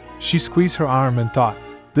 She squeezed her arm and thought,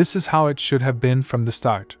 this is how it should have been from the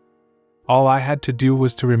start. All I had to do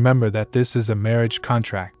was to remember that this is a marriage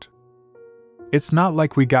contract. It's not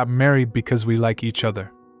like we got married because we like each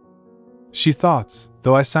other. She thought,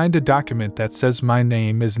 though I signed a document that says my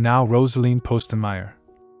name is now Roseline Postenmeier.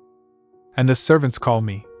 And the servants call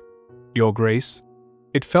me Your Grace.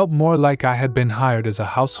 It felt more like I had been hired as a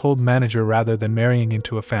household manager rather than marrying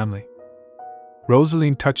into a family.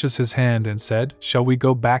 Roseline touches his hand and said, shall we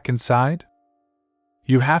go back inside?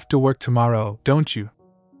 You have to work tomorrow, don't you?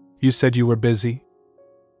 You said you were busy?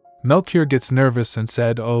 Melchior gets nervous and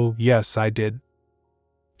said, oh, yes, I did.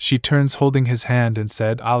 She turns holding his hand and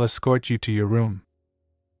said, I'll escort you to your room.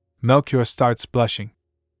 Melchior starts blushing.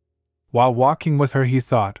 While walking with her he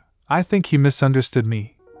thought, I think he misunderstood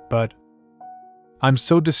me, but I'm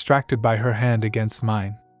so distracted by her hand against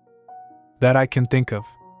mine that I can think of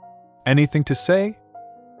anything to say?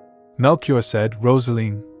 Melchior said,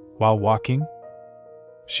 Roseline, while walking?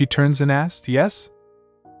 She turns and asked, yes?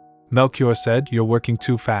 Melchior said, you're working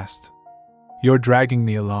too fast. You're dragging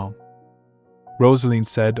me along. Roseline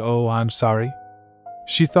said, oh, I'm sorry.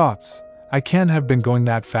 She thought, I can't have been going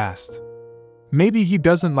that fast. Maybe he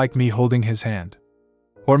doesn't like me holding his hand.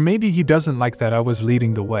 Or maybe he doesn't like that I was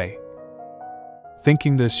leading the way.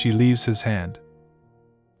 Thinking this, she leaves his hand.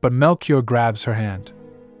 But Melchior grabs her hand.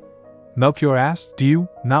 Melchior asked, do you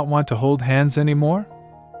not want to hold hands anymore?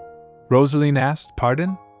 Roseline asked,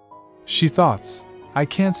 pardon? She thought, I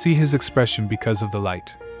can't see his expression because of the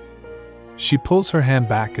light. She pulls her hand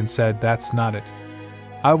back and said, that's not it.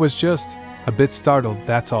 I was just a bit startled,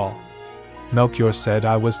 that's all. Melchior said,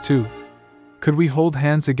 I was too. Could we hold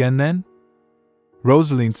hands again then?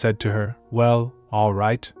 Roseline said to her, well, all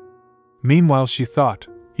right. Meanwhile she thought,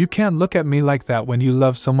 you can't look at me like that when you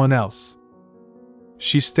love someone else.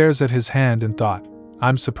 She stares at his hand and thought,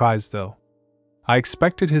 I'm surprised though. I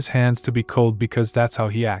expected his hands to be cold because that's how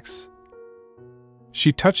he acts.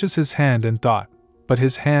 She touches his hand and thought, but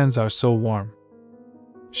his hands are so warm.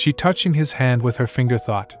 She touching his hand with her finger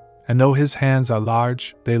thought, and though his hands are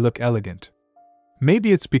large, they look elegant.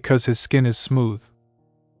 Maybe it's because his skin is smooth.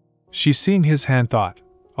 She seeing his hand thought,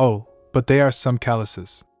 oh, but they are some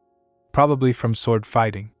calluses. Probably from sword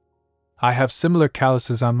fighting. I have similar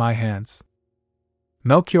calluses on my hands.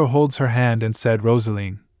 Melchior holds her hand and said,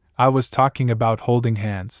 Roseline, I was talking about holding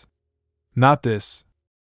hands. Not this.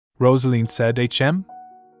 Roseline said, HM?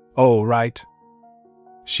 Oh, right.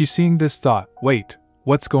 She seeing this thought, wait,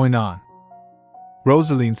 what's going on?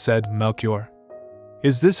 Roseline said, Melchior.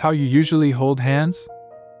 Is this how you usually hold hands?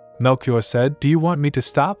 Melchior said, do you want me to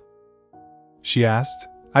stop? She asked,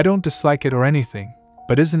 I don't dislike it or anything,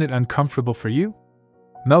 but isn't it uncomfortable for you?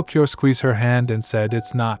 Melchior squeezed her hand and said,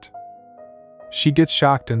 it's not. She gets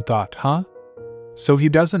shocked and thought, huh? So he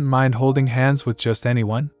doesn't mind holding hands with just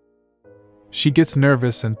anyone? She gets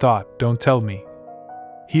nervous and thought, don't tell me.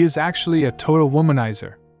 He is actually a total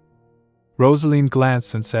womanizer. Roseline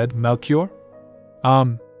glanced and said, Melchior?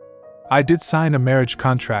 I did sign a marriage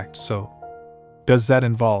contract, so does that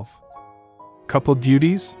involve couple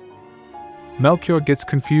duties? Melchior gets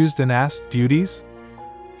confused and asked, duties?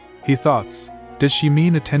 He thought, does she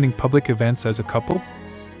mean attending public events as a couple?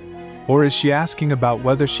 Or is she asking about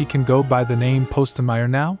whether she can go by the name Postenmeier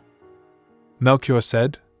now? Melchior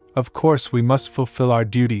said, Of course we must fulfill our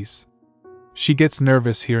duties. She gets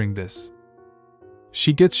nervous hearing this.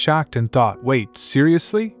 She gets shocked and thought, wait,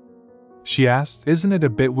 seriously? She asked, isn't it a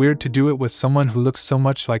bit weird to do it with someone who looks so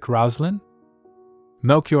much like Roseline?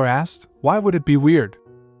 Melchior asked, why would it be weird?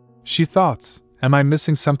 She thought, am I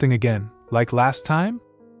missing something again, like last time?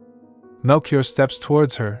 Melchior steps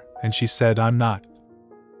towards her, and she said, I'm not.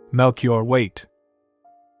 Melchior, wait.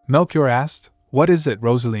 Melchior asked, what is it,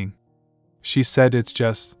 Roseline? She said, it's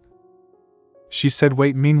just. She said,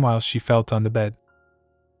 wait, meanwhile she felt on the bed.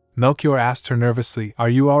 Melchior asked her nervously, are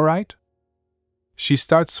you all right? She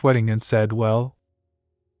starts sweating and said, well.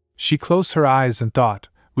 She closed her eyes and thought,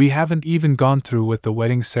 we haven't even gone through with the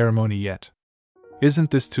wedding ceremony yet.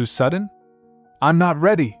 Isn't this too sudden? I'm not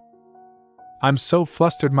ready. I'm so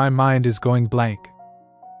flustered my mind is going blank.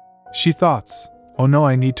 She thought, oh no,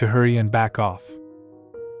 I need to hurry and back off.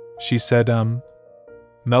 She said,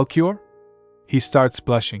 Melchior? He starts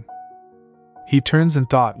blushing. He turns and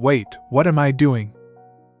thought, wait, what am I doing?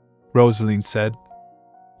 Roseline said,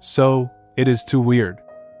 so, it is too weird.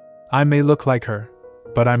 I may look like her,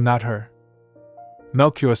 but I'm not her.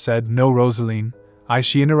 Melchior said, no, Roseline.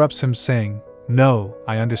 She interrupts him saying, no,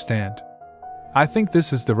 I understand. I think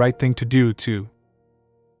this is the right thing to do too.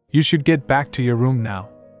 You should get back to your room now.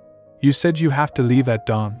 You said you have to leave at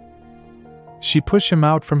dawn. She pushed him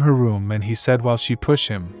out from her room and he said while she pushed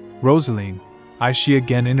him, Roseline, she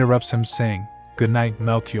again interrupts him saying, good night,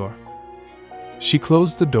 Melchior. She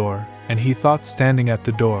closed the door, and he thought standing at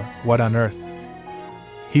the door, what on earth?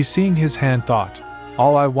 He seeing his hand thought,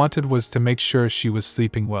 all I wanted was to make sure she was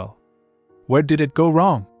sleeping well. Where did it go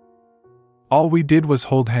wrong? All we did was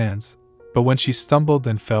hold hands, but when she stumbled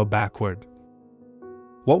and fell backward.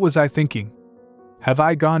 What was I thinking? Have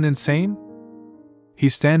I gone insane? He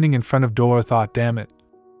standing in front of door thought, damn it.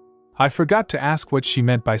 I forgot to ask what she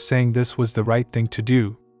meant by saying this was the right thing to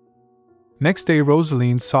do. Next day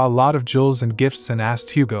Roseline saw a lot of jewels and gifts and asked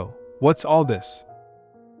Hugo, what's all this?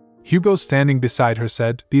 Hugo standing beside her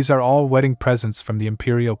said, these are all wedding presents from the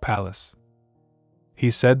Imperial Palace. He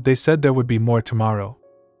said, they said there would be more tomorrow.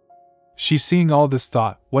 She seeing all this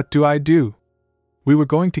thought, what do I do? We were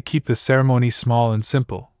going to keep the ceremony small and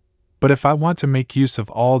simple, but if I want to make use of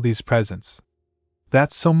all these presents,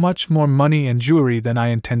 that's so much more money and jewelry than I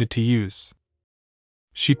intended to use.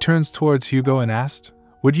 She turns towards Hugo and asked,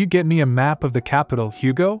 would you get me a map of the capital,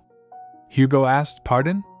 Hugo? Hugo asked,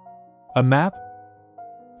 pardon? A map?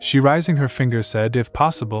 She raising her finger said, if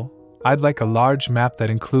possible, I'd like a large map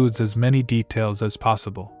that includes as many details as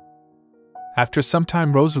possible. After some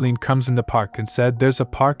time Roseline comes in the park and said there's a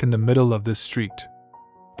park in the middle of this street.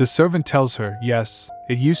 The servant tells her, yes,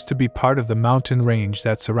 it used to be part of the mountain range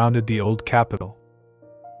that surrounded the old capital.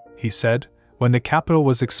 He said, when the capital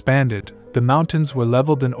was expanded, the mountains were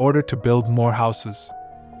leveled in order to build more houses.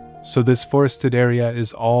 So this forested area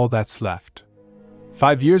is all that's left.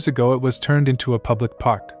 5 years ago it was turned into a public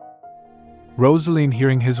park. Roseline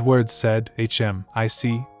hearing his words said, I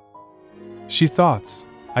see. She thought,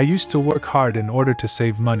 I used to work hard in order to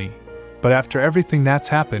save money, but after everything that's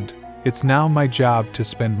happened, it's now my job to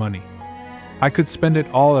spend money. I could spend it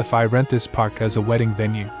all if I rent this park as a wedding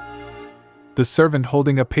venue. The servant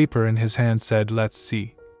holding a paper in his hand said, let's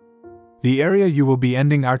see. The area you will be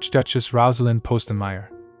ending Archduchess Roseline Postenmeyer.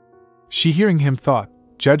 She hearing him thought,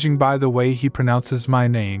 judging by the way he pronounces my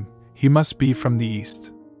name, he must be from the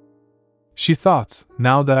east. She thought,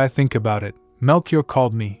 now that I think about it, Melchior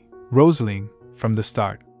called me Roseline from the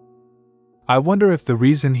start. I wonder if the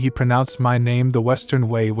reason he pronounced my name the Western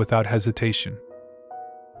way without hesitation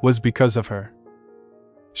was because of her.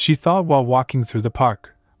 She thought while walking through the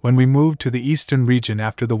park, when we move to the eastern region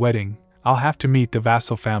after the wedding, I'll have to meet the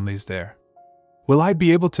vassal families there. Will I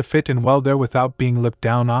be able to fit in well there without being looked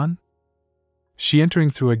down on? She entering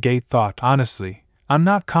through a gate thought, honestly, I'm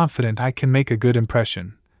not confident I can make a good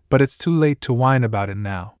impression, but it's too late to whine about it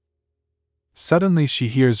now. Suddenly she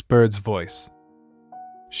hears Bird's voice.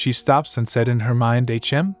 She stops and said in her mind,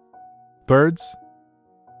 Birds?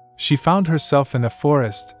 She found herself in a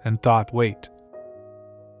forest and thought, wait.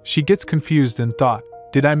 She gets confused and thought,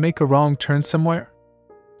 did I make a wrong turn somewhere?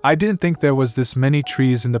 I didn't think there was this many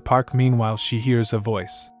trees in the park. Meanwhile she hears a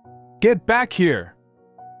voice. Get back here!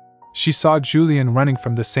 She saw Julian running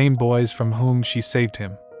from the same boys from whom she saved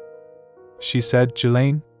him. She said,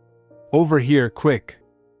 Jelaine? Over here, quick!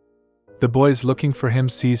 The boys looking for him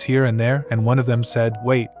sees here and there, and one of them said,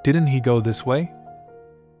 wait, didn't he go this way?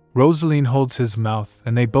 Roseline holds his mouth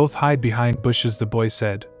and they both hide behind bushes. The boy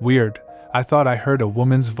said, weird, I thought I heard a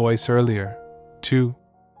woman's voice earlier, too.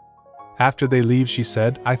 After they leave she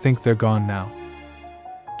said, I think they're gone now.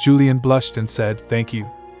 Julian blushed and said, thank you.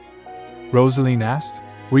 Roseline asked,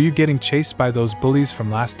 Were you getting chased by those bullies from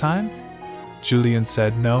last time? Julian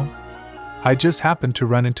said no. I just happened to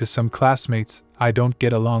run into some classmates I don't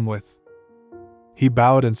get along with. He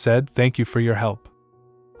bowed and said, thank you for your help.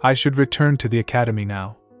 I should return to the academy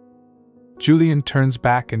now. Julian turns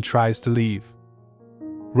back and tries to leave.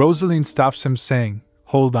 Roseline stops him saying,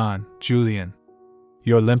 hold on, Julian.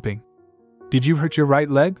 You're limping. Did you hurt your right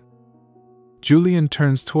leg? Julian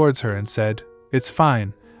turns towards her and said, it's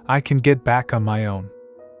fine, I can get back on my own.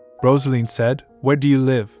 Roseline said, where do you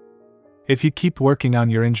live? If you keep working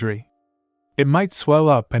on your injury, it might swell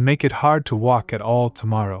up and make it hard to walk at all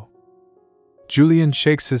tomorrow. Julian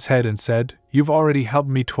shakes his head and said, you've already helped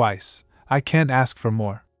me twice, I can't ask for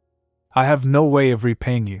more. I have no way of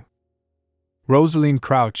repaying you. Roseline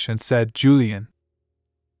crouched and said, Julian.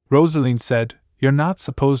 Roseline said, you're not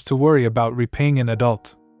supposed to worry about repaying an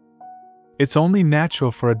adult. It's only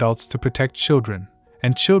natural for adults to protect children,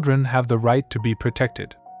 and children have the right to be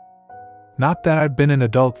protected. Not that I've been an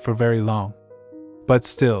adult for very long. But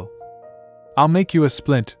still. I'll make you a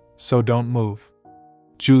splint, so don't move.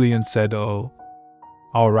 Julian said, oh.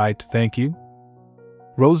 All right, thank you.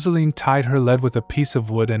 Roseline tied her leg with a piece of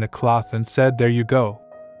wood and a cloth and said, there you go.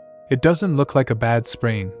 It doesn't look like a bad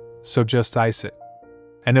sprain, so just ice it.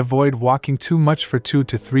 And avoid walking too much for 2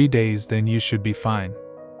 to 3 days, then you should be fine.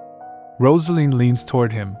 Roseline leans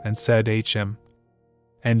toward him and said, HM.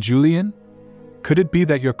 And Julian? Could it be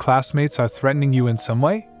that your classmates are threatening you in some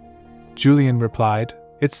way? Julian replied,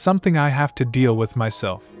 it's something I have to deal with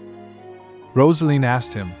myself. Roseline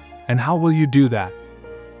asked him, and how will you do that?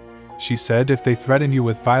 She said, if they threaten you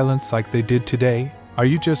with violence like they did today, are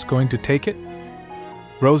you just going to take it?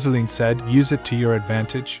 Roseline said, use it to your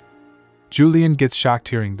advantage. Julian gets shocked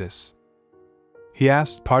hearing this. He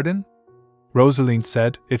asked, pardon? Roseline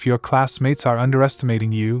said, if your classmates are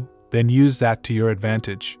underestimating you, then use that to your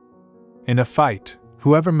advantage. In a fight,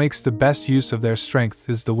 whoever makes the best use of their strength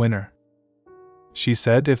is the winner. She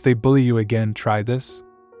said, if they bully you again, try this.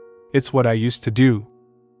 It's what I used to do.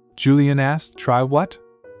 Julian asked, try what?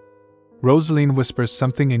 Roseline whispers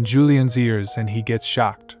something in Julian's ears and he gets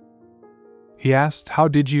shocked. He asked, how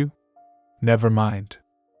did you? Never mind.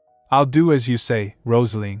 I'll do as you say,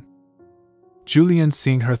 Roseline. Julian,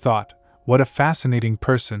 seeing her, thought, what a fascinating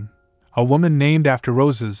person, a woman named after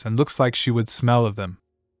roses and looks like she would smell of them.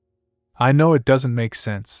 I know it doesn't make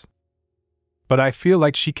sense, but I feel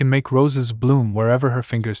like she can make roses bloom wherever her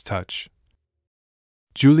fingers touch.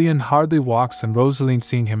 Julian hardly walks and Roseline,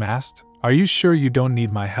 seeing him, asked, are you sure you don't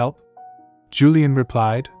need my help? Julian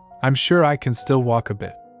replied, I'm sure I can still walk a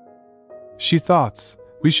bit. She thought,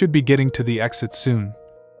 we should be getting to the exit soon.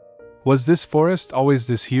 Was this forest always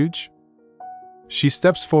this huge? She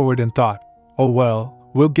steps forward and thought, oh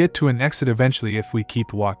well, we'll get to an exit eventually if we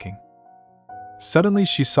keep walking. Suddenly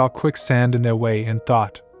she saw quicksand in their way and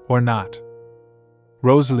thought, or not.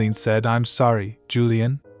 Roseline said, I'm sorry,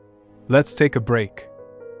 Julian. Let's take a break.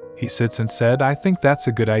 He sits and said, I think that's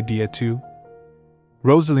a good idea too.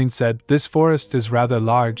 Roseline said, this forest is rather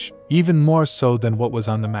large, even more so than what was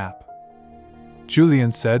on the map.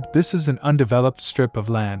 Julian said, this is an undeveloped strip of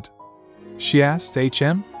land. She asked,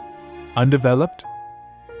 HM? Undeveloped?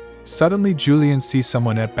 Suddenly Julian sees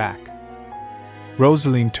someone at back.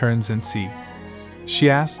 Roseline turns and sees. She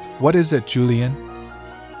asked, what is it, Julian?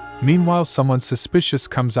 Meanwhile, someone suspicious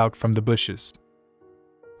comes out from the bushes.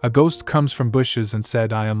 A ghost comes from bushes and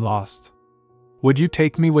said, I am lost. Would you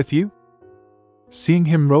take me with you? Seeing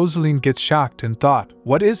him, Roseline gets shocked and thought,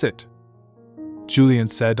 what is it? Julian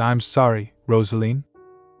said, I'm sorry, Roseline.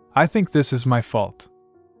 I think this is my fault.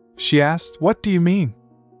 She asked, what do you mean?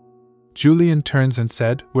 Julian turns and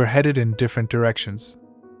said, we're headed in different directions.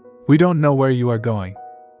 We don't know where you are going.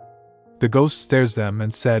 The ghost stares them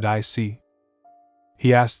and said, I see.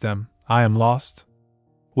 He asked them, I am lost.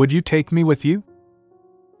 Would you take me with you?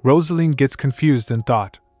 Roseline gets confused and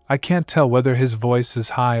thought, I can't tell whether his voice is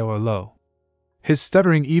high or low. His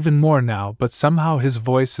stuttering even more now, but somehow his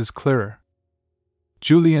voice is clearer.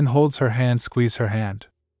 Julian holds her hand, squeeze her hand.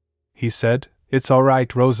 He said, it's all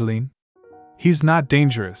right, Roseline. He's not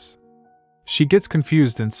dangerous. She gets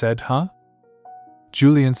confused and said, huh?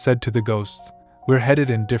 Julian said to the ghost, we're headed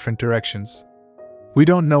in different directions. We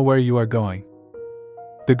don't know where you are going.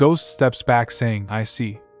 The ghost steps back saying, I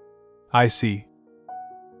see. I see.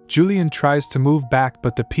 Julian tries to move back,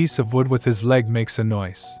 but the piece of wood with his leg makes a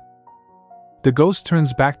noise. The ghost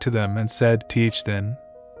turns back to them and said, Th then,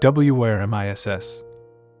 W where am I ss?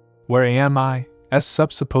 Where am I, s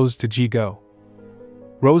supposed to g go?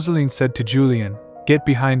 Roseline said to Julian, get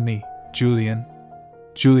behind me, Julian.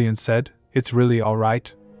 Julian said, it's really all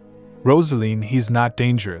right? Roseline, he's not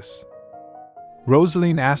dangerous.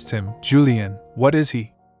 Roseline asked him, Julian, what is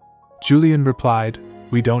he? Julian replied,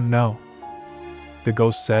 "We don't know." The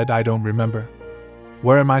ghost said, "I don't remember.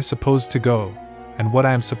 Where am I supposed to go, and what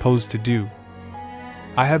I am supposed to do?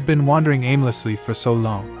 I have been wandering aimlessly for so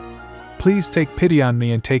long. Please take pity on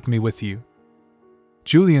me and take me with you."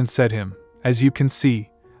 Julian said him, "As you can see,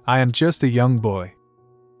 I am just a young boy.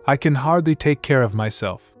 I can hardly take care of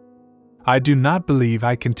myself. I do not believe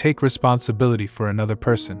I can take responsibility for another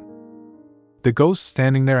person." The ghost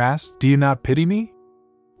standing there asked, "Do you not pity me?"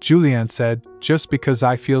 Julian said, "Just because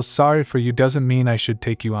I feel sorry for you doesn't mean I should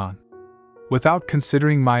take you on. Without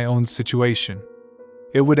considering my own situation,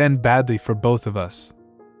 it would end badly for both of us."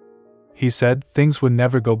 He said, "Things would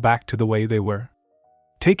never go back to the way they were.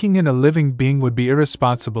 Taking in a living being would be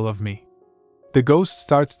irresponsible of me." The ghost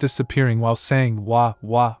starts disappearing while saying, "Wah,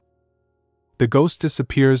 wah." The ghost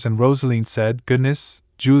disappears and Roseline said, "Goodness,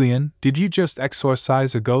 Julian, did you just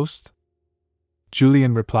exorcise a ghost?"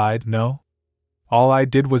 Julian replied, "No. All I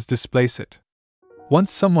did was displace it.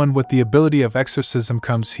 Once someone with the ability of exorcism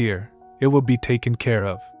comes here, it will be taken care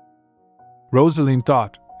of." Roseline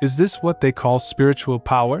thought, "Is this what they call spiritual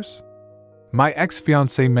powers? My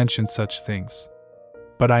ex-fiancé mentioned such things.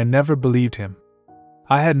 But I never believed him.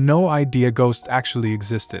 I had no idea ghosts actually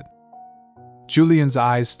existed." Julian's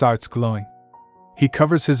eyes starts glowing. He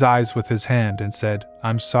covers his eyes with his hand and said,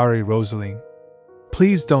 "I'm sorry, Roseline.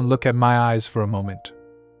 Please don't look at my eyes for a moment."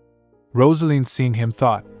 Roseline, seeing him,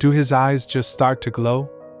 thought, "Do his eyes just start to glow?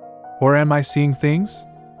 Or am I seeing things?"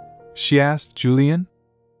 she asked Julian.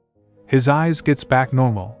 His eyes gets back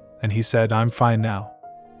normal, and he said, "I'm fine now."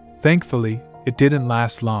 Thankfully, it didn't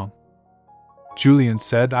last long. Julian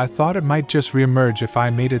said, "I thought it might just reemerge if I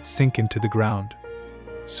made it sink into the ground.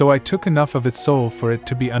 So I took enough of its soul for it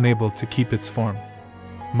to be unable to keep its form.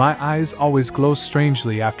 My eyes always glow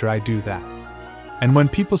strangely after I do that. And when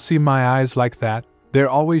people see my eyes like that, they're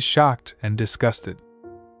always shocked and disgusted."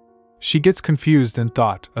 She gets confused and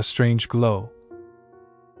thought, "A strange glow.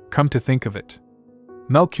 Come to think of it,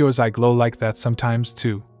 Melchior's eye glow like that sometimes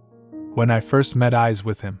too. When I first met eyes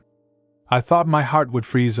with him, I thought my heart would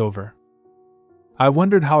freeze over. I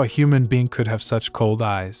wondered how a human being could have such cold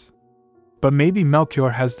eyes. But maybe Melchior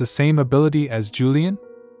has the same ability as Julian?"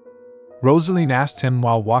 Roseline asked him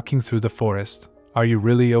while walking through the forest, "Are you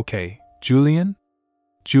really okay, Julian?"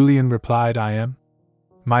 Julian replied, "I am.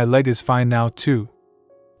 My leg is fine now too.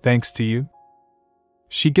 Thanks to you."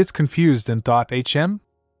 She gets confused and thought,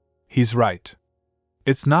 He's right.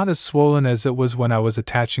 It's not as swollen as it was when I was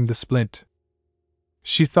attaching the splint."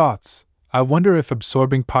 She thought, "I wonder if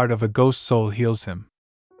absorbing part of a ghost soul heals him."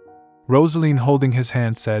 Roseline, holding his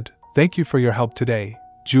hand, said, "Thank you for your help today,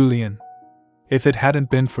 Julian. If it hadn't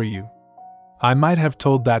been for you, I might have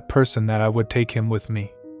told that person that I would take him with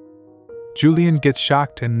me." Julian gets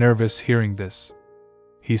shocked and nervous hearing this.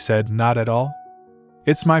 He said, "Not at all.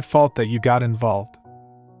 It's my fault that you got involved."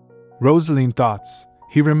 Roseline thought,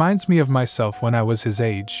 "He reminds me of myself when I was his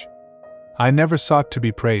age. I never sought to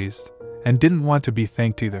be praised, and didn't want to be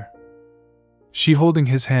thanked either." She, holding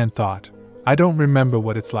his hand, thought, "I don't remember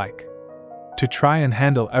what it's like to try and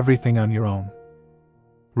handle everything on your own."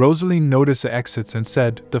 Roseline noticed the exits and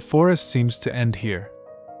said, "The forest seems to end here."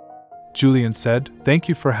 Julian said, "Thank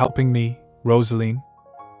you for helping me, Roseline.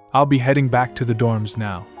 I'll be heading back to the dorms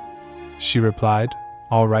now." She replied,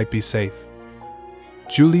 "All right, be safe."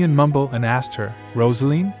 Julian mumbled and asked her,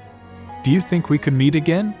 "Roseline, do you think we could meet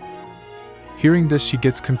again?" Hearing this, she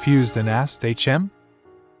gets confused and asked,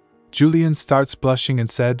 Julian starts blushing and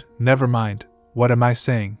said, "Never mind, what am I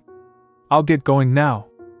saying? I'll get going now."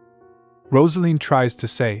 Roseline tries to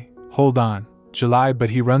say, "Hold on, July," but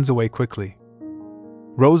he runs away quickly.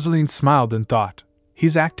 Roseline smiled and thought,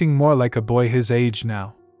 "He's acting more like a boy his age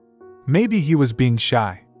now. Maybe he was being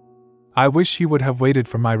shy. I wish he would have waited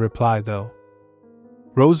for my reply though."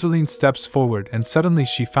 Roseline steps forward and suddenly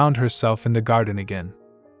she found herself in the garden again.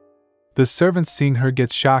 The servant, seeing her,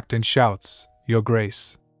 gets shocked and shouts, "Your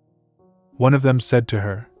Grace." One of them said to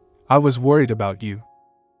her, "I was worried about you.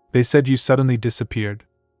 They said you suddenly disappeared."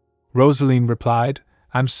 Roseline replied,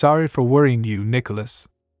 "I'm sorry for worrying you, Nicholas."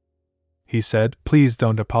 He said, "Please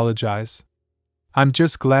don't apologize. I'm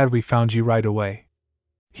just glad we found you right away."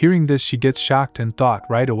 Hearing this, she gets shocked and thought,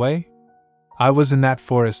 "Right away? I was in that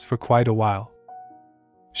forest for quite a while."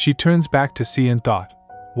 She turns back to see and thought,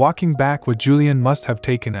 walking back with Julian must have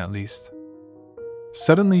taken at least.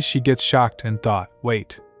 Suddenly she gets shocked and thought,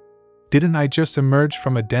 "Wait. Didn't I just emerge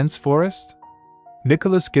from a dense forest?"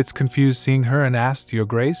 Nicholas gets confused seeing her and asked, "Your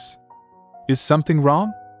Grace? Is something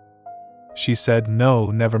wrong?" She said,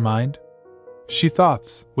 "No, never mind." She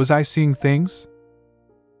thought, was I seeing things?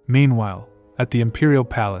 Meanwhile, at the Imperial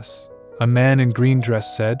Palace, a man in green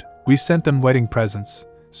dress said, "We sent them wedding presents,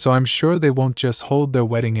 so I'm sure they won't just hold their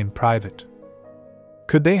wedding in private.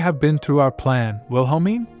 Could they have been through our plan,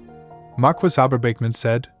 Wilhelmine? Marquis Oberbeckman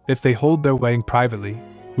said, if they hold their wedding privately,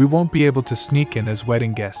 we won't be able to sneak in as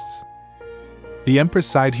wedding guests. The Empress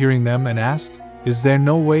sighed hearing them and asked, is there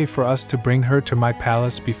no way for us to bring her to my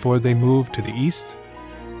palace before they move to the east?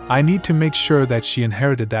 I need to make sure that she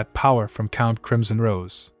inherited that power from Count Crimson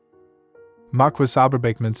Rose. Marquis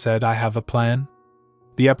Oberbeckman said, I have a plan.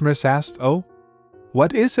 The Empress asked, oh?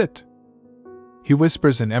 What is it? He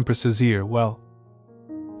whispers in Empress's ear, well.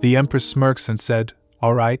 The Empress smirks and said,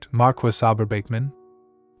 all right, Marquis Oberbeckman.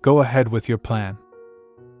 Go ahead with your plan.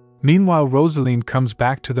 Meanwhile, Roseline comes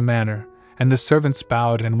back to the manor, and the servants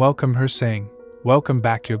bowed and welcome her, saying, welcome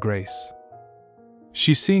back, Your Grace.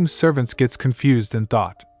 She, seeing servants, gets confused and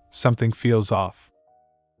thought, something feels off.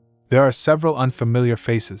 There are several unfamiliar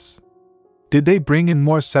faces. Did they bring in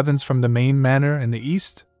more servants from the main manor in the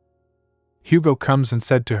east? Hugo comes and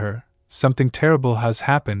said to her, something terrible has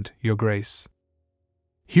happened, Your Grace.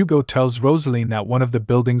 Hugo tells Roseline that one of the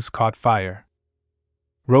buildings caught fire.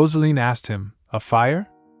 Roseline asked him, a fire?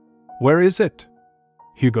 Where is it?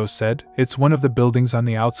 Hugo said, it's one of the buildings on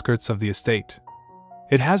the outskirts of the estate.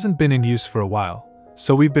 It hasn't been in use for a while,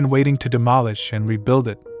 so we've been waiting to demolish and rebuild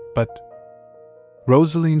it, but...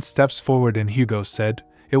 Roseline steps forward and Hugo said,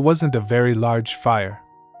 it wasn't a very large fire.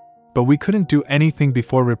 But we couldn't do anything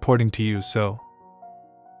before reporting to you, so...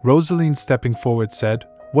 Roseline, stepping forward, said,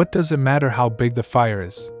 what does it matter how big the fire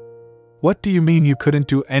is? What do you mean you couldn't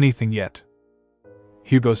do anything yet?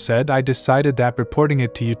 Hugo said, I decided that reporting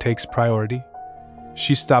it to you takes priority.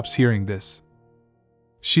 She stops hearing this.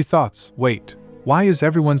 She thought, wait, why is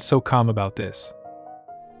everyone so calm about this?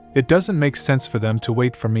 It doesn't make sense for them to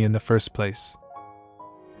wait for me in the first place.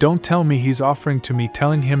 Don't tell me he's offering to me,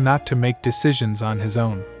 telling him not to make decisions on his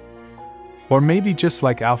own. Or maybe just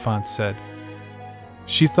like Alphonse said.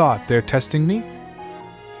 She thought, they're testing me?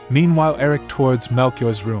 Meanwhile, Eric towards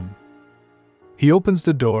Melchior's room. He opens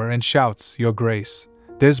the door and shouts, Your Grace,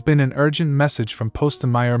 there's been an urgent message from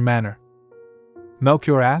Postemeyer Manor.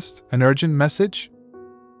 Melchior asked, an urgent message?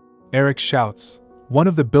 Eric shouts, one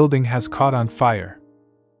of the building has caught on fire.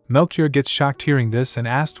 Melchior gets shocked hearing this and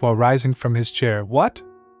asked while rising from his chair, what?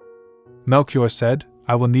 Melchior said,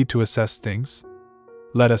 I will need to assess things.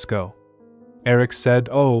 Let us go. Eric said,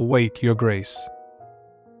 oh, wait, Your Grace.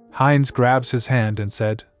 Heinz grabs his hand and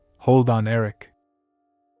said, hold on, Eric.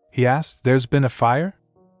 He asked, there's been a fire?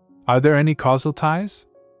 Are there any causal ties?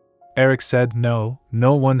 Eric said, no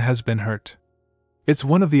one has been hurt. It's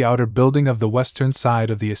one of the outer building of the western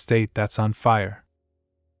side of the estate that's on fire.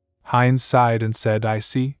 Heinz sighed and said, I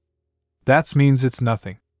see. That means it's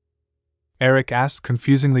nothing. Eric asked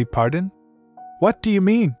confusingly, pardon? What do you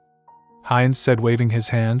mean? Heinz said, waving his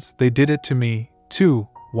hands, they did it to me, too,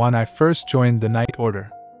 when I first joined the Night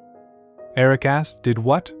Order. Eric asked, did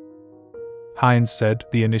what? Heinz said,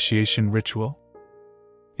 the initiation ritual.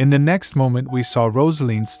 In the next moment we saw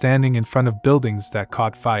Roseline standing in front of buildings that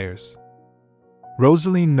caught fires.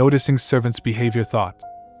 Roseline, noticing servants' behavior, thought,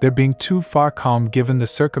 they're being too far calm given the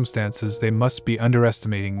circumstances, they must be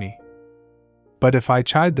underestimating me. But if I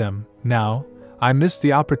chide them, now, I miss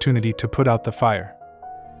the opportunity to put out the fire.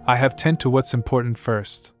 I have tend to what's important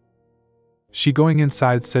first. She, going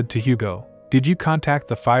inside, said to Hugo, did you contact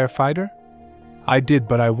the firefighter? I did,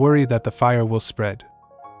 but I worry that the fire will spread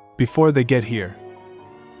before they get here.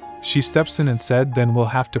 She steps in and said, then we'll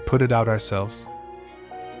have to put it out ourselves.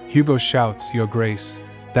 Hugo shouts, Your Grace,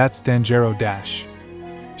 that's Dangerous Dash.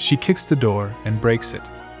 She kicks the door and breaks it.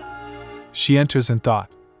 She enters and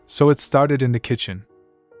thought, so it started in the kitchen.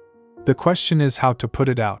 The question is how to put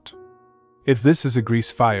it out. If this is a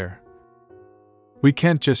grease fire, we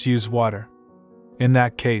can't just use water. In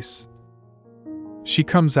that case, she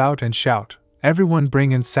comes out and shout, everyone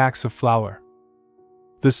bring in sacks of flour.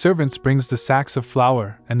 The servants brings the sacks of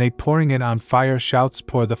flour and they, pouring it on fire, shouts,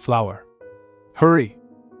 pour the flour. Hurry!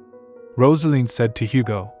 Roseline said to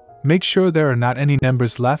Hugo, make sure there are not any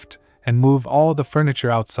embers left and move all the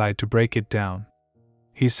furniture outside to break it down.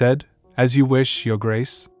 He said, as you wish, Your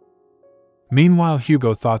Grace. Meanwhile,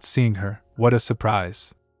 Hugo thought, seeing her, what a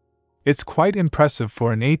surprise. It's quite impressive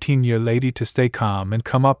for an 18-year lady to stay calm and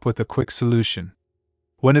come up with a quick solution,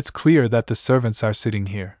 when it's clear that the servants are sitting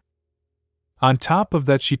here. On top of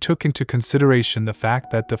that, she took into consideration the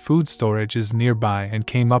fact that the food storage is nearby and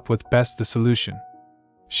came up with best the solution.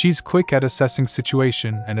 She's quick at assessing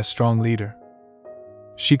situation and a strong leader.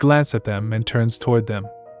 She glanced at them and turns toward them.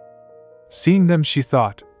 Seeing them, she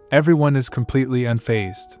thought, everyone is completely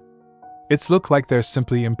unfazed. It's looked like they're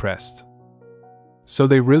simply impressed. So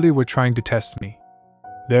they really were trying to test me.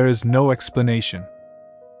 There is no explanation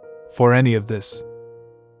for any of this.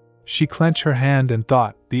 She clenched her hand and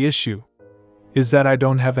thought, the issue is that I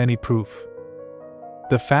don't have any proof.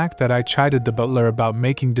 The fact that I chided the butler about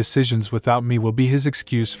making decisions without me will be his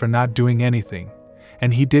excuse for not doing anything,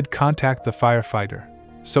 and he did contact the firefighter,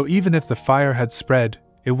 so even if the fire had spread,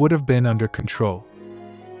 it would have been under control.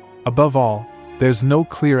 Above all, there's no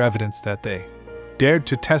clear evidence that they dared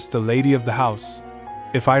to test the lady of the house.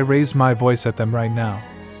 If I raise my voice at them right now,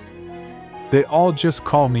 they all just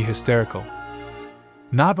call me hysterical.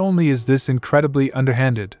 Not only is this incredibly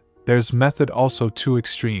underhanded, there's method also too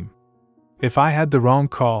extreme. If I had the wrong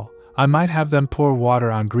call, I might have them pour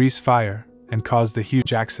water on grease fire and cause the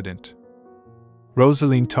huge accident.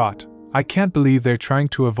 Roseline thought, I can't believe they're trying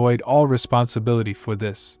to avoid all responsibility for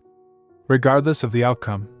this. Regardless of the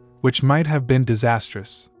outcome, which might have been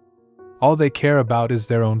disastrous, all they care about is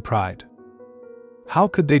their own pride. How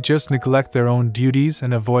could they just neglect their own duties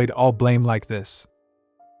and avoid all blame like this?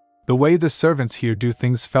 The way the servants here do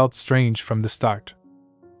things felt strange from the start.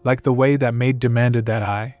 Like the way that maid demanded that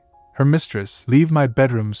I, her mistress, leave my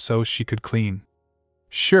bedroom so she could clean.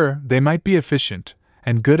 Sure, they might be efficient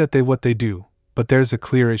and good at what they do, but there's a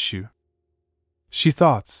clear issue. She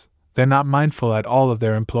thought, they're not mindful at all of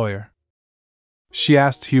their employer. She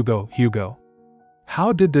asked Hugo,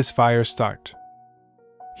 how did this fire start?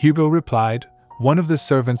 Hugo replied, one of the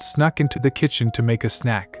servants snuck into the kitchen to make a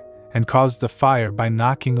snack and caused the fire by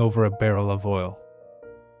knocking over a barrel of oil.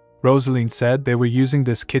 Roseline said they were using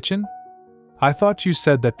this kitchen? I thought you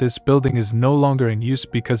said that this building is no longer in use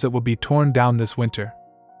because it will be torn down this winter.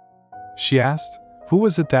 She asked, who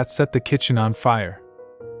was it that set the kitchen on fire?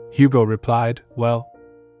 Hugo replied, well.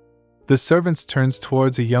 The servants turns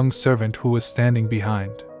towards a young servant who was standing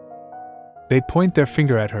behind. They point their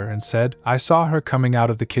finger at her and said, I saw her coming out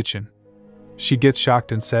of the kitchen. She gets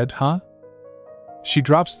shocked and said, huh? She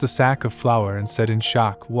drops the sack of flour and said in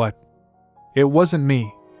shock, what? It wasn't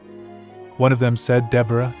me. One of them said,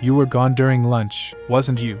 Deborah, you were gone during lunch,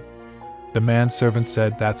 wasn't you? The manservant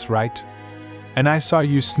said, that's right. And I saw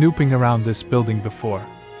you snooping around this building before.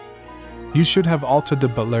 You should have altered the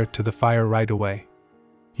butler to the fire right away.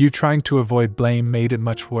 You trying to avoid blame made it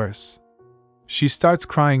much worse. She starts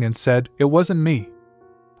crying and said, it wasn't me.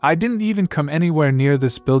 I didn't even come anywhere near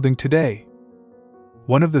this building today.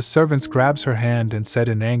 One of the servants grabs her hand and said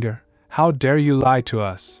in anger, how dare you lie to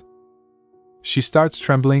us? She starts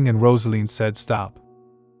trembling and Roseline said, stop.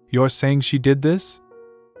 You're saying she did this?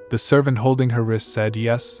 The servant holding her wrist said,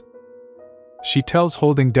 yes. She tells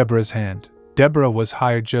holding Deborah's hand, Deborah was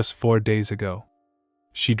hired just 4 days ago.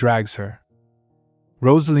 She drags her.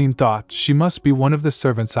 Roseline thought she must be one of the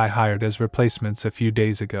servants I hired as replacements a few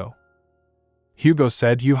days ago. Hugo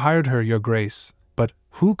said, you hired her, Your Grace, but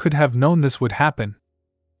who could have known this would happen?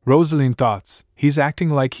 Roseline thought, he's acting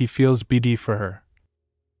like he feels BD for her.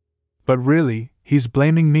 But really, he's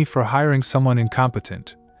blaming me for hiring someone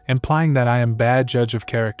incompetent, implying that I am bad judge of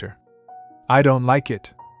character. I don't like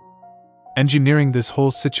it. Engineering this whole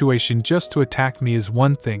situation just to attack me is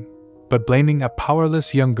one thing, but blaming a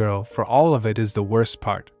powerless young girl for all of it is the worst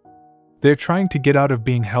part. They're trying to get out of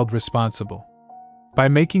being held responsible by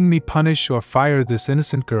making me punish or fire this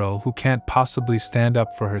innocent girl who can't possibly stand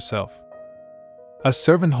up for herself. A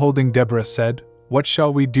servant holding Deborah said, what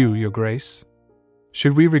shall we do, Your Grace?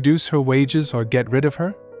 Should we reduce her wages or get rid of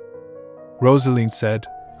her? Roseline said,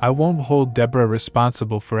 I won't hold Deborah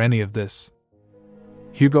responsible for any of this.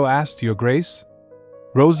 Hugo asked, Your Grace?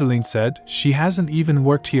 Roseline said, she hasn't even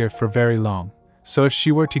worked here for very long, so if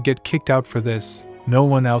she were to get kicked out for this, no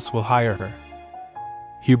one else will hire her.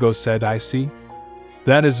 Hugo said, I see.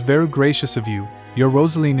 That is very gracious of you, Your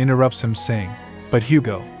Roseline interrupts him saying, but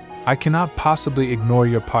Hugo, I cannot possibly ignore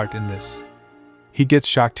your part in this. He gets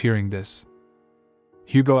shocked hearing this.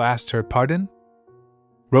 Hugo asked her, pardon?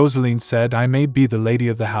 Roseline said, I may be the lady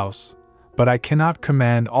of the house, but I cannot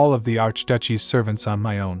command all of the Archduchy's servants on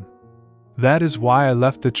my own. That is why I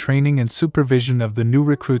left the training and supervision of the new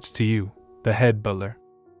recruits to you, the head butler.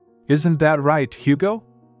 Isn't that right, Hugo?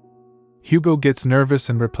 Hugo gets nervous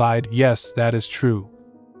and replied, yes, that is true.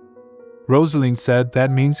 Roseline said, that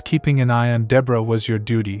means keeping an eye on Deborah was your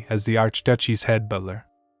duty as the Archduchy's head butler.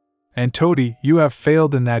 And Tody, you have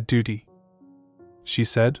failed in that duty. She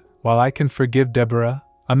said, while I can forgive Deborah,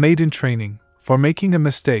 a maid in training, for making a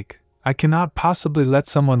mistake, I cannot possibly let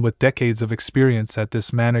someone with decades of experience at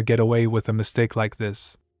this manor get away with a mistake like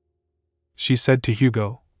this. She said to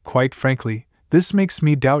Hugo, quite frankly, this makes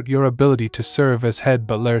me doubt your ability to serve as head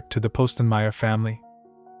butler to the Postenmeier family.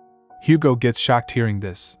 Hugo gets shocked hearing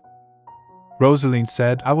this. Roseline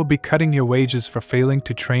said, I will be cutting your wages for failing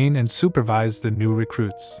to train and supervise the new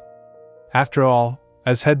recruits. After all,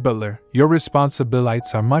 as head butler, your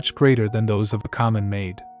responsibilities are much greater than those of a common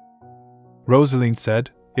maid. Roseline said,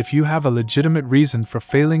 if you have a legitimate reason for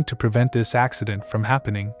failing to prevent this accident from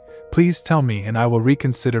happening, please tell me and I will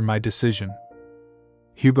reconsider my decision.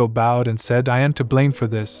 Hugo bowed and said, I am to blame for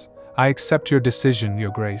this. I accept your decision,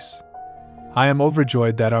 Your Grace. I am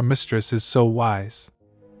overjoyed that our mistress is so wise.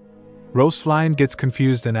 Roseline gets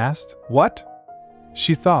confused and asked, what?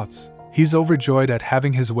 She thought, he's overjoyed at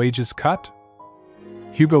having his wages cut?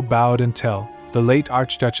 Hugo bowed until the late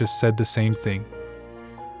Archduchess said the same thing.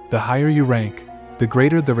 The higher you rank, the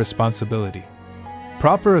greater the responsibility.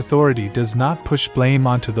 Proper authority does not push blame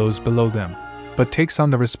onto those below them, but takes on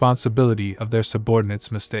the responsibility of their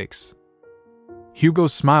subordinates' mistakes. Hugo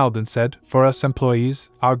smiled and said, for us employees,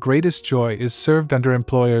 our greatest joy is served under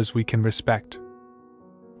employers we can respect.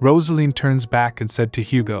 Roseline turns back and said to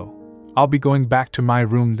Hugo, I'll be going back to my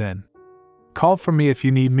room then. Call for me if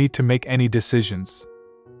you need me to make any decisions.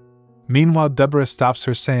 Meanwhile, Deborah stops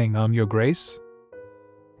her saying, Your Grace?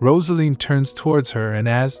 Roseline turns towards her and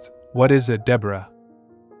asked, what is it, Deborah?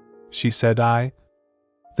 She said,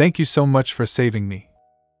 Thank you so much for saving me.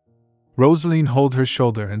 Roseline held her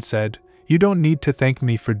shoulder and said, you don't need to thank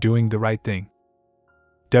me for doing the right thing.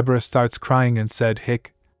 Deborah starts crying and said,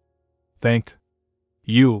 Thank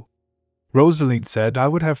you. Roseline said, I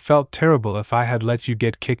would have felt terrible if I had let you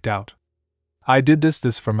get kicked out. I did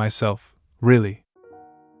this for myself, really.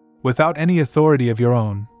 Without any authority of your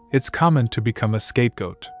own, it's common to become a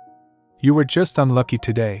scapegoat. You were just unlucky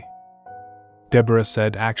today. Deborah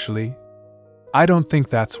said, actually, I don't think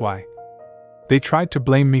that's why. They tried to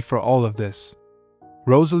blame me for all of this.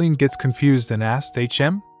 Roseline gets confused and asked,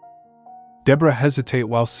 HM? Deborah hesitates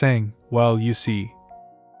while saying, well, you see.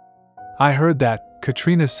 I heard that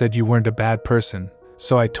Katrina said you weren't a bad person,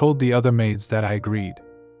 so I told the other maids that I agreed.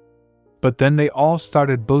 But then they all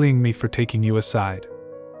started bullying me for taking you aside.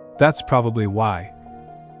 That's probably why.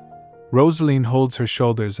 Roseline holds her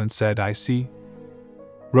shoulders and said, I see.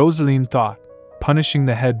 Roseline thought, punishing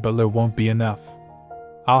the head butler won't be enough.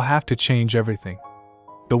 I'll have to change everything.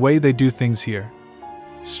 The way they do things here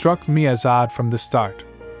struck me as odd from the start.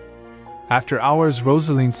 After hours,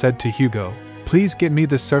 Roseline said to Hugo, please get me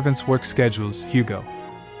the servants' work schedules, Hugo.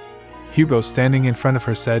 Hugo, standing in front of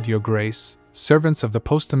her, said, Your Grace, servants of the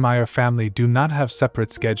Postenmeier family do not have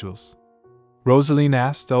separate schedules. Roseline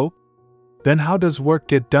asked, oh? Then how does work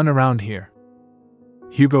get done around here?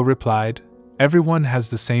 Hugo replied, everyone has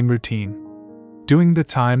the same routine. During the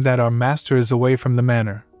time that our master is away from the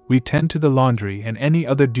manor, we tend to the laundry and any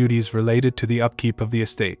other duties related to the upkeep of the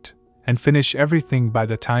estate, and finish everything by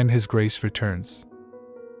the time His Grace returns.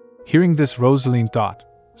 Hearing this, Roseline thought,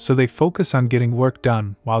 so they focus on getting work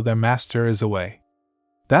done while their master is away.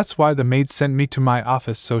 That's why the maid sent me to my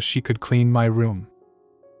office so she could clean my room.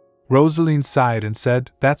 Roseline sighed and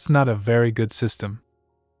said, that's not a very good system.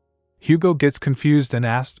 Hugo gets confused and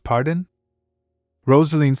asked, pardon?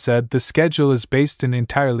 Roseline said, the schedule is based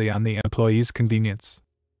entirely on the employee's convenience.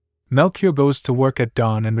 Melchior goes to work at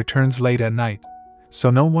dawn and returns late at night, so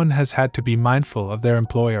no one has had to be mindful of their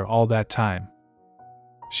employer all that time.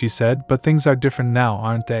 She said, but things are different now,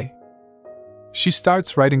 aren't they? She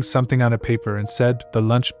starts writing something on a paper and said, the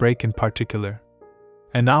lunch break in particular.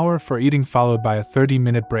 An hour for eating followed by a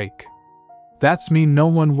 30-minute break. That's mean no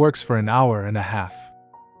one works for an hour and a half.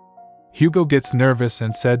 Hugo gets nervous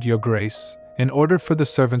and said, Your Grace, in order for the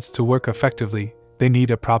servants to work effectively, they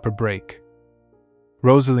need a proper break.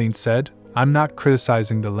 Roseline said, I'm not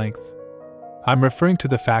criticizing the length. I'm referring to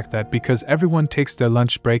the fact that because everyone takes their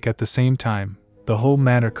lunch break at the same time, the whole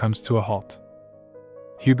manor comes to a halt.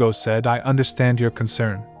 Hugo said, I understand your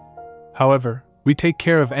concern. However, we take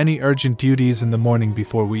care of any urgent duties in the morning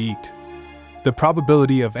before we eat. The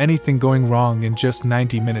probability of anything going wrong in just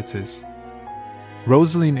 90 minutes is.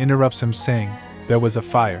 Roseline interrupts him saying, there was a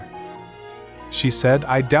fire. She said,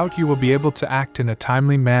 I doubt you will be able to act in a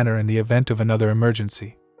timely manner in the event of another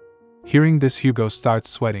emergency. Hearing this, Hugo starts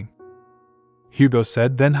sweating. Hugo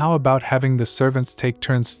said, then how about having the servants take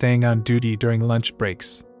turns staying on duty during lunch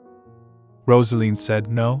breaks? Roseline said,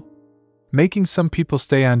 no. Making some people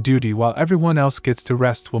stay on duty while everyone else gets to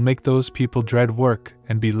rest will make those people dread work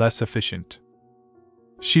and be less efficient.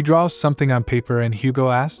 She draws something on paper and Hugo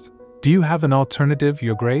asked, do you have an alternative,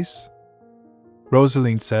 Your Grace?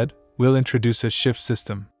 Roseline said, we'll introduce a shift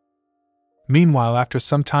system. Meanwhile, after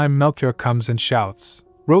some time, Melchior comes and shouts,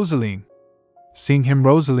 Roseline. Seeing him,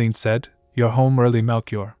 Roseline said, you're home early,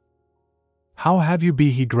 Melchior. How have you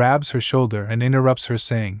been? He grabs her shoulder and interrupts her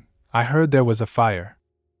saying, I heard there was a fire.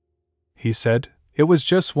 He said, it was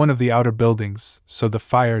just one of the outer buildings, so the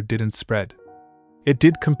fire didn't spread. It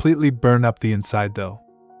did completely burn up the inside though.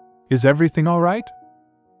 Is everything all right?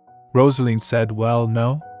 Roseline said, well,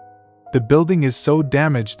 no. The building is so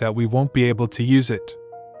damaged that we won't be able to use it.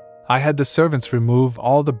 I had the servants remove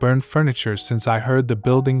all the burned furniture since I heard the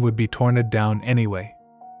building would be torn down anyway.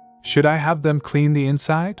 Should I have them clean the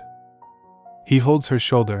inside? He holds her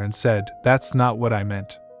shoulder and said, That's not what I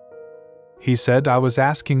meant. He said, I was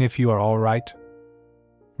asking if you are all right.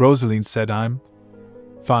 Roseline said, I'm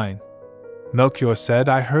fine. Melchior said,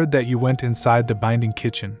 I heard that you went inside the binding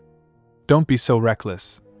kitchen. Don't be so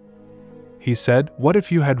reckless. He said, What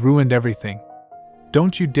if you had ruined everything?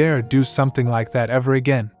 Don't you dare do something like that ever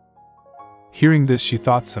again. Hearing this, she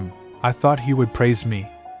thought some. I thought he would praise me.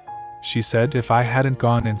 She said, If I hadn't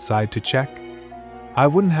gone inside to check, I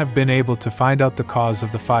wouldn't have been able to find out the cause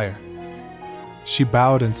of the fire. She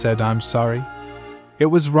bowed and said, I'm sorry. It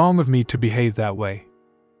was wrong of me to behave that way.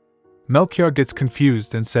 Melchior gets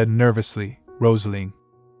confused and said nervously, Roseline.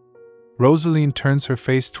 Roseline turns her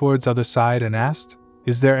face towards other side and asked,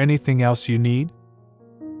 Is there anything else you need?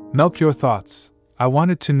 Melchior thoughts, I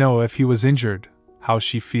wanted to know if he was injured, how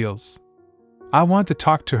she feels. I want to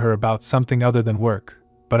talk to her about something other than work,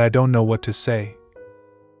 but I don't know what to say.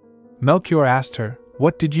 Melchior asked her,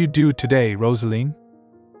 What did you do today, Roseline?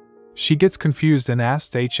 She gets confused and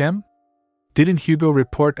asked, HM? Didn't Hugo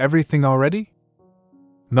report everything already?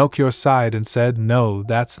 Melchior sighed and said, No,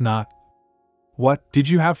 that's not. What did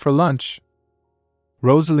you have for lunch?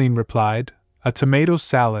 Roseline replied, A tomato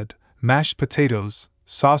salad, mashed potatoes,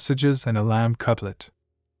 sausages, and a lamb cutlet.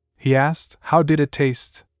 He asked, How did it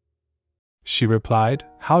taste? She replied,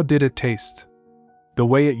 How did it taste? The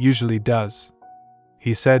way it usually does.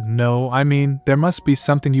 He said, No, I mean, there must be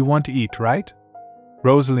something you want to eat, right?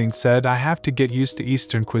 Roseline said, I have to get used to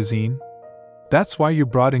Eastern cuisine. That's why you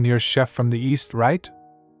brought in your chef from the East, right?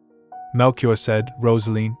 Melchior said,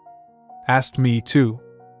 Roseline asked me too.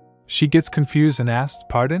 She gets confused and asked,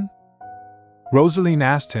 Pardon? Roseline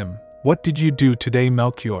asked him, What did you do today,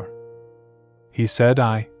 Melchior? He said,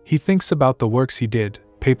 He thinks about the works he did,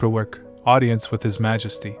 paperwork, audience with His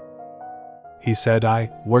Majesty. He said,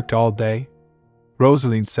 I worked all day.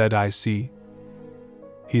 Roseline said, I see.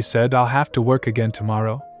 He said, I'll have to work again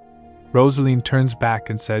tomorrow. Roseline turns back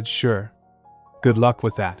and said, Sure. Good luck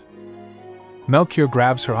with that. Melchior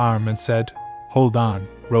grabs her arm and said, Hold on,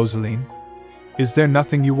 Roseline. Is there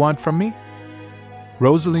nothing you want from me?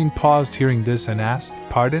 Roseline paused hearing this and asked,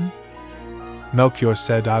 Pardon? Melchior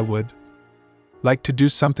said, I would like to do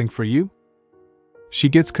something for you. She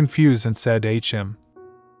gets confused and said, HM.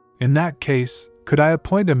 In that case, could I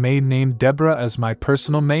appoint a maid named Deborah as my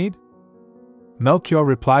personal maid? Melchior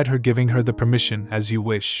replied her, giving her the permission, As you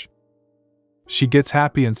wish. She gets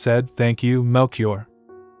happy and said, Thank you, Melchior.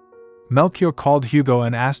 Melchior called Hugo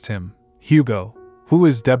and asked him, Hugo, who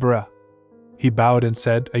is Deborah? He bowed and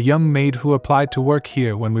said, A young maid who applied to work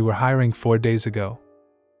here when we were hiring 4 days ago.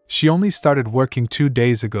 She only started working 2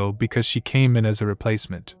 days ago because she came in as a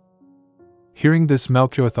replacement. Hearing this,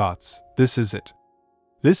 Melchior thoughts, This is it.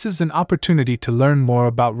 This is an opportunity to learn more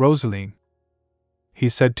about Roseline. He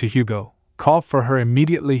said to Hugo, Call for her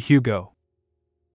immediately, Hugo.